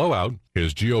double-digit blowout.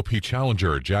 His GOP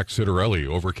challenger, Jack Citarelli,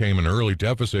 overcame an early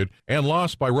deficit and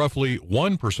lost by roughly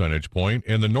 1 percentage point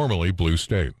in the normally blue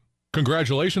state.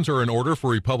 Congratulations are in order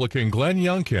for Republican Glenn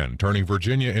Youngkin, turning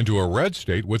Virginia into a red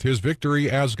state with his victory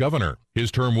as governor.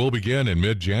 His term will begin in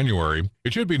mid-January.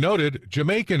 It should be noted,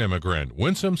 Jamaican immigrant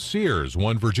Winsome Sears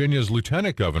won Virginia's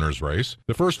lieutenant governor's race,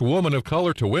 the first woman of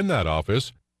color to win that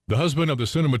office. The husband of the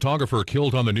cinematographer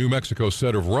killed on the New Mexico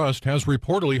set of Rust has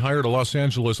reportedly hired a Los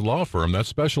Angeles law firm that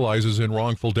specializes in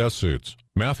wrongful death suits.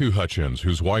 Matthew Hutchins,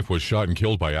 whose wife was shot and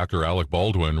killed by actor Alec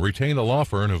Baldwin, retained the law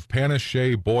firm of Panish,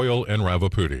 Shea, Boyle, and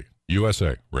Ravaputi.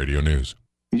 USA Radio News.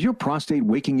 Is your prostate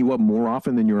waking you up more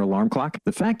often than your alarm clock?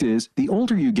 The fact is, the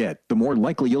older you get, the more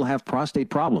likely you'll have prostate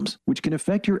problems, which can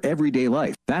affect your everyday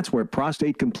life. That's where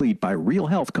Prostate Complete by Real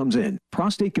Health comes in.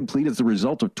 Prostate Complete is the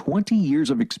result of 20 years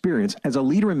of experience as a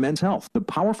leader in men's health. The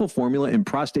powerful formula in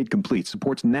Prostate Complete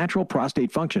supports natural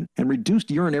prostate function and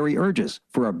reduced urinary urges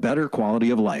for a better quality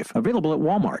of life. Available at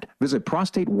Walmart. Visit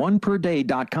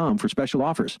prostate1perday.com for special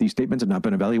offers. These statements have not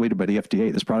been evaluated by the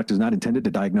FDA. This product is not intended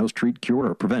to diagnose, treat, cure,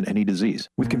 or prevent any disease.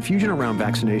 With confusion around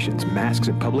vaccinations, masks,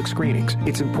 and public screenings,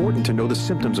 it's important to know the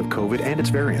symptoms of COVID and its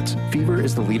variants. Fever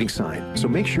is the leading sign, so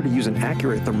make sure to use an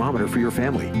accurate thermometer for your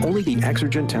family. Only the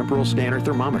Exergen Temporal Scanner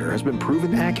Thermometer has been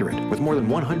proven accurate with more than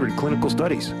 100 clinical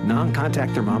studies.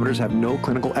 Non-contact thermometers have no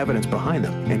clinical evidence behind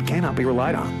them and cannot be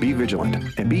relied on. Be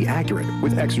vigilant and be accurate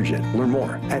with Exergen. Learn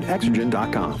more at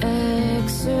Exergen.com.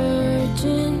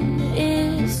 Exergen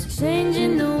is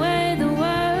changing the way the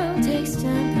world takes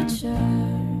temperature.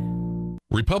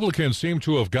 Republicans seem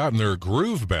to have gotten their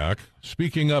groove back,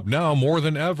 speaking up now more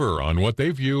than ever on what they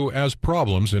view as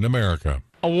problems in America.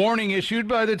 A warning issued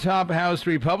by the top House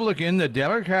Republican that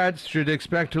Democrats should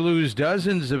expect to lose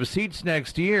dozens of seats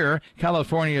next year.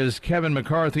 California's Kevin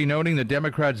McCarthy noting that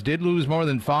Democrats did lose more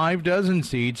than 6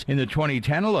 seats in the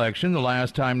 2010 election, the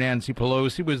last time Nancy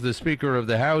Pelosi was the Speaker of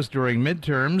the House during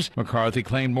midterms. McCarthy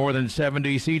claimed more than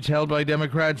 70 seats held by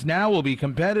Democrats now will be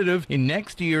competitive in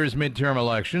next year's midterm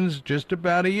elections, just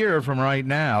about a year from right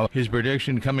now. His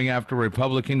prediction coming after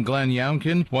Republican Glenn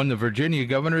Youngkin won the Virginia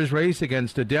governor's race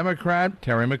against a Democrat,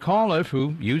 Terry McAuliffe,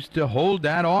 who used to hold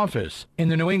that office. In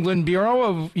the New England Bureau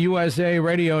of USA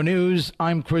Radio News,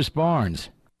 I'm Chris Barnes.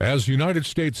 As United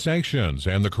States sanctions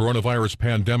and the coronavirus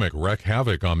pandemic wreak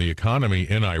havoc on the economy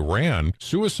in Iran,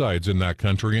 suicides in that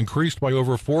country increased by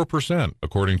over 4%,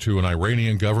 according to an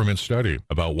Iranian government study.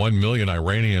 About 1 million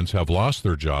Iranians have lost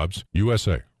their jobs.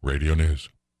 USA Radio News.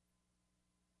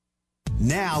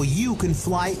 Now you can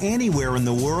fly anywhere in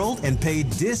the world and pay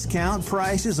discount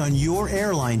prices on your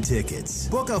airline tickets.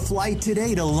 Book a flight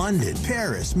today to London,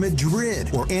 Paris,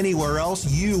 Madrid, or anywhere else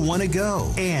you want to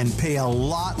go and pay a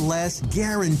lot less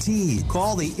guaranteed.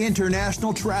 Call the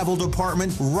International Travel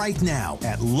Department right now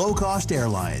at Low Cost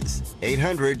Airlines.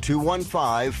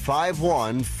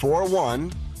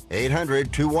 800-215-5141.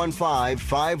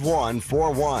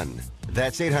 800-215-5141.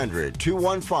 That's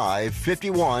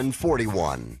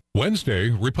 800-215-5141.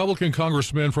 Wednesday, Republican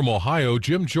Congressman from Ohio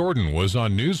Jim Jordan was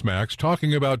on Newsmax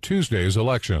talking about Tuesday's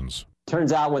elections.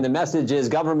 Turns out when the message is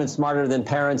government's smarter than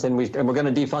parents and we're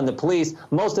going to defund the police,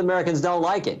 most Americans don't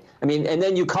like it. I mean, and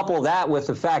then you couple that with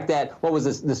the fact that, what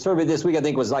was the survey this week, I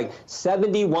think was like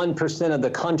 71% of the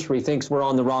country thinks we're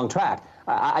on the wrong track.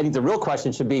 I think the real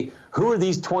question should be, who are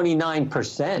these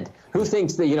 29%? Who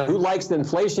thinks that, who likes the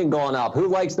inflation going up? Who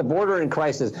likes the border in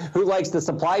crisis? Who likes the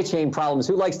supply chain problems?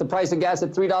 Who likes the price of gas at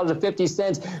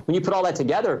 $3.50? When you put all that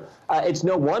together, it's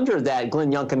no wonder that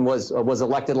Glenn Youngkin was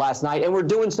elected last night, and we're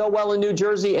doing so well in New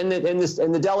Jersey and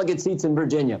the delegate seats in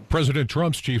Virginia. President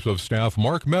Trump's chief of staff,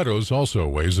 Mark Meadows, also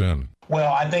weighs in.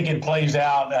 Well, I think it plays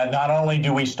out. Not only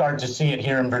do we start to see it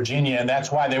here in Virginia, and that's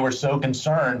why they were so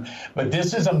concerned, but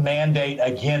this is a mandate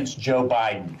against Joe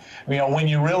Biden. When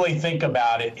you really think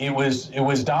about it, it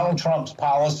was Donald Trump's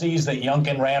policies that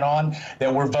Youngkin ran on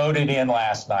that were voted in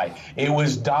last night. It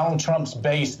was Donald Trump's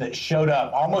base that showed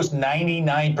up, almost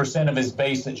 99% of his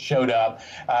base that showed up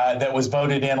that was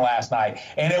voted in last night.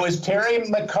 And it was Terry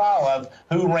McAuliffe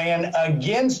who ran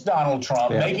against Donald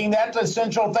Trump, making that the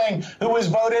central thing, who was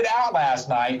voted out last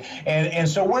night. And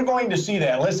so we're going to see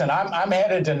that. Listen, I'm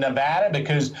headed to Nevada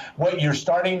because what you're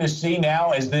starting to see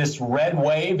now is this red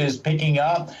wave is picking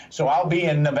up. So I'll be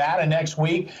in Nevada next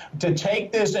week to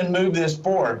take this and move this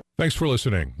forward. Thanks for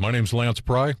listening. My name's Lance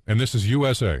Pry, and this is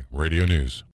USA Radio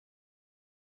News.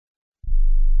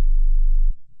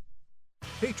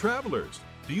 Hey, travelers.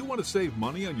 Do you want to save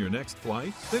money on your next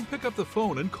flight? Then pick up the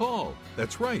phone and call.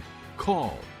 That's right,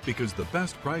 call, because the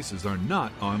best prices are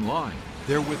not online.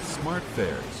 They're with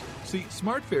SmartFares. See,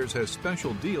 SmartFares has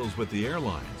special deals with the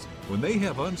airlines. When they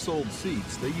have unsold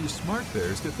seats, they use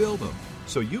SmartFares to fill them.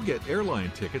 So you get airline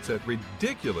tickets at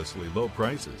ridiculously low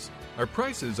prices. Our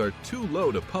prices are too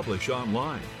low to publish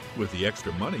online. With the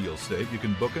extra money you'll save, you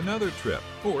can book another trip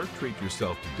or treat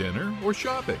yourself to dinner or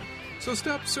shopping. So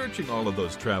stop searching all of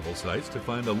those travel sites to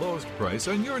find the lowest price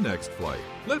on your next flight.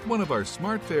 Let one of our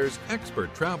SmartFares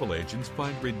expert travel agents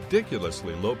find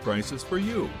ridiculously low prices for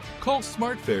you. Call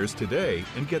SmartFares today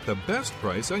and get the best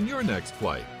price on your next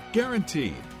flight.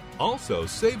 Guaranteed. Also,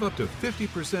 save up to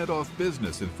 50% off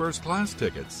business and first class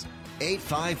tickets.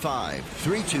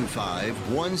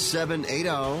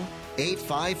 855-325-1780.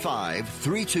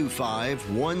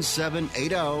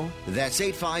 855-325-1780. That's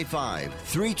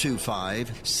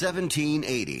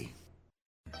 855-325-1780.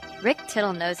 Rick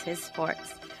Tittle knows his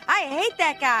sports. I hate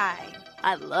that guy.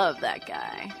 I love that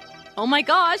guy. Oh my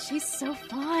gosh, he's so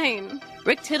fine.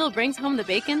 Rick Tittle brings home the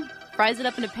bacon, fries it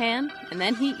up in a pan, and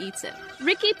then he eats it.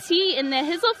 Ricky T in the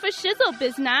hizzle for shizzle,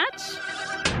 biznatch.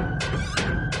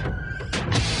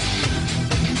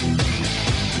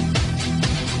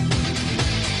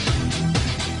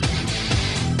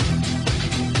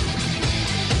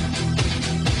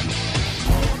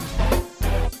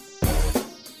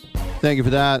 Thank you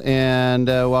for that, and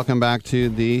welcome back to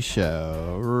the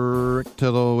show. Rick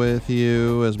Tittle with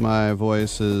you as my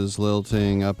voice is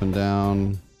lilting up and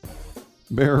down.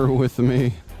 Bear with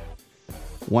me.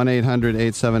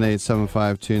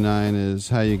 1-800-878-7529 is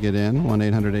how you get in.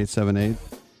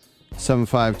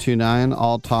 1-800-878-7529.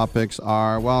 All topics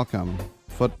are welcome.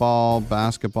 Football,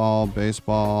 basketball,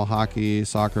 baseball, hockey,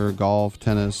 soccer, golf,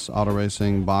 tennis, auto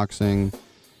racing, boxing,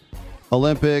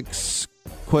 Olympics,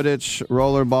 Quidditch,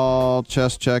 rollerball,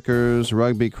 chess checkers,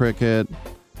 rugby, cricket,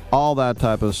 all that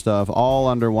type of stuff, all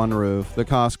under one roof. The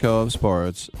Costco of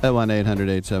sports at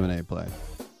 1-800-878-PLAY.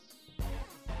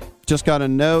 Just got a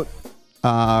note,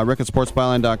 Rick at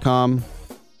sportsbyline.com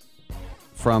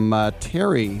from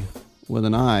Terry with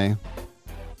an I.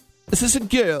 This is a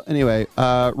girl. Anyway,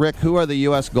 Rick, who are the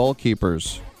U.S.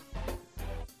 goalkeepers?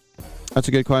 That's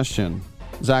a good question.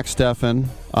 Zach Steffen,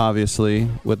 obviously,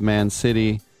 with Man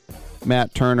City.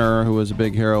 Matt Turner, who was a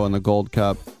big hero in the Gold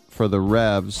Cup for the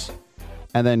Revs.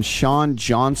 And then Sean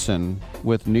Johnson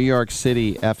with New York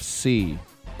City FC.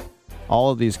 All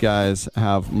of these guys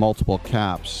have multiple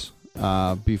caps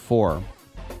before.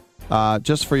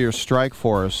 Just for your strike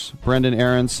force, Brendan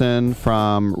Aronson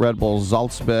from Red Bull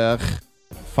Salzburg,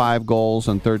 5 goals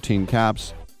and 13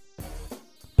 caps.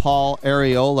 Paul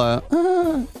Areola,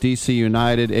 DC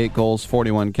United, 8 goals,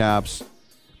 41 caps.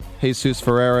 Jesus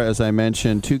Ferreira, as I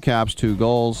mentioned, 2 caps, 2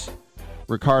 goals.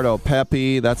 Ricardo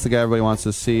Pepi, that's the guy everybody wants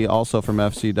to see, also from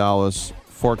FC Dallas,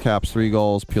 4 caps, 3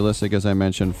 goals. Pulisic, as I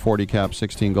mentioned, 40 caps,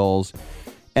 16 goals.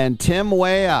 And Tim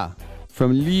Weah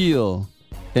from Lille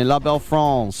in La Belle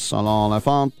France. Alors,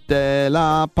 l'enfant de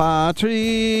la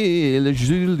patrie, le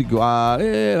Jules de Gaulle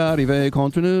est arrivé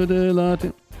contre nous de la...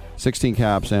 16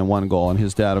 caps and 1 goal. And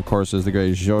his dad, of course, is the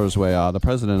great Georges Weah, the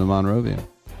president of Monrovia.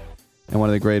 And one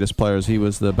of the greatest players. He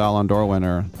was the Ballon d'Or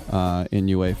winner in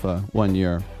UEFA one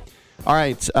year. All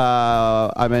right,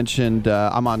 I mentioned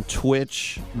I'm on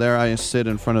Twitch. There I sit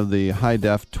in front of the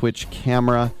high-def Twitch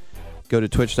camera. Go to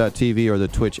twitch.tv or the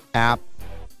Twitch app.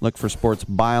 Look for Sports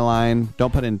Byline.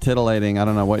 Don't put in titillating. I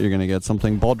don't know what you're going to get.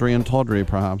 Something Baldry and Tawdry,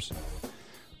 perhaps.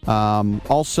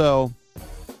 Also,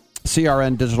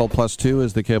 CRN Digital Plus 2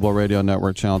 is the cable radio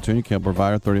network channel 2. Cable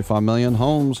provider, 35 million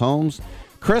homes.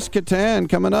 Chris Kattan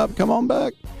coming up. Come on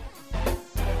back.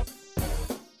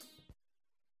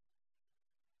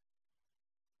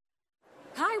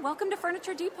 Hi, welcome to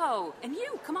Furniture Depot. And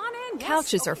you, come on in.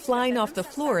 Couches are flying off the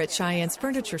floor at Cheyenne's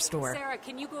Furniture Store. Sarah,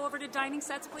 can you go over to dining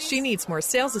sets, please? She needs more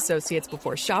sales associates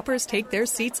before shoppers take their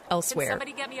seats elsewhere. Can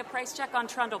somebody get me a price check on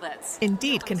trundle beds?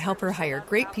 Indeed can help her hire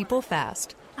great people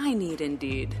fast. I need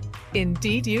Indeed.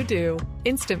 Indeed you do.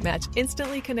 Instant Match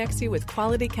instantly connects you with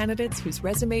quality candidates whose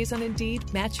resumes on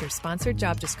Indeed match your sponsored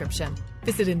job description.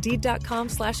 Visit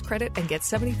Indeed.com/credit and get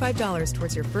 $75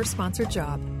 towards your first sponsored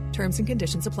job. Terms and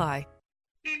conditions apply.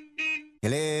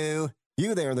 Hello?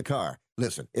 You there in the car.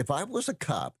 Listen, if I was a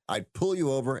cop, I'd pull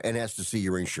you over and ask to see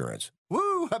your insurance.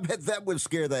 Woo! I bet that would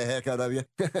scare the heck out of you.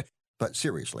 But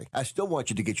seriously, I still want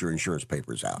you to get your insurance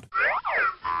papers out.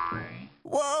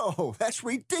 Whoa, that's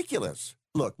ridiculous.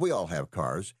 Look, we all have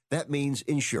cars. That means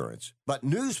insurance. But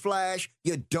newsflash,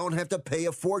 you don't have to pay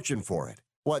a fortune for it.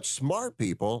 What smart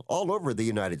people all over the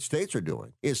United States are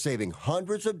doing is saving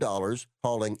hundreds of dollars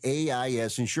hauling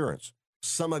AIS insurance.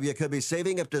 Some of you could be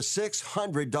saving up to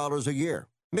 $600 a year.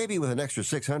 Maybe with an extra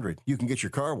 $600, you can get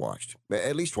your car washed,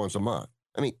 at least once a month.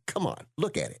 I mean, come on,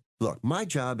 look at it. Look, my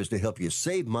job is to help you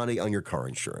save money on your car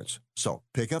insurance. So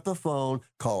pick up the phone,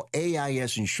 call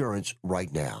AIS Insurance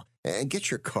right now, and get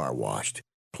your car washed,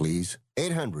 please.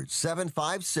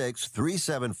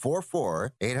 800-756-3744.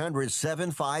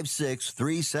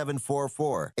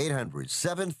 800-756-3744.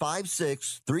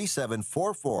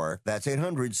 800-756-3744. That's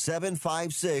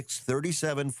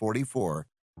 800-756-3744.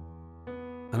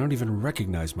 I don't even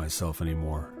recognize myself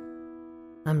anymore.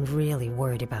 I'm really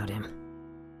worried about him.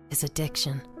 His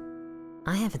addiction.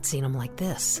 I haven't seen him like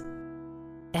this.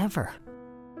 Ever.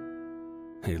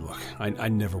 Hey, look, I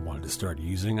never wanted to start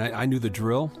using. I knew the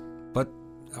drill, but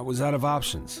I was out of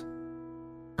options.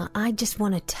 I just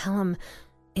want to tell him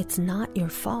it's not your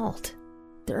fault.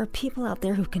 There are people out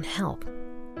there who can help.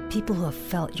 People who have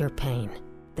felt your pain.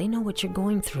 They know what you're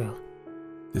going through.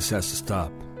 This has to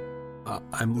stop.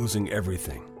 I'm losing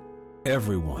everything.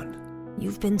 Everyone.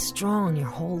 You've been strong your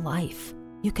whole life.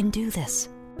 You can do this,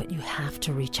 but you have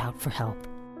to reach out for help.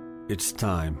 It's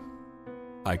time.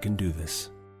 I can do this.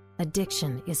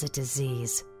 Addiction is a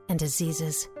disease, and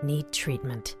diseases need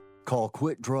treatment. Call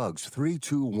Quit Drugs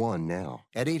 321 now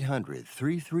at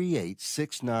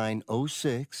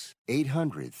 800-338-6906.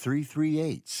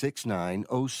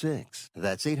 800-338-6906.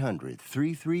 That's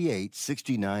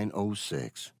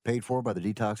 800-338-6906. Paid for by the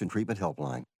Detox and Treatment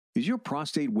Helpline. Is your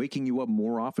prostate waking you up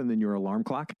more often than your alarm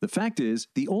clock? The fact is,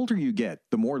 the older you get,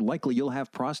 the more likely you'll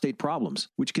have prostate problems,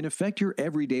 which can affect your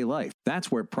everyday life. That's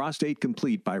where Prostate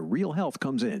Complete by Real Health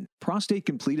comes in. Prostate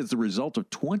Complete is the result of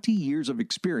 20 years of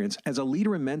experience as a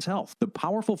leader in men's health. The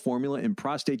powerful formula in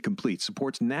Prostate Complete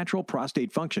supports natural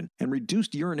prostate function and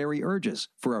reduced urinary urges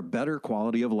for a better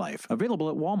quality of life. Available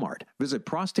at Walmart. Visit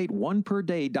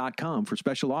prostateoneperday.com for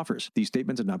special offers. These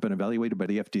statements have not been evaluated by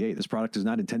the FDA. This product is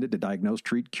not intended to diagnose,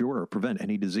 treat, cure, or prevent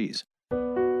any disease.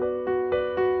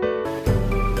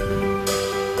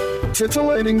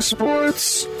 Titillating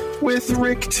Sports with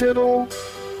Rick Tittle.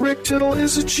 Rick Tittle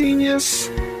is a genius,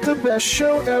 the best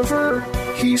show ever.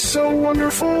 He's so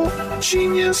wonderful,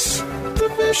 genius,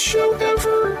 the best show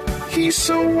ever. He's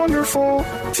so wonderful.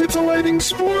 Titillating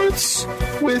Sports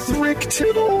with Rick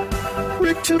Tittle.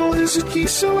 Rick Tittle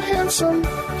he's so handsome,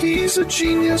 he's a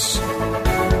genius.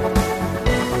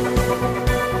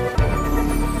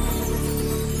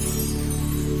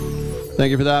 Thank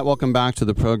you for that. Welcome back to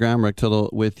the program. Rick Tittle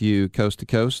with you coast to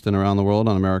coast and around the world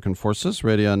on American Forces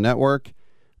Radio Network.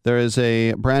 There is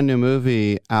a brand new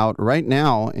movie out right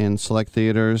now in select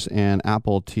theaters and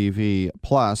Apple TV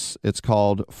Plus. It's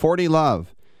called 40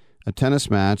 Love, a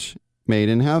tennis match made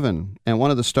in heaven. And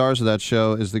one of the stars of that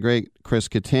show is the great Chris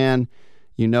Kattan.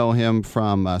 You know him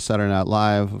from Saturday Night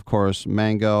Live, of course,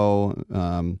 Mango,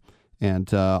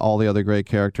 and all the other great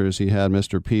characters he had,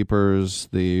 Mr. Peepers,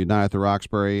 the Night at the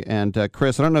Roxbury. And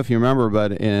Chris, I don't know if you remember,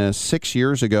 but 6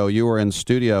 years ago, you were in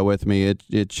studio with me.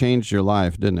 It changed your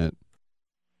life, didn't it?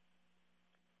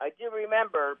 I do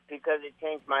remember because it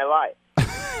changed my life.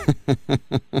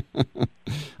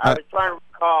 I was trying to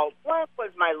recall, when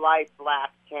was my life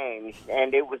last changed?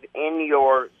 And it was in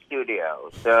your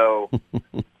studio. So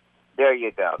there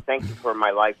you go. Thank you for my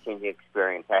life-changing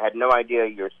experience. I had no idea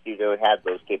your studio had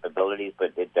those capabilities,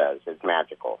 but it does. It's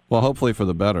magical. Well, hopefully for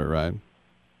the better, right?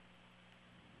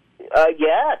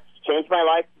 Yeah, it's changed my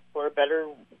life for a better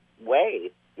way.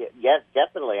 Yes,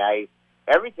 definitely.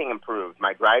 Everything improved.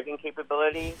 My driving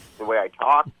capabilities, the way I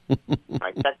talk,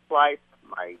 my sex life,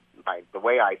 the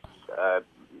way I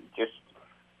just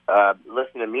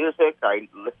listen to music. I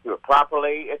listen to it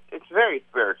properly. It's very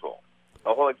spiritual.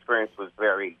 The whole experience was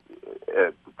very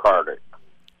carded.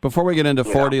 Before we get into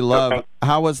 40 Love,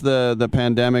 how was the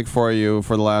pandemic for you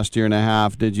for the last year and a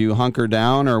half? Did you hunker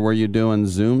down, or were you doing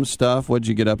Zoom stuff? What'd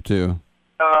you get up to?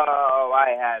 Oh,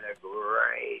 I had a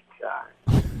great time.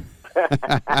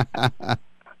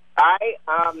 I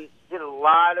did a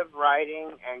lot of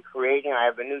writing and creating. I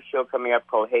have a new show coming up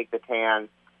called Hey Kattan.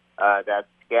 That's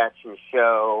sketch and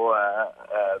show,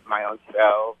 my own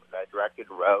show that I directed,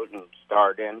 wrote, and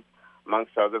starred in.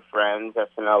 Amongst other friends,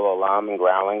 SNL alum and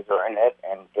Growlings are in it,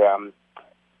 and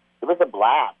it was a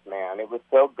blast, man. It was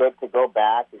so good to go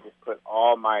back and just put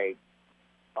all my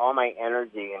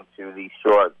energy into these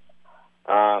shorts.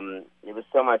 It was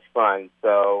so much fun.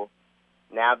 So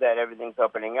now that everything's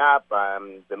opening up,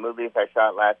 the movies I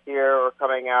shot last year are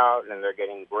coming out, and they're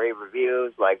getting great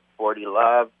reviews, like 40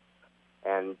 Love,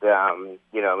 and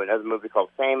another movie called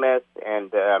Famous,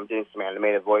 and I'm doing some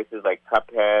animated voices like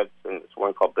Cuphead, and this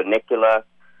one called Bunnicula.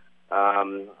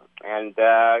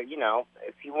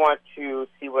 If you want to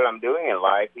see what I'm doing in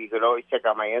life, you could always check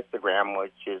out my Instagram,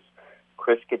 which is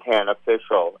Chris Kattan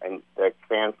Official, and the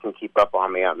fans can keep up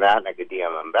on me on that, and I could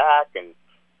DM them back and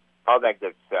all that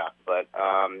good stuff. But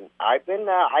I've been,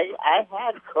 I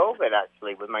had COVID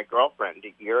actually with my girlfriend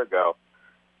a year ago,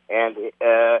 and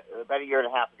about a year and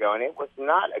a half ago, and it was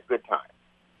not a good time.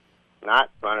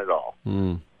 Not fun at all.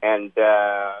 Mm. And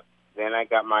then I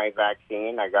got my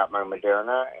vaccine, I got my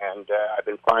Moderna, and I've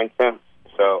been fine since.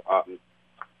 So,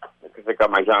 because I got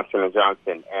my Johnson &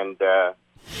 Johnson, and,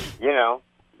 you know,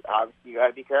 obviously you got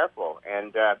to be careful.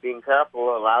 And being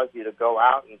careful allows you to go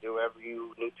out and do whatever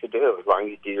you need to do, as long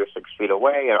as you do your 6 feet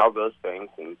away and all those things,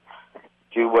 and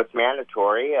do what's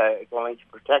mandatory. It's only to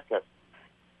protect us.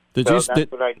 That's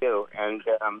what I do. And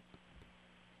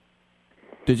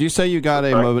did you say you got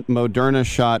a Moderna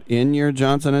shot in your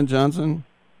Johnson & Johnson?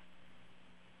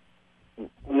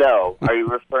 No. Are you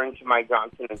referring to my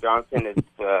Johnson & Johnson as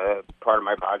part of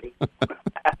my body?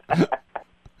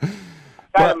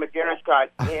 Got a Moderna shot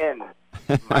in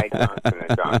my Johnson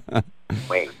 & Johnson.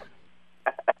 Wait.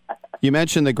 You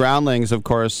mentioned the Groundlings, of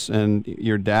course, and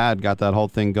your dad got that whole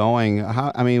thing going.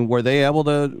 Were they able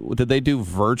to, did they do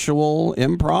virtual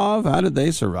improv? How did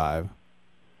they survive?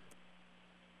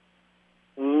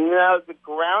 No, the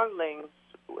Groundlings,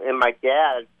 and my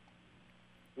dad,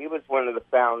 he was one of the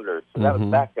founders. So that was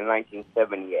back in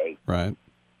 1978. Right.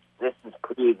 This is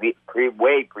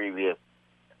way previous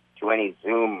to any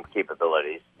Zoom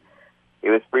capabilities. It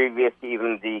was previous to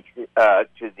even to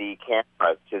the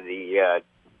camera, to the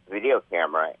video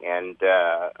camera, and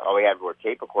all we had were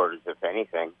tape recorders, if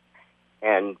anything,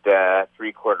 and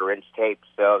 3/4-inch tapes.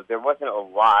 So there wasn't a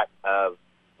lot of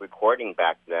recording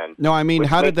back then. No, I mean,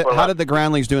 how did the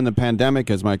Groundlings do in the pandemic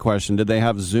is my question. Did they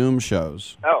have Zoom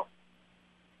shows? Oh,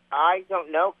 I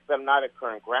don't know because I'm not a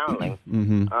current Groundling,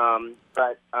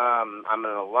 but I'm an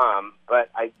alum. But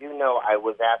I do know I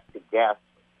was asked to guest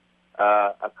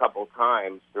a couple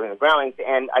times during the Groundlings,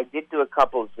 and I did do a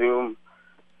couple Zoom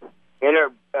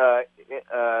improv,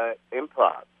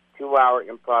 2-hour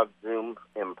improv Zoom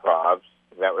improvs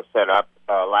that were set up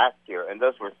last year, and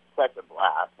those were such a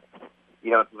blast. You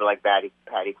know, people like Patty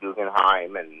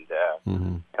Guggenheim and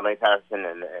Emily Patterson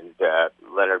and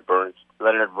Leonard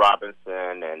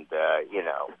Robinson and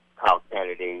Kyle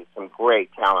Kennedy, some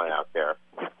great talent out there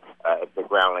at the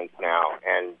Groundlings now,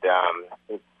 and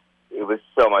it was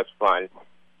so much fun.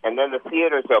 And then the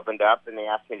theaters opened up, and they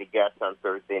asked me to guest on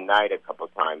Thursday night a couple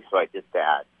of times, so I did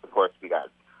that. Of course, we got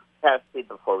tested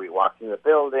before we walked in the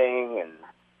building and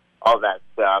all that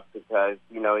stuff because,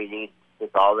 you need to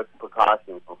take all the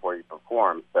precautions before you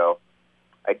perform. So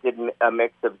I did a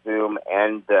mix of Zoom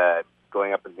and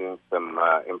going up and doing some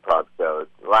improv shows.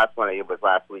 The last one I did was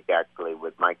last week, actually,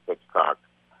 with Mike Hitchcock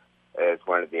as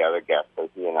one of the other guests. So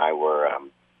he and I were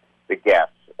the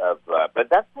guests. But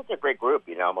that's such a great group,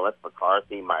 Melissa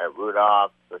McCarthy, Maya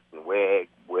Rudolph, Kristen Wiig,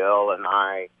 Will and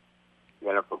I,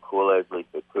 Jennifer Coolidge,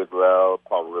 Lisa Kudrow,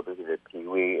 Paul Rubin, who did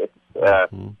Pee-wee. It's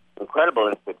an incredible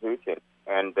institution.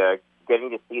 And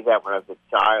getting to see that when I was a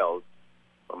child,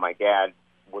 when my dad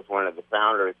was one of the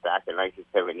founders back in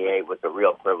 1978 was a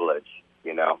real privilege,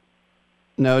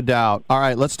 No doubt. All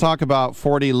right, let's talk about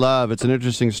 40 Love. It's an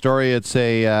interesting story. It's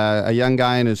a young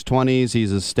guy in his 20s.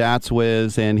 He's a stats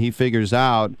whiz, and he figures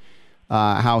out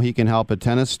how he can help a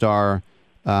tennis star,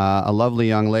 a lovely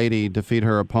young lady, defeat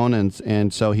her opponents.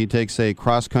 And so he takes a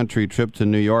cross-country trip to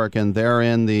New York, and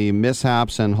therein the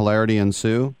mishaps and hilarity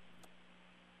ensue.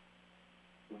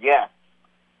 Yes.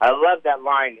 I love that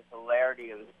line,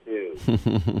 hilarity ensues.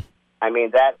 I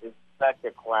mean, that is such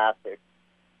a classic.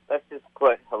 Let's just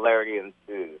put hilarity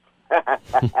ensues.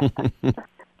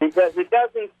 Because it does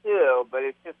ensue, but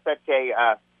it's just such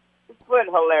a, just put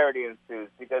hilarity ensues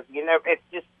because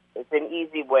it's an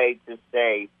easy way to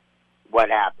say what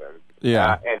happened.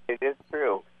 Yeah. And it is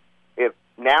true.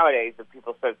 Nowadays, if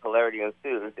people say hilarity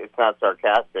ensues, it's not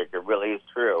sarcastic. It really is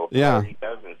true. Yeah. Hilarity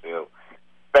does ensue.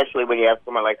 Especially when you have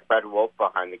someone like Fred Wolf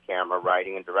behind the camera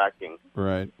writing and directing.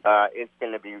 Right. It's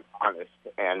going to be honest.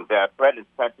 And Fred is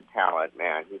such a talent,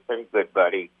 man. He's such a good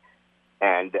buddy.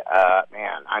 And,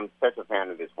 man, I'm such a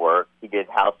fan of his work. He did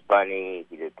House Bunny.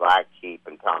 He did Black Sheep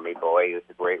and Tommy Boy. He was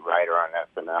a great writer on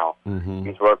SNL.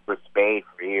 He's worked for Spade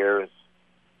for years.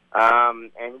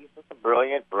 And he's just a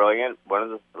brilliant, one of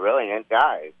those brilliant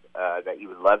guys that you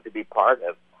would love to be part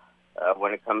of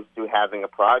when it comes to having a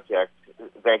project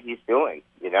that he's doing,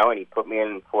 and he put me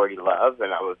in 40 Love,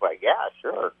 and I was like, yeah,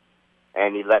 sure.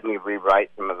 And he let me rewrite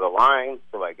some of the lines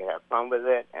so I could have fun with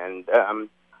it, and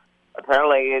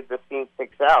apparently the scene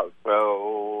sticks out,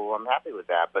 so I'm happy with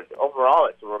that. But overall,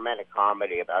 it's a romantic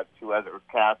comedy about two other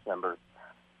cast members,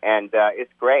 and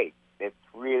it's great. It's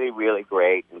really, really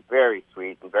great and very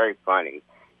sweet and very funny.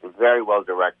 very well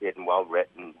directed and well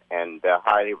written, and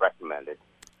highly recommended.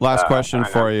 Last question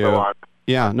for you.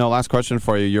 Last question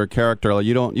for you. Your character,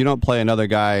 you don't play another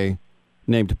guy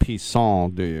named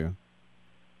Pisson, do you?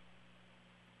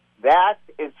 That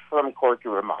is from Corky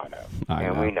Romano,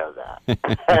 we know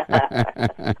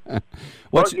that.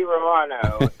 Corky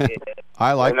Romano is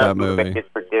I like that movie.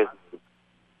 For Disney.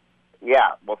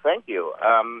 Yeah, well, thank you.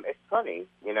 It's funny,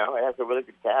 it has a really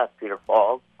good cast. Peter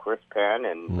Falk, Chris Penn,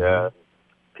 and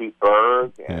Pete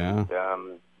Berg, and,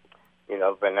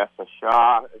 Vanessa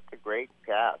Shaw. It's a great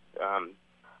cast. And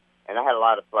I had a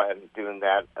lot of fun doing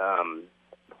that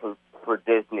for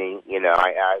Disney.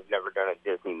 I've never done a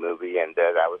Disney movie, and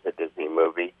that was a Disney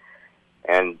movie.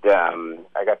 And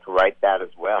I got to write that as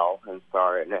well and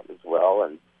star in it as well.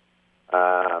 And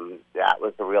that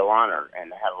was a real honor,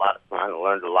 and I had a lot of fun and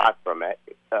learned a lot from it.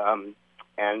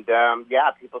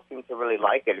 People seem to really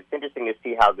like it. It's interesting to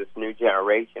see how this new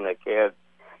generation of kids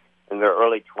in their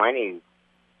early 20s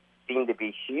seem to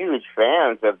be huge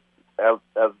fans of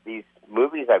these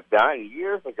movies I've done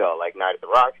years ago, like Night at the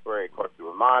Roxbury, Corky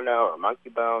Romano, or Monkey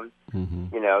Bone.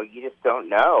 Mm-hmm. You just don't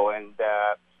know. And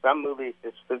some movies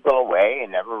just fizzle away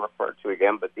and never referred to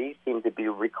again, but these seem to be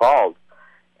recalled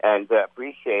and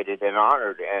appreciated and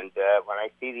honored. And when I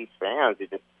see these fans,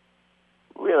 it just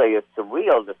really is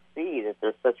surreal to see that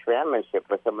there's such fanmanship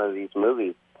for some of these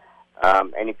movies.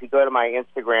 And if you go to my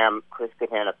Instagram, Chris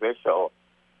Kattan Official,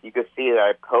 you can see that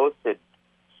I posted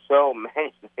so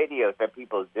many videos that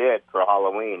people did for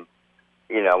Halloween.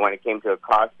 When it came to a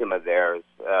costume of theirs,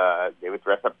 they would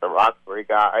dress up the Roxbury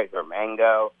guys or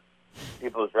Mango.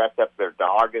 People dressed up their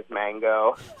dog as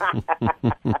Mango.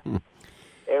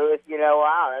 It was,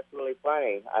 wow, that's really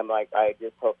funny. I'm like, I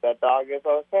just hope that dog is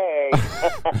okay.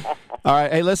 All right,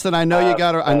 hey, listen, I know you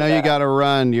got to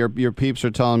run. Your peeps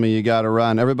are telling me you got to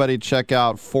run. Everybody, check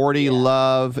out 40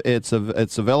 Love. It's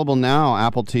available now,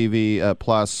 Apple TV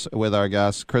Plus, with our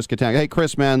guest Chris Kattan. Hey,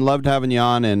 Chris, man, loved having you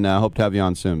on, and hope to have you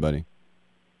on soon, buddy.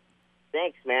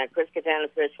 Thanks, man. Chris Kattan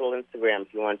Official Instagram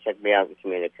if you want to check me out and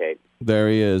communicate. There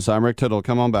he is. I'm Rick Tittle.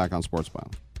 Come on back on Sports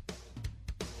Byline.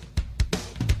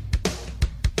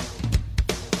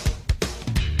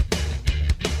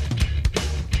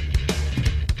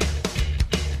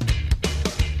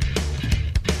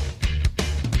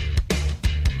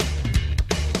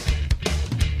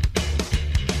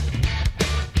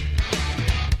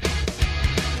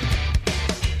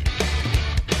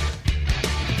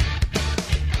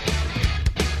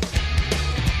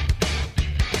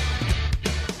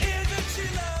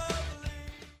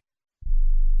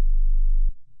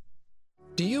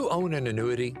 Do you own an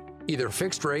annuity, either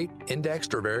fixed rate,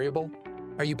 indexed, or variable?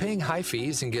 Are you paying high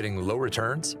fees and getting low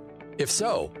returns? If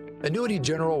so, Annuity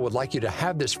General would like you to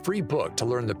have this free book to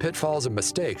learn the pitfalls and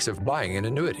mistakes of buying an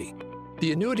annuity.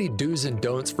 The Annuity Do's and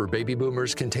Don'ts for Baby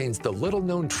Boomers contains the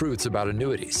little-known truths about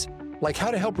annuities, like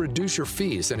how to help reduce your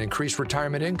fees and increase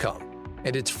retirement income.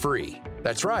 And it's free.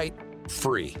 That's right,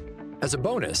 free. As a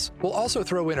bonus, we'll also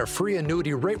throw in a free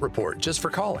annuity rate report just for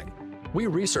calling. We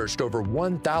researched over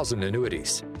 1,000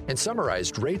 annuities and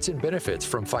summarized rates and benefits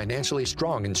from financially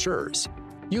strong insurers.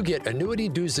 You get Annuity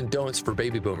Do's and Don'ts for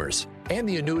Baby Boomers and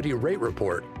the Annuity Rate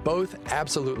Report, both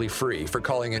absolutely free for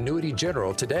calling Annuity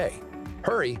General today.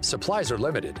 Hurry, supplies are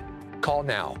limited. Call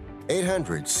now.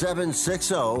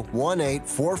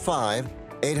 800-760-1845.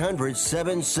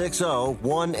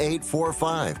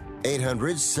 800-760-1845.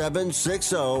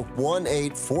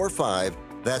 800-760-1845.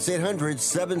 That's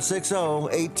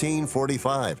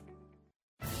 800-760-1845.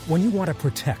 When you want to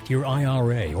protect your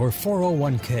IRA or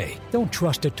 401k, don't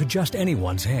trust it to just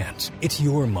anyone's hands. It's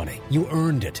your money. You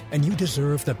earned it, and you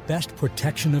deserve the best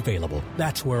protection available.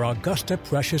 That's where Augusta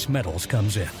Precious Metals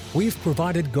comes in. We've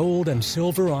provided gold and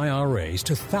silver IRAs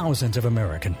to thousands of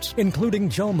Americans, including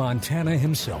Joe Montana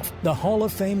himself, the Hall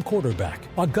of Fame quarterback.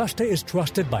 Augusta is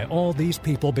trusted by all these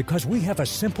people because we have a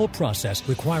simple process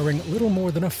requiring little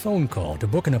more than a phone call to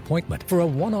book an appointment for a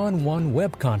one-on-one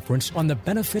web conference on the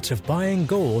benefits of buying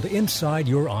gold inside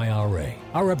your IRA.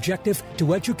 Our objective,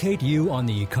 to educate you on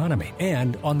the economy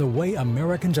and on the way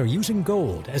Americans are using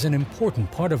gold as an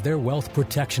important part of their wealth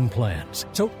protection plans.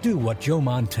 So do what Joe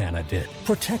Montana did.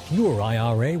 Protect your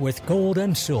IRA with gold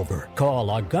and silver.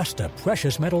 Call Augusta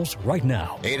Precious Metals right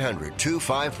now.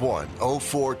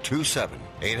 800-251-0427.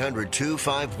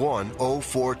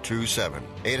 800-251-0427.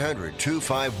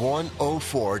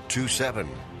 800-251-0427.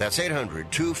 That's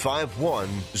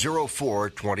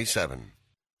 800-251-0427.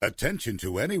 Attention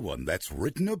to anyone that's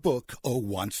written a book or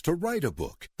wants to write a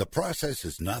book. The process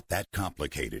is not that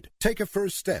complicated. Take a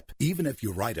first step. Even if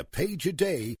you write a page a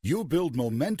day, you'll build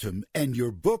momentum and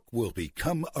your book will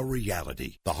become a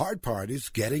reality. The hard part is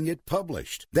getting it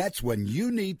published. That's when you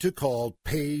need to call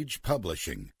Page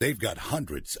Publishing. They've got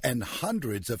hundreds and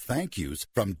hundreds of thank yous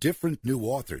from different new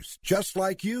authors, just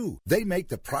like you. They make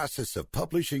the process of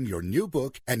publishing your new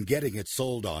book and getting it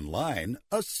sold online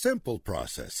a simple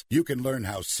process. You can learn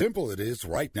how simple it is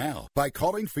right now by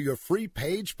calling for your free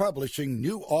Page Publishing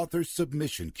New Author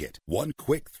Submission Kit. One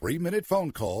quick 3-minute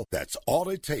phone call, that's all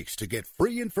it takes to get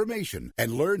free information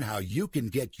and learn how you can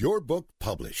get your book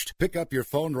published. Pick up your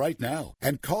phone right now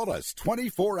and call us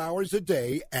 24 hours a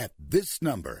day at this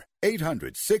number.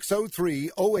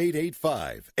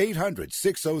 800-603-0885.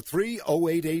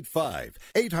 800-603-0885.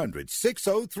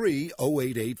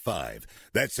 800-603-0885.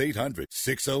 That's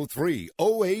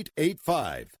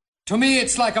 800-603-0885. To me,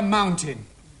 it's like a mountain,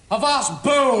 a vast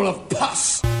bowl of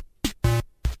pus.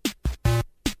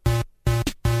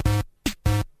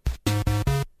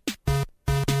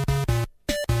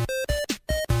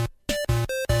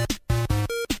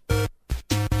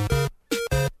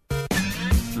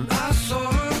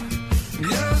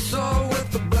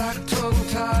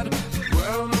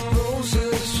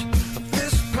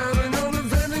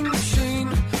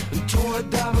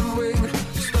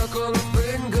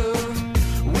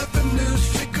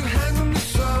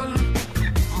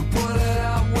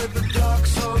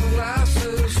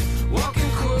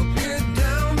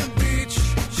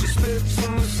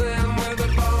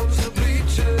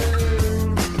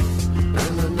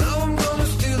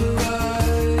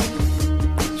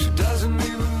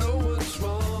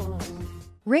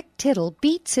 Rick Tittle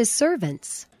beats his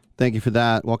servants. Thank you for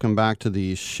that. Welcome back to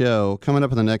the show. Coming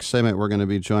up in the next segment, we're going to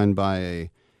be joined by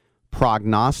a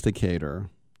prognosticator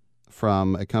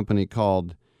from a company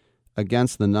called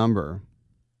Against the Number.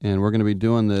 And we're going to be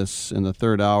doing this in the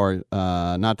third hour,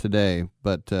 not today,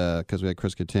 but because we had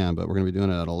Chris Kattan, but we're going to be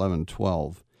doing it at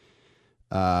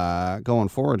 11:12 going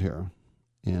forward here.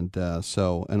 And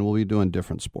and we'll be doing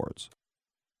different sports.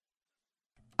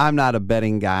 I'm not a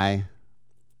betting guy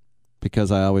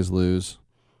because I always lose.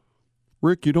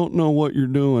 Rick, you don't know what you're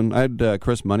doing. I had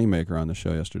Chris Moneymaker on the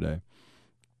show yesterday.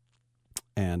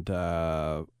 And,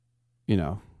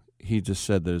 he just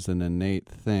said there's an innate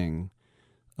thing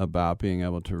about being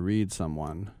able to read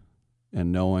someone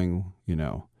and knowing,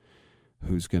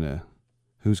 who's gonna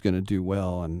do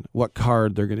well and what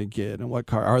card they're gonna get and what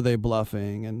card are they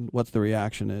bluffing and what the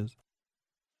reaction is.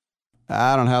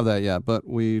 I don't have that yet, but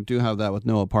we do have that with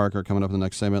Noah Parker coming up in the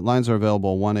next segment. Lines are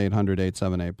available,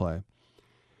 1-800-878-PLAY.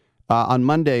 On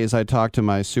Mondays, I talk to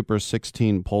my Super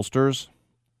 16 pollsters,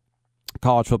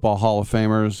 college football Hall of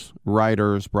Famers,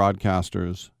 writers,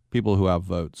 broadcasters, people who have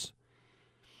votes.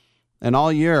 And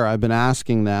all year, I've been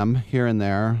asking them here and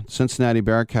there, Cincinnati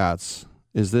Bearcats,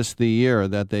 is this the year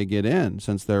that they get in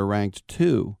since they're ranked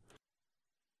 2?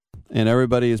 And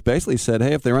everybody has basically said,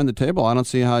 hey, if they run the table, I don't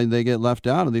see how they get left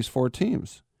out of these 4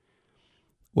 teams.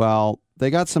 Well, they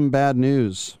got some bad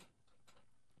news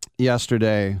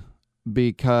yesterday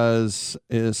because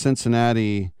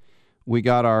Cincinnati, we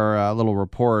got our little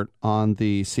report on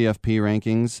the CFP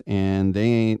rankings, and they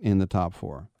ain't in the top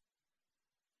 4.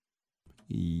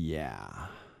 Yeah.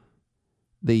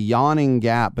 The yawning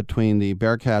gap between the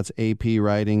Bearcats AP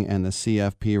rating and the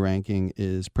CFP ranking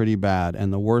is pretty bad.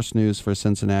 And the worst news for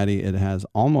Cincinnati, it has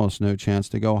almost no chance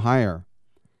to go higher.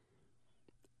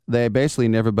 They basically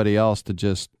need everybody else to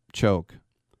just choke.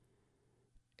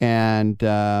 And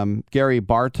Gary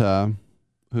Barta,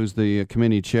 who's the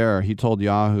committee chair, he told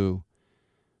Yahoo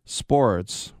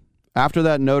Sports, after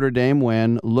that Notre Dame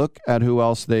win, look at who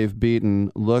else they've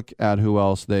beaten. Look at who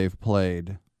else they've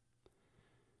played.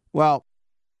 Well,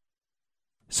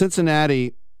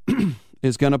 Cincinnati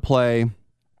is going to play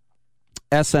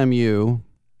SMU,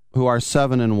 who are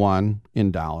 7-1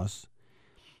 in Dallas.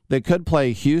 They could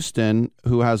play Houston,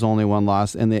 who has only 1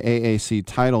 loss, in the AAC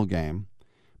title game.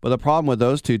 But the problem with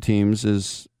those 2 teams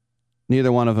is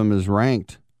neither one of them is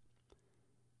ranked.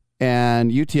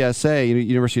 And UTSA,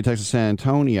 University of Texas San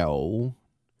Antonio,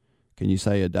 can you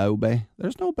say Adobe?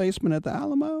 There's no basement at the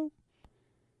Alamo.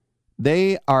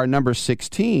 They are number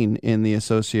 16 in the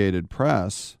Associated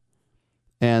Press,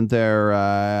 and they're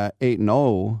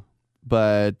 8-0,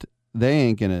 but they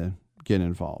ain't going to get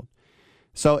involved.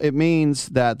 So it means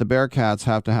that the Bearcats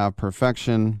have to have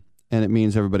perfection, and it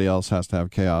means everybody else has to have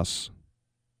chaos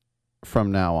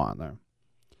from now on there.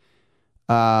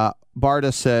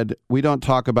 Barta said, we don't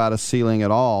talk about a ceiling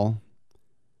at all.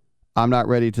 I'm not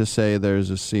ready to say there's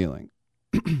a ceiling.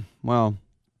 Well,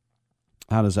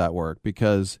 how does that work?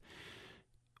 Because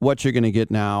what you're going to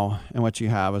get now and what you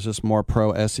have is just more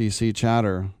pro-SEC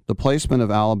chatter. The placement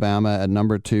of Alabama at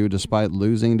number 2, despite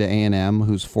losing to A&M,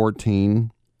 who's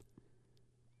 14.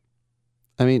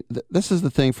 I mean, this is the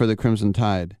thing for the Crimson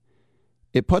Tide.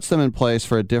 It puts them in place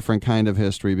for a different kind of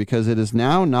history because it is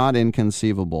now not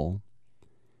inconceivable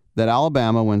that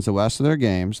Alabama wins the rest of their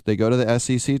games. They go to the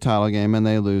SEC title game and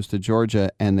they lose to Georgia,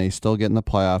 and they still get in the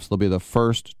playoffs. They'll be the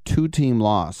first 2-team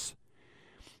loss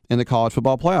in the college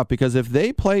football playoff, because if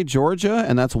they play Georgia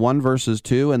and that's 1 versus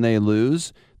 2 and they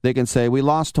lose, they can say, we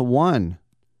lost to 1.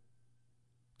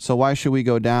 So why should we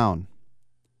go down?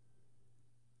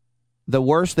 The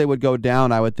worst they would go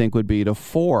down, I would think, would be to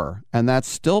 4, and that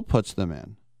still puts them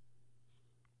in.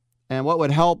 And what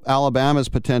would help Alabama's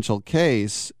potential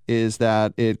case is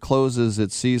that it closes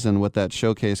its season with that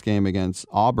showcase game against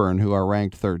Auburn, who are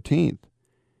ranked 13th.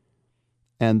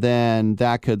 And then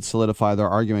that could solidify their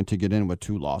argument to get in with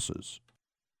 2 losses.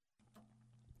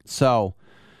 So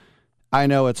I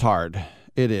know it's hard.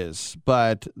 It is.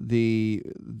 But the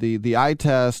eye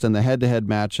test and the head-to-head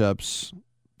matchups,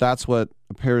 that's what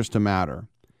appears to matter.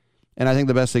 And I think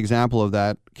the best example of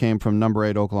that came from number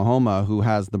 8 Oklahoma, who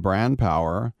has the brand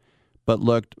power, but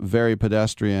looked very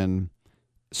pedestrian,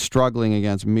 struggling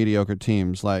against mediocre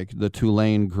teams like the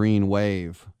Tulane Green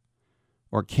Wave,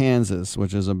 or Kansas,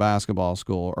 which is a basketball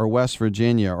school, or West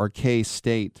Virginia, or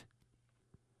K-State.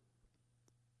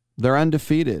 They're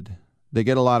undefeated. They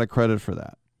get a lot of credit for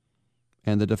that.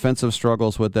 And the defensive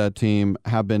struggles with that team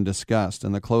have been discussed,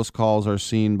 and the close calls are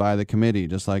seen by the committee,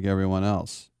 just like everyone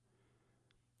else.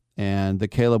 And the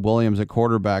Caleb Williams at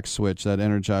quarterback switch that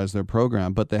energized their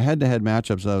program. But the head-to-head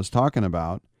matchups that I was talking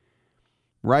about,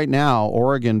 right now,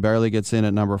 Oregon barely gets in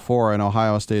at number 4, and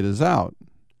Ohio State is out.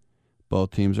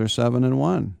 Both teams are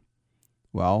 7-1.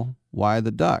 Well, why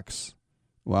the Ducks?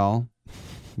 Well,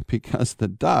 because the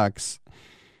Ducks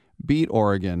beat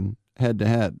Oregon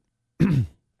head-to-head.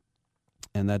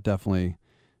 And that definitely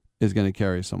is going to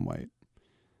carry some weight.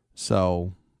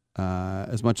 So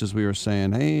as much as we were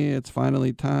saying, hey, it's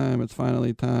finally time,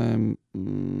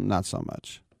 not so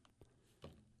much.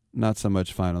 Not so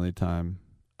much finally time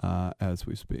as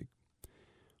we speak.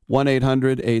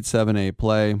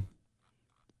 1-800-878-PLAY.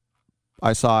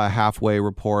 I saw a halfway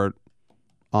report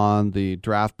on the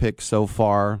draft picks so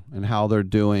far and how they're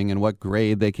doing and what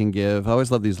grade they can give. I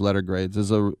always love these letter grades. There's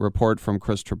a report from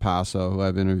Chris Trapasso, who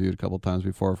I've interviewed a couple times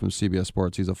before from CBS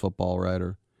Sports. He's a football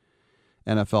writer,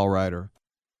 NFL writer.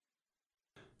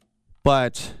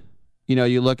 But, you know,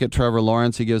 you look at Trevor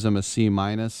Lawrence, he gives him a C-.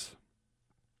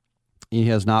 He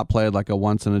has not played like a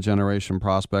once-in-a-generation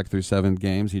prospect through 7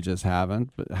 games. He just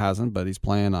hasn't, but he's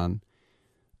playing on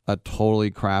a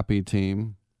totally crappy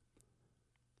team.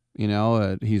 You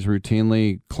know, he's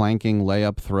routinely clanking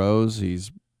layup throws.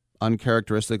 He's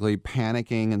uncharacteristically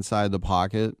panicking inside the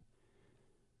pocket.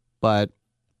 But,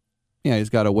 yeah, he's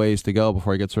got a ways to go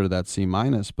before he gets rid of that C-.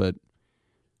 But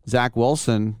Zach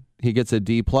Wilson, he gets a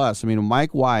D+. I mean,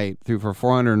 Mike White threw for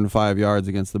 405 yards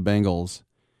against the Bengals.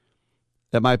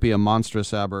 That might be a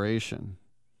monstrous aberration.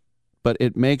 But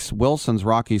it makes Wilson's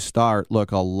rocky start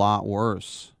look a lot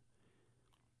worse.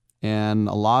 And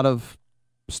a lot of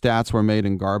stats were made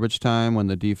in garbage time when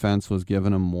the defense was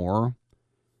giving him more.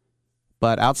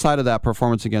 But outside of that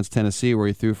performance against Tennessee, where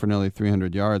he threw for nearly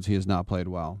 300 yards, he has not played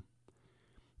well.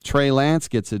 Trey Lance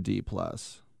gets a D+.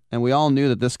 And we all knew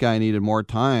that this guy needed more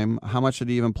time. How much did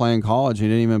he even play in college? He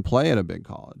didn't even play at a big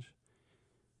college.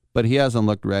 But he hasn't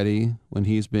looked ready when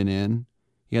he's been in.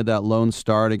 He had that lone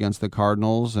start against the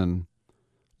Cardinals and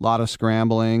a lot of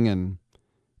scrambling. And,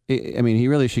 I mean, he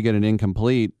really should get an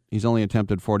incomplete. He's only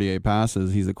attempted 48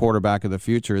 passes. He's the quarterback of the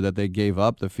future that they gave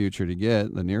up the future to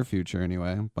get, the near future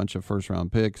anyway, a bunch of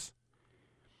first-round picks.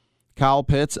 Kyle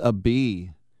Pitts, a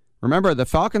B. Remember, the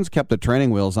Falcons kept the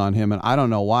training wheels on him, and I don't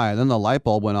know why. Then the light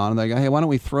bulb went on, and they go, hey, why don't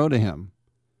we throw to him?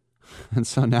 And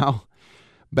so now,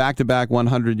 back-to-back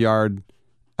 100-yard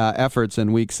efforts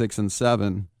in Week 6 and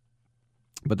 7.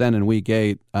 But then in Week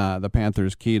 8, the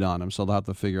Panthers keyed on him, so they'll have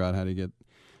to figure out how to get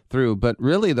through. But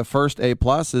really, the first A+ is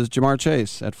Jamar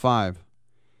Chase at 5.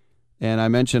 And I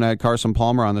mentioned I had Carson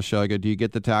Palmer on the show. I go, do you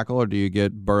get the tackle or do you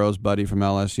get Burrow's buddy from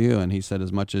LSU? And he said,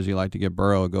 as much as you like to get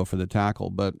Burrow, go for the tackle.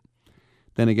 But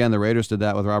then again, the Raiders did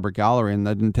that with Robert Gallery, and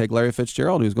they didn't take Larry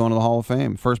Fitzgerald, who's going to the Hall of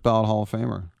Fame, first ballot Hall of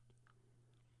Famer.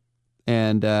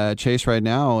 And Chase right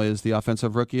now is the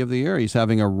Offensive Rookie of the Year. He's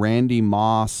having a Randy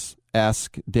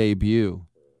Moss-esque debut,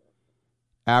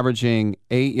 averaging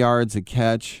 8 yards a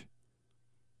catch.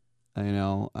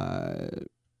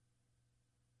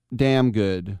 Damn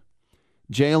good.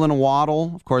 Jalen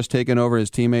Waddle, of course, taking over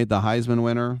his teammate, the Heisman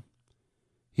winner.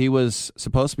 He was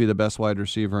supposed to be the best wide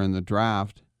receiver in the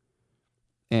draft.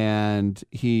 and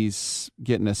he's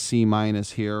getting a C-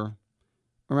 here.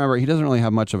 Remember, he doesn't really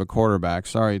have much of a quarterback.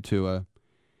 Sorry to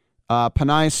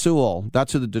Penei Sewell.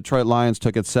 That's who the Detroit Lions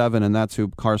took at 7, and that's who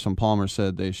Carson Palmer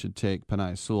said they should take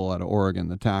Penei Sewell out of Oregon,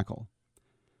 the tackle.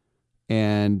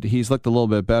 And he's looked a little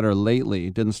bit better lately.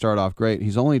 Didn't start off great.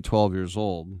 He's only 12 years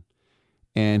old,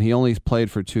 and he only played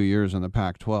for 2 years in the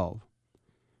Pac-12.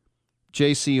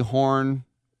 J.C. Horn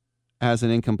has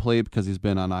an incomplete because he's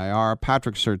been on IR.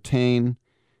 Patrick Surtain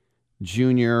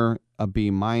Jr., a B-.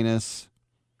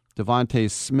 Devontae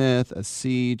Smith, a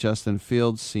C. Justin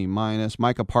Fields, C-.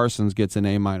 Micah Parsons gets an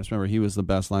A-. Remember, he was the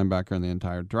best linebacker in the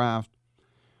entire draft.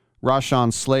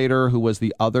 Rashawn Slater, who was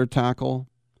the other tackle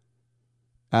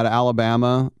out of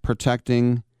Alabama,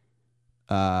 protecting,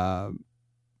 what's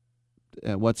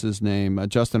his name,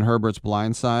 Justin Herbert's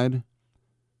blind side.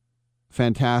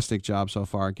 Fantastic job so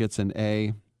far. Gets an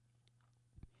A.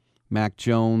 Mac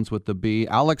Jones with the B.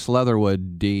 Alex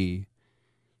Leatherwood, D.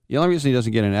 The only reason he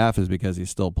doesn't get an F is because he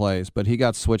still plays, but he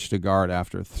got switched to guard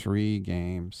after 3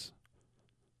 games.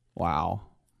 Wow.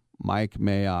 Mike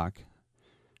Mayock.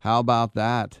 How about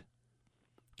that?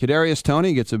 Kadarius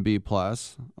Toney gets a B+.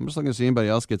 I'm just looking to see anybody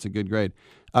else gets a good grade.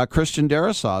 Christian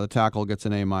Darrisaw, the tackle, gets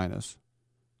an A-.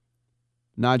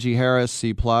 Najee Harris,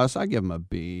 C+. I give him a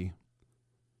B.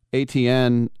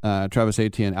 Travis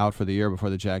Etienne out for the year before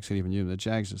the Jags could even use him. The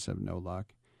Jags just have no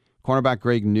luck. Cornerback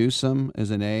Greg Newsome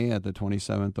is an A at the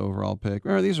 27th overall pick.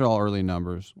 Remember, these are all early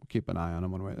numbers. We'll keep an eye on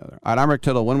them one way or the other. All right, I'm Rick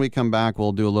Tittle. When we come back,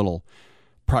 we'll do a little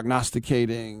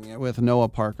prognosticating with Noah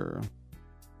Parker.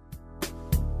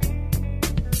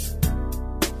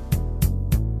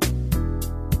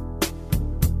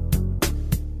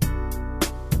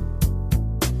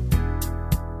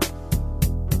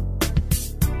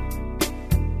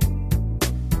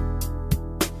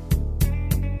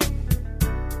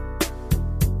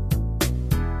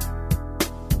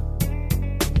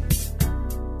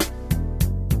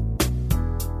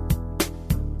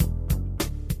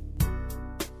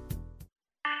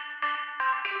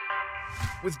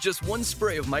 With just one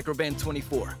spray of Microban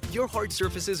 24, your hard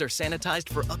surfaces are sanitized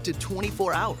for up to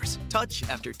 24 hours. Touch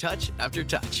after touch after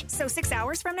touch. So 6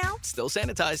 hours from now? Still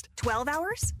sanitized. 12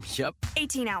 hours? Yep.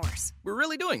 18 hours. We're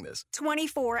really doing this.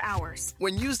 24 hours.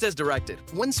 When used as directed,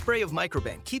 one spray of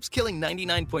Microban keeps killing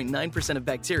 99.9% of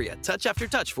bacteria touch after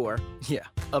touch for,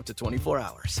 up to 24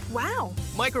 hours. Wow.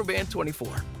 Microban 24.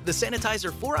 The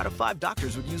sanitizer 4 out of 5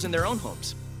 doctors would use in their own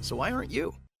homes. So why aren't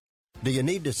you? Do you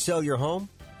need to sell your home?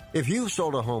 If you've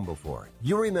sold a home before,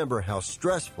 you remember how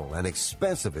stressful and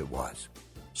expensive it was.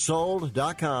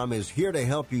 Sold.com is here to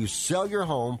help you sell your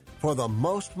home for the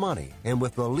most money and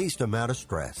with the least amount of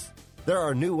stress. There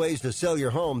are new ways to sell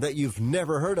your home that you've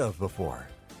never heard of before.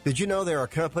 Did you know there are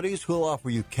companies who'll offer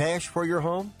you cash for your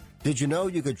home? Did you know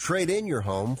you could trade in your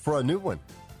home for a new one?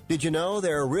 Did you know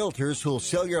there are realtors who'll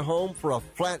sell your home for a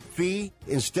flat fee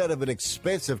instead of an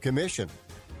expensive commission?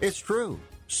 It's true.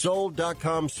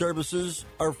 Sold.com services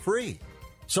are free.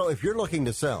 So if you're looking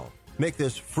to sell, make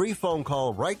this free phone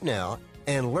call right now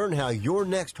and learn how your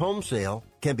next home sale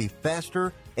can be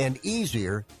faster and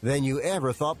easier than you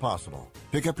ever thought possible.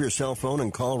 Pick up your cell phone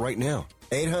and call right now.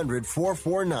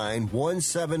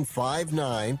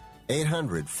 800-449-1759.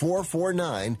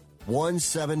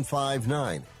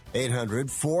 800-449-1759.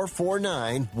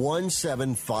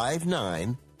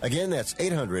 800-449-1759. Again, that's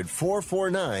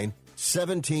 800-449-1759.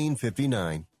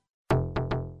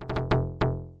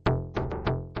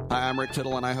 Hi, I'm Rick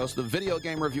Tittle, and I host the Video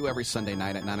Game Review every Sunday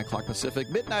night at 9 o'clock Pacific,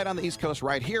 midnight on the East Coast,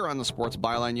 right here on the Sports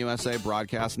Byline USA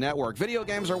Broadcast Network. Video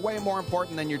games are way more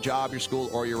important than your job, your school,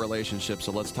 or your relationship,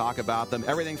 so let's talk about them.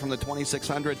 Everything from the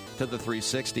 2600 to the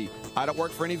 360. I don't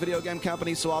work for any video game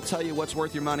company, so I'll tell you what's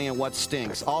worth your money and what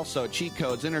stinks. Also, cheat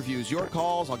codes, interviews, your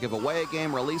calls. I'll give away a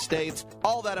game, release dates,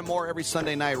 all that and more every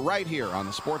Sunday night right here on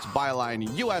the Sports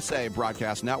Byline USA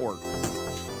Broadcast Network.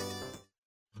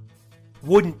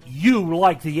 Wouldn't you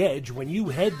like the edge when you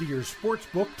head to your sports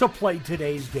book to play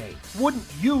today's game? Wouldn't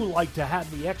you like to have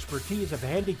the expertise of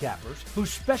handicappers who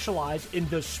specialize in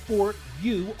the sport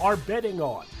you are betting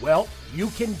on? Well, you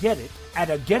can get it at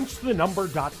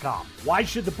AgainstTheNumber.com. Why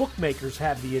should the bookmakers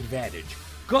have the advantage?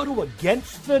 Go to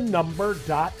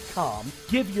AgainstTheNumber.com.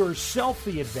 Give yourself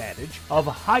the advantage of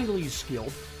highly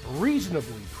skilled,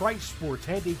 reasonably priced sports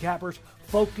handicappers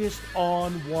focused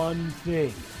on one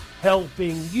thing: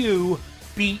 helping you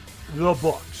beat the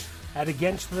books. At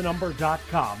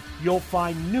AgainstTheNumber.com, you'll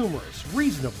find numerous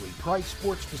reasonably priced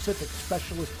sports-specific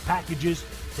specialist packages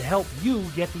to help you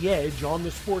get the edge on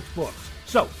the sports books.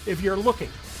 So, if you're looking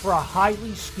for a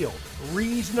highly skilled,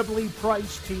 reasonably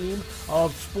priced team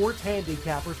of sports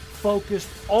handicappers focused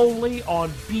only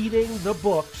on beating the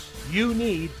books, you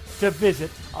need to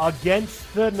visit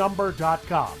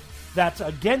againstthenumber.com. That's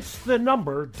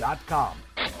againstthenumber.com.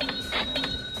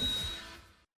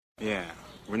 Yeah,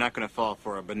 we're not going to fall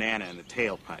for a banana in the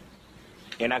tailpipe.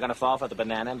 You're not going to fall for the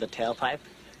banana in the tailpipe?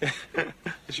 It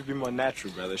should be more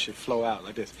natural, brother. It should flow out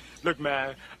like this. Look,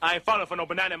 man, I ain't falling for no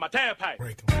banana in my tailpipe.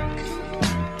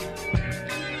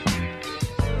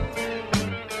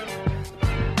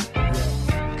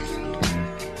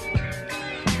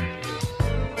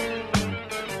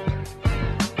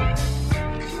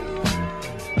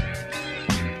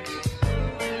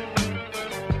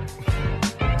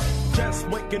 Just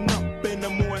waking up in the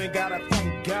morning, gotta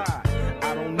thank God.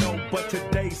 I don't know, but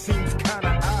today seems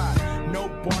kinda odd. No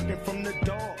barking from the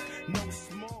dog, no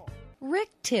small. Rick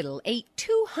Tittle ate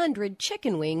 200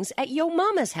 chicken wings at Yo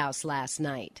Mama's house last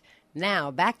night.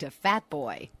 Now back to Fat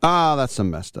Boy. That's some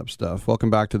messed up stuff. Welcome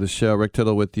back to the show. Rick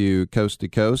Tittle with you coast to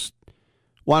coast.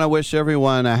 Want to wish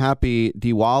everyone a happy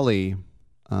Diwali.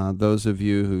 Those of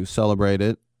you who celebrate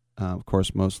it. Of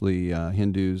course, mostly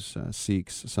Hindus,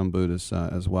 Sikhs, some Buddhists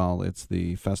as well. It's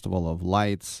the Festival of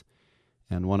Lights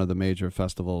and one of the major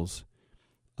festivals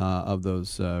of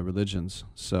those religions.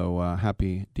 So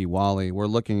happy Diwali. We're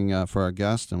looking for our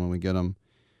guest, and when we get him,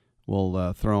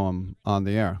 we'll throw him on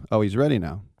the air. Oh, he's ready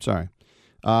now. Sorry.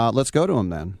 Let's go to him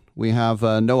then. We have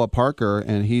Noah Parker,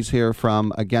 and he's here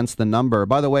from Against the Number.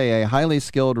 By the way, a highly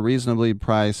skilled, reasonably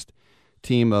priced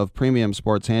team of premium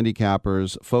sports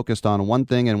handicappers focused on one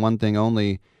thing and one thing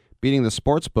only, beating the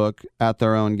sports book at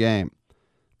their own game.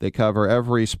 They cover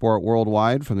every sport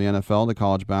worldwide, from the NFL to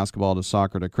college basketball to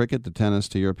soccer to cricket to tennis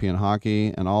to European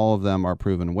hockey, and all of them are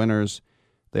proven winners.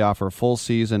 They offer full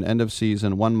season, end of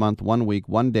season, 1 month, 1 week,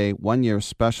 1 day, 1 year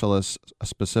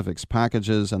specifics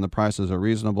packages, and the prices are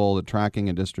reasonable. The tracking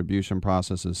and distribution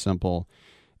process is simple,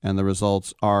 and the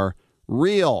results are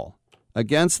real.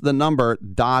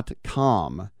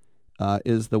 Againstthenumber.com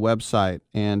is the website,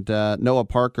 and Noah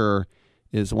Parker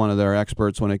is one of their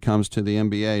experts when it comes to the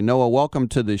NBA. Noah, welcome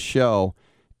to the show.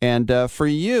 And for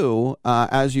you,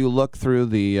 as you look through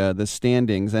the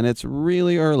standings, and it's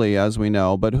really early, as we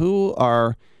know, but who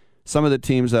are some of the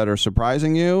teams that are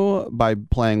surprising you by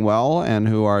playing well and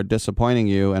who are disappointing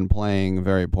you and playing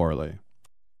very poorly?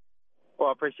 Well,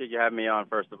 I appreciate you having me on,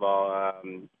 first of all.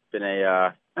 Been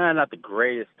a not the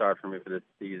greatest start for me for this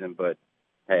season, but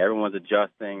hey, everyone's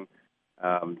adjusting.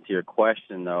 To your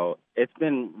question, though, it's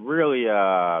been really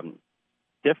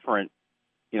different.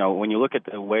 You know, when you look at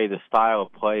the way the style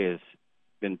of play has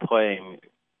been playing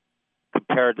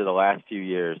compared to the last few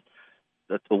years,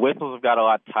 the whistles have got a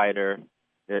lot tighter.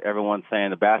 Everyone's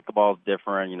saying the basketball is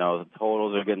different. You know, the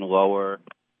totals are getting lower.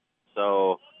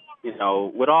 So, you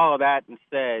know, with all of that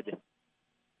said,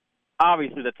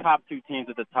 obviously, the top two teams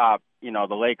at the top, you know,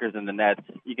 the Lakers and the Nets,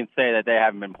 you can say that they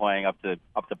haven't been playing up to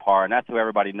par, and that's who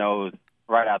everybody knows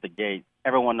right out the gate.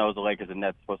 Everyone knows the Lakers and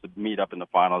Nets are supposed to meet up in the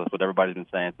final. That's what everybody's been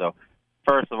saying. So,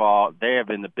 first of all, they have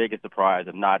been the biggest surprise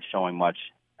of not showing much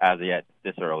as yet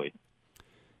this early.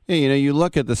 Yeah, you know, you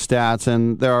look at the stats,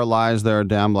 and there are lies, there are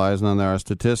damn lies, and then there are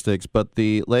statistics. But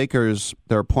the Lakers,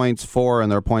 their points for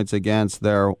and their points against,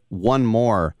 they're one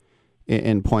more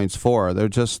in points for.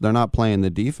 They're not playing the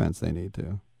defense they need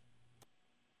to.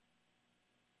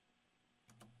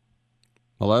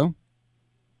 Hello?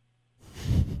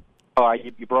 Oh,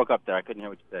 you broke up there. I couldn't hear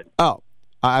what you said. Oh,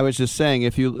 I was just saying,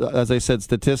 if you, as I said,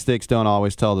 statistics don't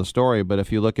always tell the story, but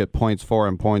if you look at points for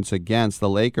and points against, the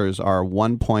Lakers are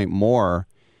 1 point more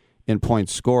in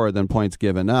points scored than points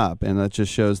given up, and that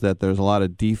just shows that there's a lot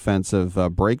of defensive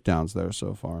breakdowns there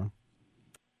so far.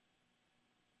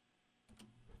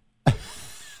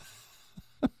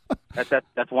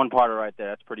 That's one part right there.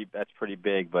 That's pretty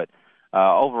big. But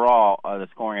overall, the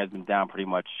scoring has been down pretty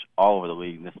much all over the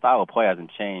league. The style of play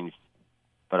hasn't changed.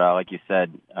 But like you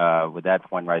said, with that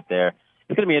point right there,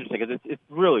 it's going to be interesting because it's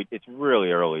really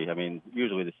early. I mean,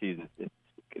 usually the season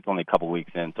it's only a couple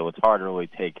weeks in, so it's hard to really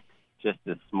take just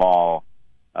this small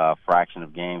fraction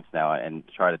of games now and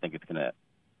try to think it's going to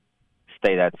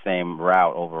stay that same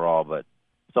route overall. But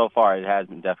so far, it has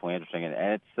been definitely interesting, and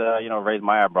it's raised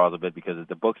my eyebrows a bit because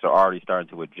the books are already starting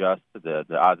to adjust to the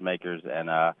odds makers, and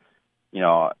as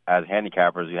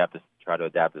handicappers, you have to try to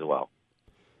adapt as well.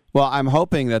 Well, I'm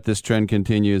hoping that this trend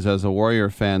continues as a Warrior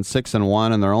fan.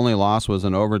 6-1, and their only loss was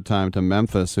in overtime to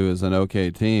Memphis, who is an okay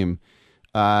team.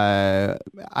 I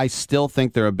still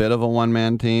think they're a bit of a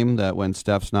one-man team, that when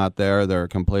Steph's not there, they're a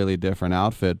completely different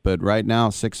outfit. But right now,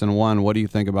 6-1, what do you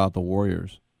think about the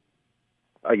Warriors?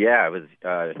 Yeah, it was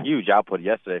a huge output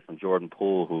yesterday from Jordan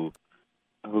Poole, who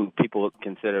people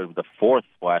consider the fourth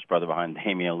Splash brother behind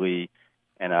Damian Lee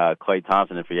and Klay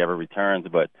Thompson if he ever returns.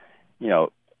 But,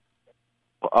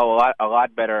 a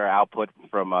lot better output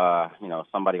from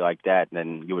somebody like that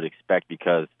than you would expect,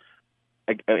 because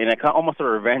in almost a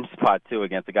revenge spot too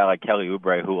against a guy like Kelly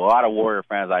Oubre, who a lot of Warrior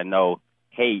fans I know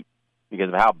hate because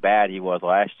of how bad he was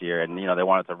last year, and they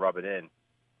wanted to rub it in.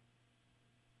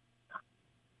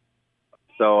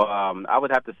 So I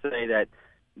would have to say that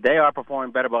they are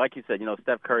performing better, but like you said,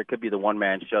 Steph Curry could be the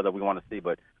one-man show that we want to see.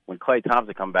 But when Klay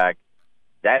Thompson come back,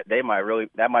 that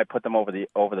might put them over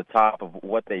the top of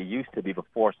what they used to be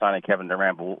before signing Kevin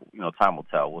Durant. But time will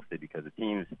tell. We'll see, because the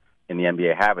teams in the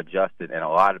NBA have adjusted, and a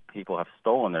lot of people have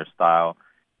stolen their style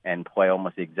and play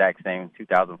almost the exact same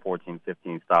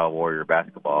 2014-15 style Warrior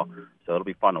basketball. So it'll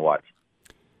be fun to watch.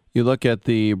 You look at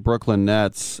the Brooklyn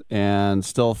Nets, and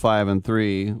still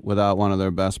 5-3 without one of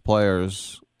their best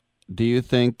players. Do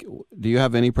you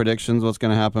have any predictions what's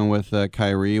going to happen with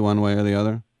Kyrie one way or the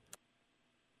other?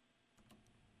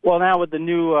 Well, now with the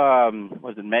new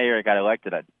mayor that got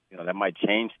elected, that might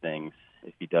change things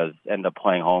if he does end up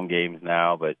playing home games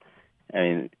now. But I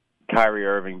mean, Kyrie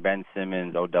Irving, Ben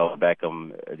Simmons, Odell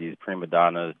Beckham, these prima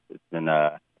donnas.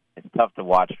 It's tough to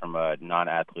watch from a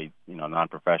non-athlete,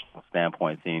 non-professional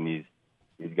standpoint, seeing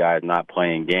these guys not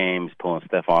playing games, pulling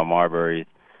Stephon Marbury.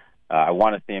 I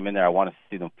want to see them in there. I want to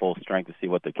see them full strength to see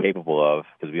what they're capable of,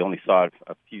 because we only saw it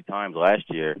a few times last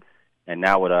year, and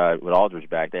now with Aldridge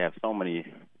back, they have so many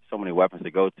weapons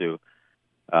to go to.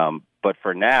 But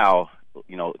for now,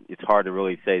 it's hard to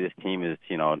really say this team is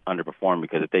underperforming,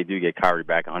 because if they do get Kyrie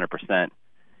back 100%,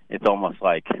 it's almost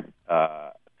like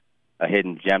a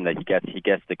hidden gem that he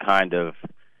gets to kind of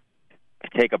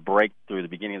take a break through the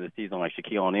beginning of the season like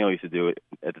Shaquille O'Neal used to do it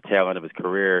at the tail end of his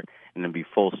career, and then be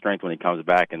full strength when he comes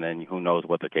back, and then who knows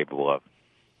what they're capable of.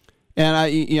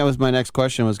 And my next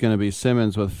question was going to be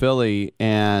Simmons with Philly,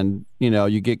 and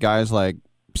you get guys like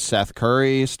Seth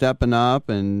Curry stepping up,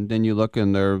 and then you look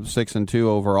and they're 6-2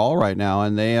 overall right now,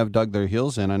 and they have dug their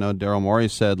heels in. I know Daryl Morey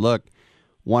said, look,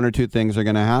 one or two things are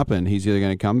going to happen. He's either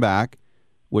going to come back,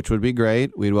 which would be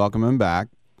great. We'd welcome him back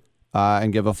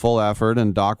and give a full effort,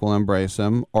 and Doc will embrace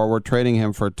him, or we're trading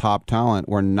him for top talent.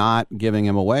 We're not giving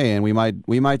him away, and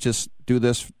we might just do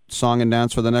this song and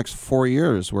dance for the next 4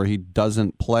 years where he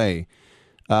doesn't play.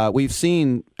 We've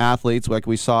seen athletes, like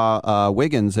we saw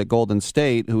Wiggins at Golden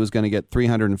State, who was going to get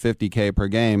 $350K per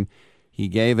game. He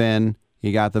gave in.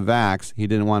 He got the vax. He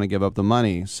didn't want to give up the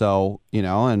money. So,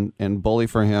 and bully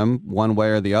for him one way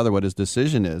or the other what his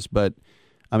decision is. But,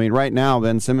 I mean, right now,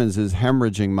 Ben Simmons is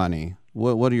hemorrhaging money.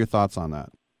 What are your thoughts on that?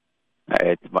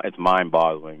 It's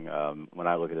mind-boggling when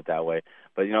I look at it that way.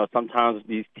 But, sometimes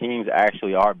these teams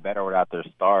actually are better without their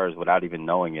stars without even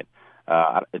knowing it.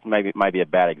 It might be a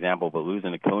bad example, but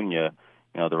losing Acuna,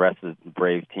 the rest of the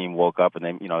Braves team woke up and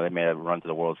they made a run to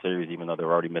the World Series, even though they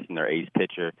were already missing their ace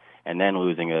pitcher, and then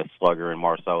losing a slugger in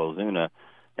Marcell Ozuna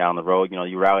down the road.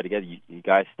 You rally together, you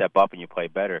guys step up and you play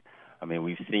better. I mean,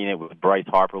 we've seen it with Bryce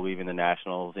Harper leaving the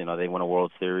Nationals. They win a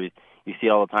World Series. You see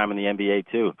it all the time in the NBA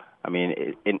too. I mean,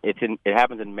 it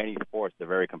happens in many sports. They're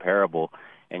very comparable.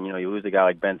 And you lose a guy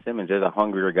like Ben Simmons. There's a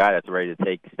hungrier guy that's ready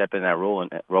to step in that role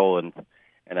and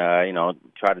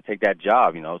try to take that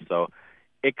job. So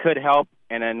it could help.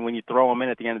 And then when you throw him in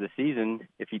at the end of the season,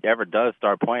 if he ever does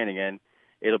start playing again,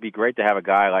 it'll be great to have a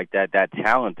guy like that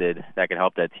talented, that can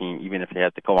help that team, even if they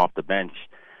have to come off the bench.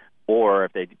 Or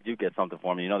if they do get something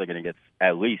for him, they're going to get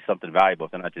at least something valuable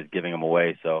if they're not just giving him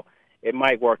away. So it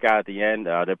might work out at the end.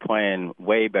 They're playing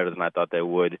way better than I thought they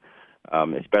would,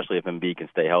 especially if Embiid can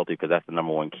stay healthy, because that's the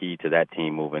number one key to that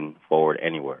team moving forward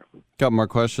anywhere. Couple more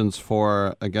questions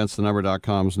for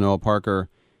AgainstTheNumber.com's Noah Parker.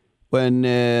 When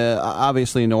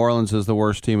obviously New Orleans is the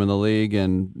worst team in the league,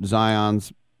 and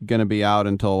Zion's going to be out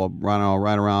until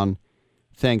right around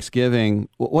Thanksgiving,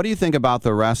 what do you think about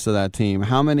the rest of that team?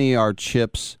 How many are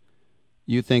chips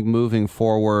you think moving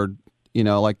forward,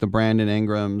 like the Brandon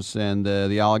Ingrams and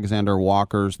the Alexander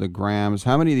Walkers, the Grahams?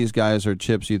 How many of these guys are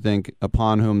chips you think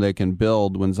upon whom they can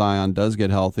build when Zion does get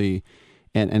healthy?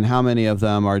 And how many of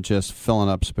them are just filling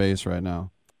up space right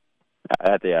now?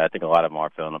 I think a lot of them are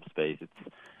filling up space.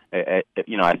 I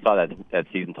saw that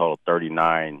season total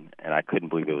 39, and I couldn't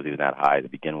believe it was even that high to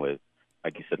begin with.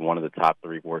 Like you said, one of the top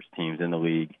three worst teams in the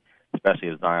league, especially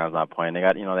if Zion's not playing. They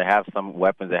have some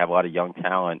weapons. They have a lot of young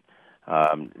talent.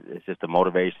 It's just the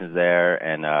motivation's there,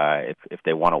 and if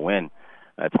they want to win,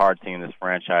 it's hard seeing this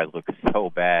franchise look so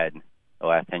bad the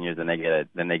last 10 years. Then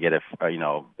they get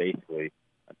basically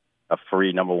a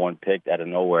free number one pick out of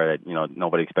nowhere that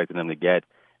nobody expected them to get,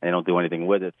 and they don't do anything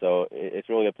with it. So it's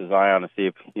really up to Zion to see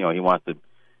if he wants to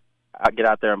get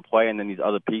out there and play, and then these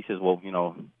other pieces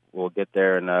will get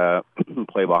there and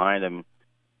play behind him.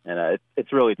 And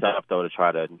it's really tough, though, to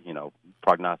try to,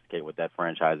 prognosticate what that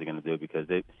franchise is going to do because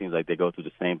it seems like they go through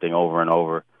the same thing over and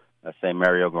over, same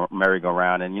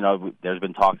merry-go-round. And, there's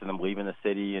been talks of them leaving the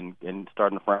city and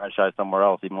starting a franchise somewhere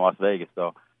else, even Las Vegas.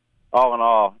 So, all in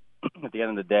all, at the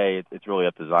end of the day, it's really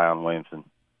up to Zion Williamson.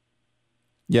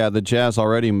 Yeah, the Jazz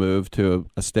already moved to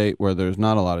a state where there's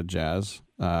not a lot of jazz.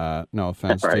 No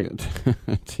offense to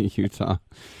Utah.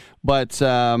 But,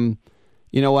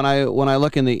 when I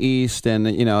look in the East and,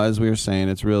 as we were saying,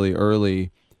 it's really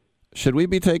early, should we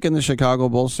be taking the Chicago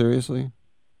Bulls seriously?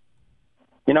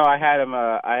 I had him.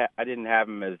 I didn't have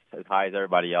him as high as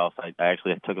everybody else. I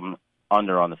actually took him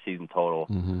under on the season total,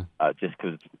 just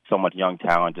because so much young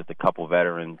talent, just a couple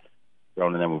veterans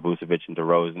thrown in there with Vucevic and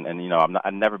DeRozan. And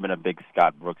I've never been a big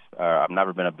Scott Brooks. I've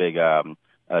never been a big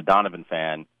Donovan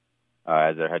fan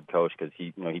as their head coach because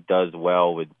he does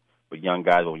well with young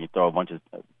guys. But when you throw a bunch of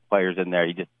players in there,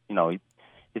 he just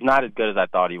he's not as good as I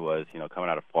thought he was. Coming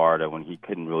out of Florida when he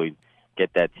couldn't really get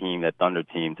that Thunder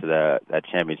team to that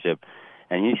championship.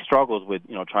 And he struggles with,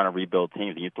 trying to rebuild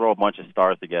teams. And you throw a bunch of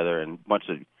stars together and a bunch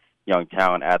of young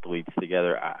talent athletes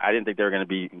together. I didn't think they were going to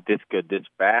be this good this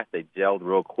fast. They gelled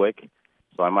real quick.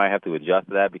 So I might have to adjust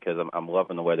to that because I'm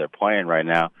loving the way they're playing right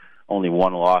now. Only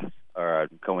one loss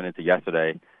going into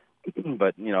yesterday.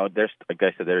 But, like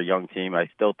I said, they're a young team. I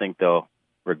still think they'll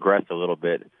regress a little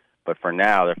bit. But for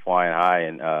now, they're flying high.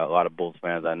 And a lot of Bulls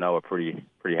fans I know are pretty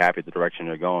happy with the direction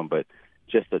they're going. But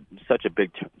just such a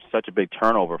big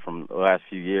turnover from the last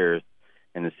few years,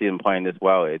 and to see them playing this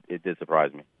well, it did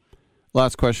surprise me.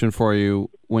 Last question for you.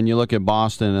 When you look at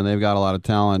Boston, and they've got a lot of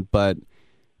talent, but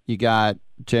you got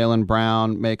Jaylen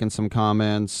Brown making some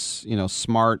comments,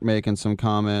 Smart making some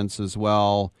comments as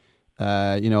well,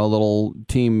 a little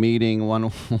team meeting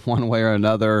one way or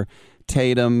another,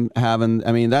 Tatum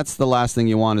that's the last thing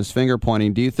you want is finger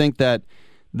pointing. Do you think that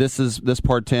this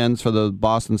portends for the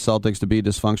Boston Celtics to be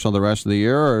dysfunctional the rest of the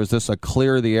year, or is this a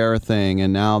clear the air thing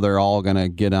and now they're all going to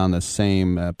get on the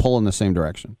same pull in the same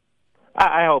direction?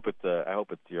 I hope it's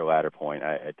your latter point.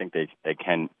 I think they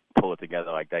can pull it together.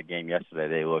 Like that game yesterday,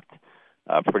 they looked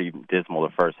pretty dismal the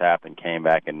first half and came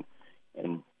back and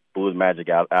blew the Magic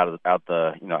out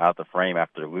the frame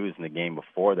after losing the game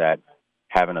before that,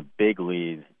 having a big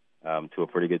lead to a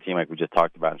pretty good team like we just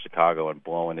talked about in Chicago and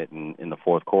blowing it in the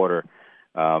fourth quarter.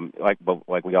 Like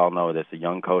we all know, there's a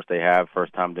young coach they have,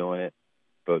 first time doing it.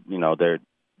 But they're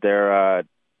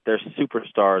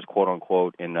superstars, quote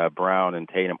unquote, in Brown and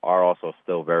Tatum are also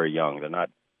still very young. They're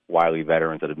not wily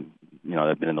veterans that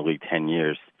have been in the league 10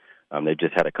 years. They've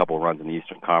just had a couple runs in the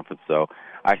Eastern Conference. So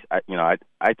I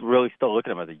really still look at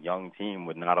them as a young team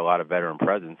with not a lot of veteran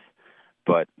presence,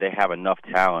 but they have enough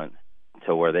talent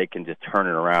to where they can just turn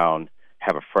it around,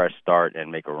 have a fresh start,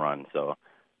 and make a run. So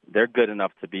they're good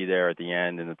enough to be there at the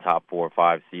end in the top 4 or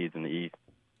 5 seeds in the East.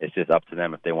 It's just up to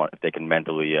them if they can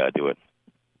mentally do it.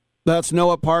 That's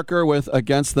Noah Parker with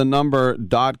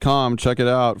AgainstTheNumber.com. Check it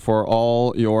out for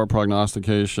all your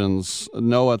prognostications.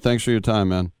 Noah, thanks for your time,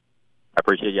 man. I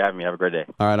appreciate you having me. Have a great day.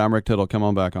 All right, I'm Rick Tittle. Come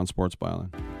on back on Sports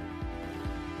Byline.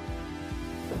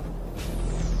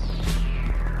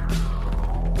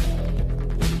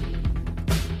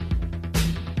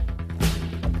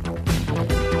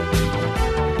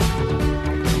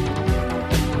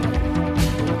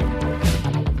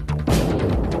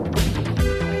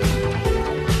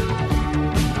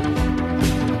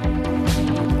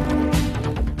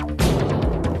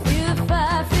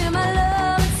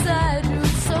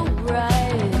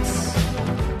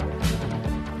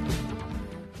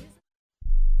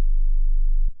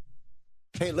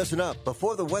 Hey, listen up.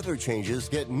 Before the weather changes,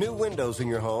 get new windows in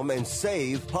your home and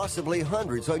save possibly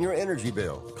hundreds on your energy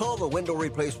bill. Call the Window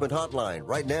Replacement Hotline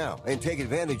right now and take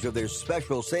advantage of their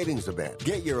special savings event.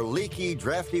 Get your leaky,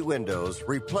 drafty windows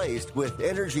replaced with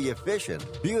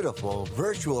energy-efficient, beautiful,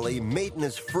 virtually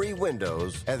maintenance-free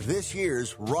windows at this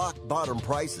year's rock-bottom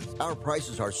prices. Our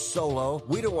prices are so low,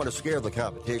 we don't want to scare the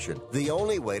competition. The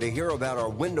only way to hear about our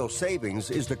window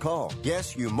savings is to call.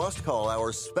 Yes, you must call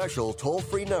our special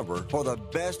toll-free number for the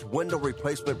best window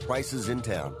replacement prices in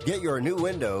town. Get your new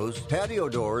windows, patio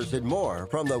doors, and more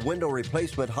from the Window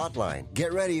Replacement Hotline.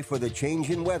 Get ready for the change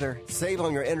in weather. Save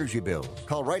on your energy bills.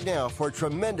 Call right now for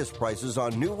tremendous prices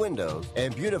on new windows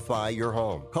and beautify your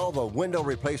home. Call the Window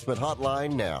Replacement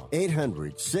Hotline now.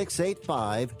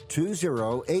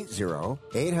 800-685-2080.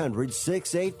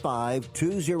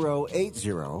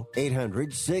 800-685-2080.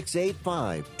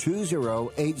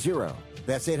 800-685-2080.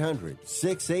 That's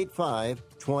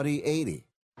 800-685-2080.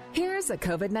 Here's a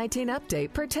COVID-19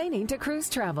 update pertaining to cruise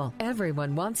travel.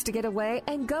 Everyone wants to get away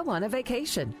and go on a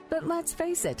vacation. But let's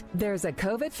face it, there's a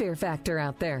COVID fear factor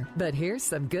out there. But here's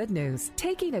some good news.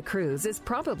 Taking a cruise is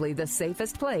probably the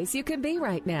safest place you can be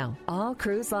right now. All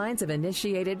cruise lines have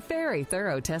initiated very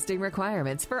thorough testing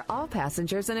requirements for all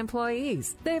passengers and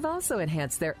employees. They've also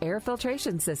enhanced their air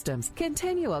filtration systems,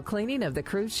 continual cleaning of the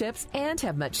cruise ships, and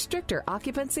have much stricter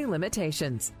occupancy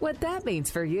limitations. What that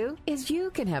means for you is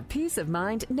you can have peace of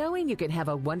mind knowing you can have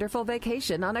a wonderful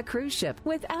vacation on a cruise ship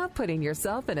without putting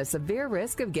yourself in a severe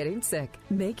risk of getting sick.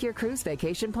 Make your cruise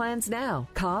vacation plans now.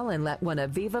 Call and let one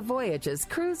of Viva Voyage's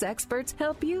cruise experts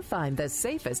help you find the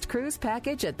safest cruise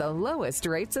package at the lowest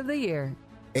rates of the year.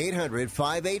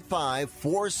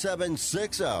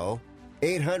 800-585-4760.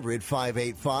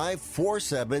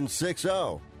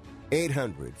 800-585-4760.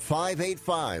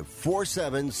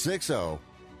 800-585-4760.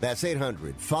 That's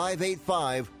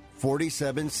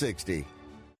 800-585-4760.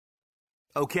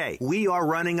 Okay, we are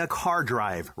running a car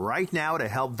drive right now to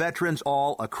help veterans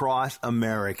all across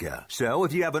America. So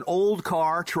if you have an old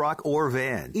car, truck, or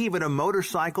van, even a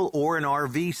motorcycle or an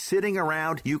RV sitting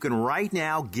around, you can right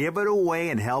now give it away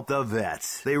and help the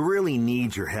vets. They really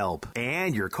need your help.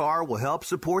 And your car will help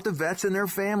support the vets and their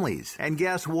families. And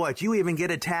guess what? You even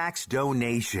get a tax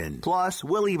donation. Plus,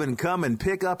 we'll even come and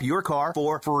pick up your car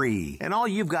for free. And all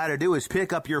you've got to do is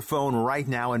pick up your phone right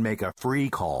now and make a free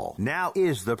call. Now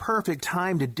is the perfect time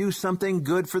to do something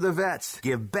good for the vets.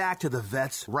 Give back to the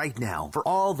vets right now for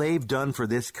all they've done for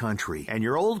this country. And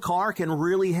your old car can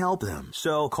really help them.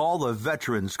 So call the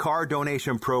Veterans Car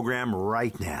Donation Program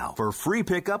right now for free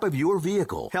pickup of your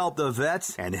vehicle. Help the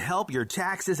vets and help your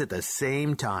taxes at the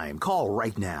same time. Call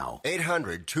right now.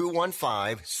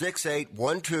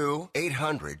 800-215-6812.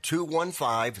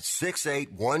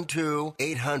 800-215-6812.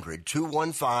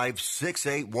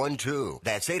 800-215-6812.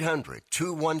 That's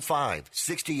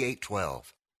 800-215-6812.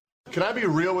 Can I be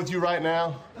real with you right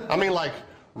now? I mean, like,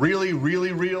 really,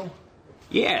 really real?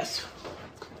 Yes.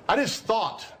 I just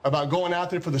thought about going out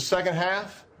there for the second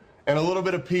half, and a little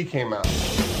bit of pee came out.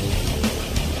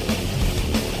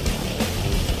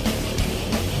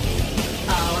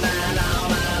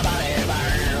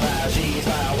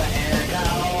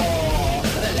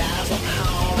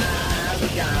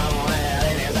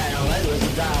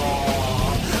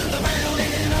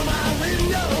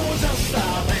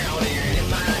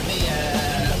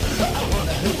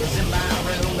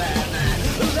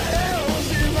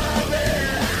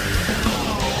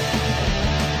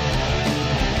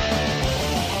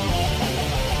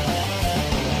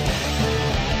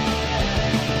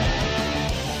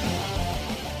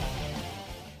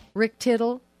 Rick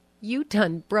Tittle, you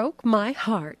done broke my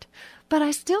heart, but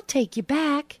I still take you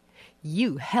back.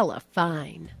 You hella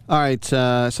fine. All right,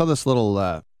 I saw this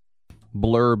little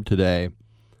blurb today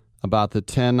about the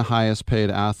 10 highest paid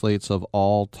athletes of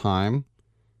all time.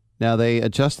 Now, they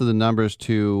adjusted the numbers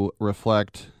to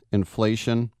reflect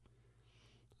inflation.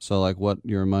 So, like what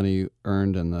your money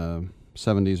earned in the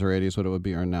 70s or 80s, what it would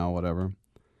be earned now, whatever.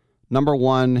 Number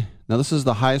one, now this is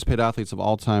the highest paid athletes of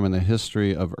all time in the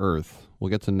history of Earth. We'll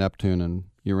get to Neptune and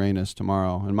Uranus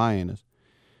tomorrow, and my anus.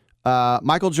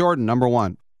 Michael Jordan, number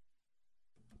one,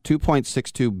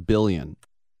 $2.62 billion.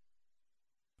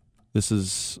 This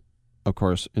is, of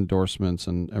course, endorsements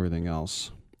and everything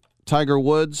else. Tiger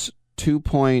Woods,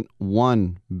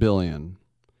 $2.1 billion.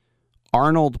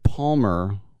 Arnold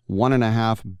Palmer,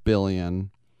 $1.5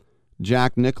 billion.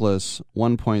 Jack Nicklaus,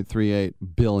 $1.38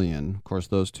 billion. Of course,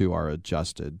 those two are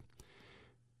adjusted.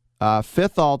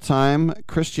 Fifth all-time,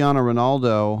 Cristiano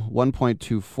Ronaldo,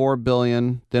 $1.24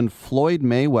 billion. Then Floyd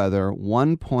Mayweather,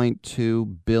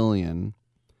 $1.2 billion.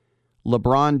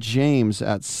 LeBron James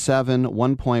at 7,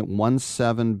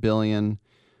 $1.17 billion.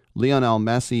 Lionel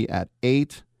Messi at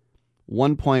 8,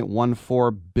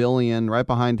 $1.14 billion. Right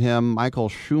behind him, Michael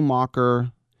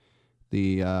Schumacher,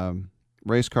 the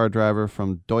race car driver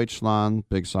from Deutschland,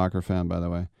 big soccer fan, by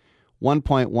the way,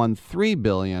 $1.13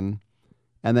 billion.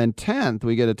 And then 10th,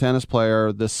 we get a tennis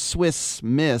player, the Swiss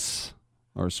Miss,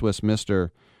 or Swiss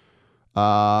Mister,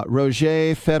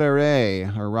 Roger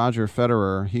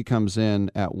Federer. He comes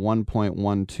in at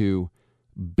 $1.12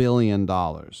 billion.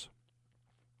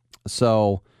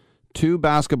 So 2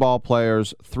 basketball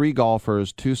players, 3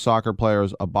 golfers, 2 soccer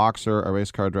players, a boxer, a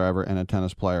race car driver, and a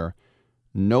tennis player.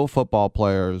 No football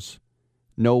players,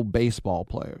 no baseball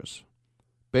players.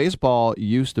 Baseball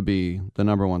used to be the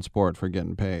number one sport for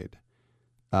getting paid.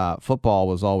 Football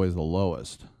was always the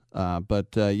lowest. But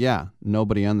yeah,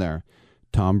 nobody in there.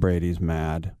 Tom Brady's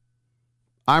mad.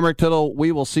 I'm Rick Tittle.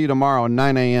 We will see you tomorrow at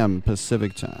 9 a.m.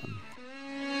 Pacific time.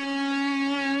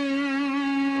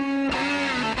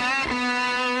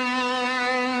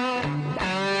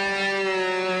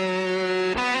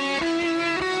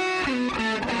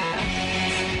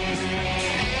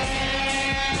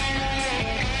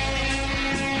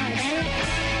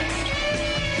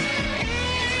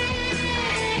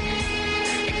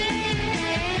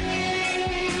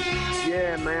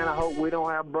 I hope we don't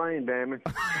have brain damage.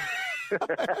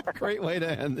 Great way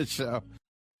to end the show.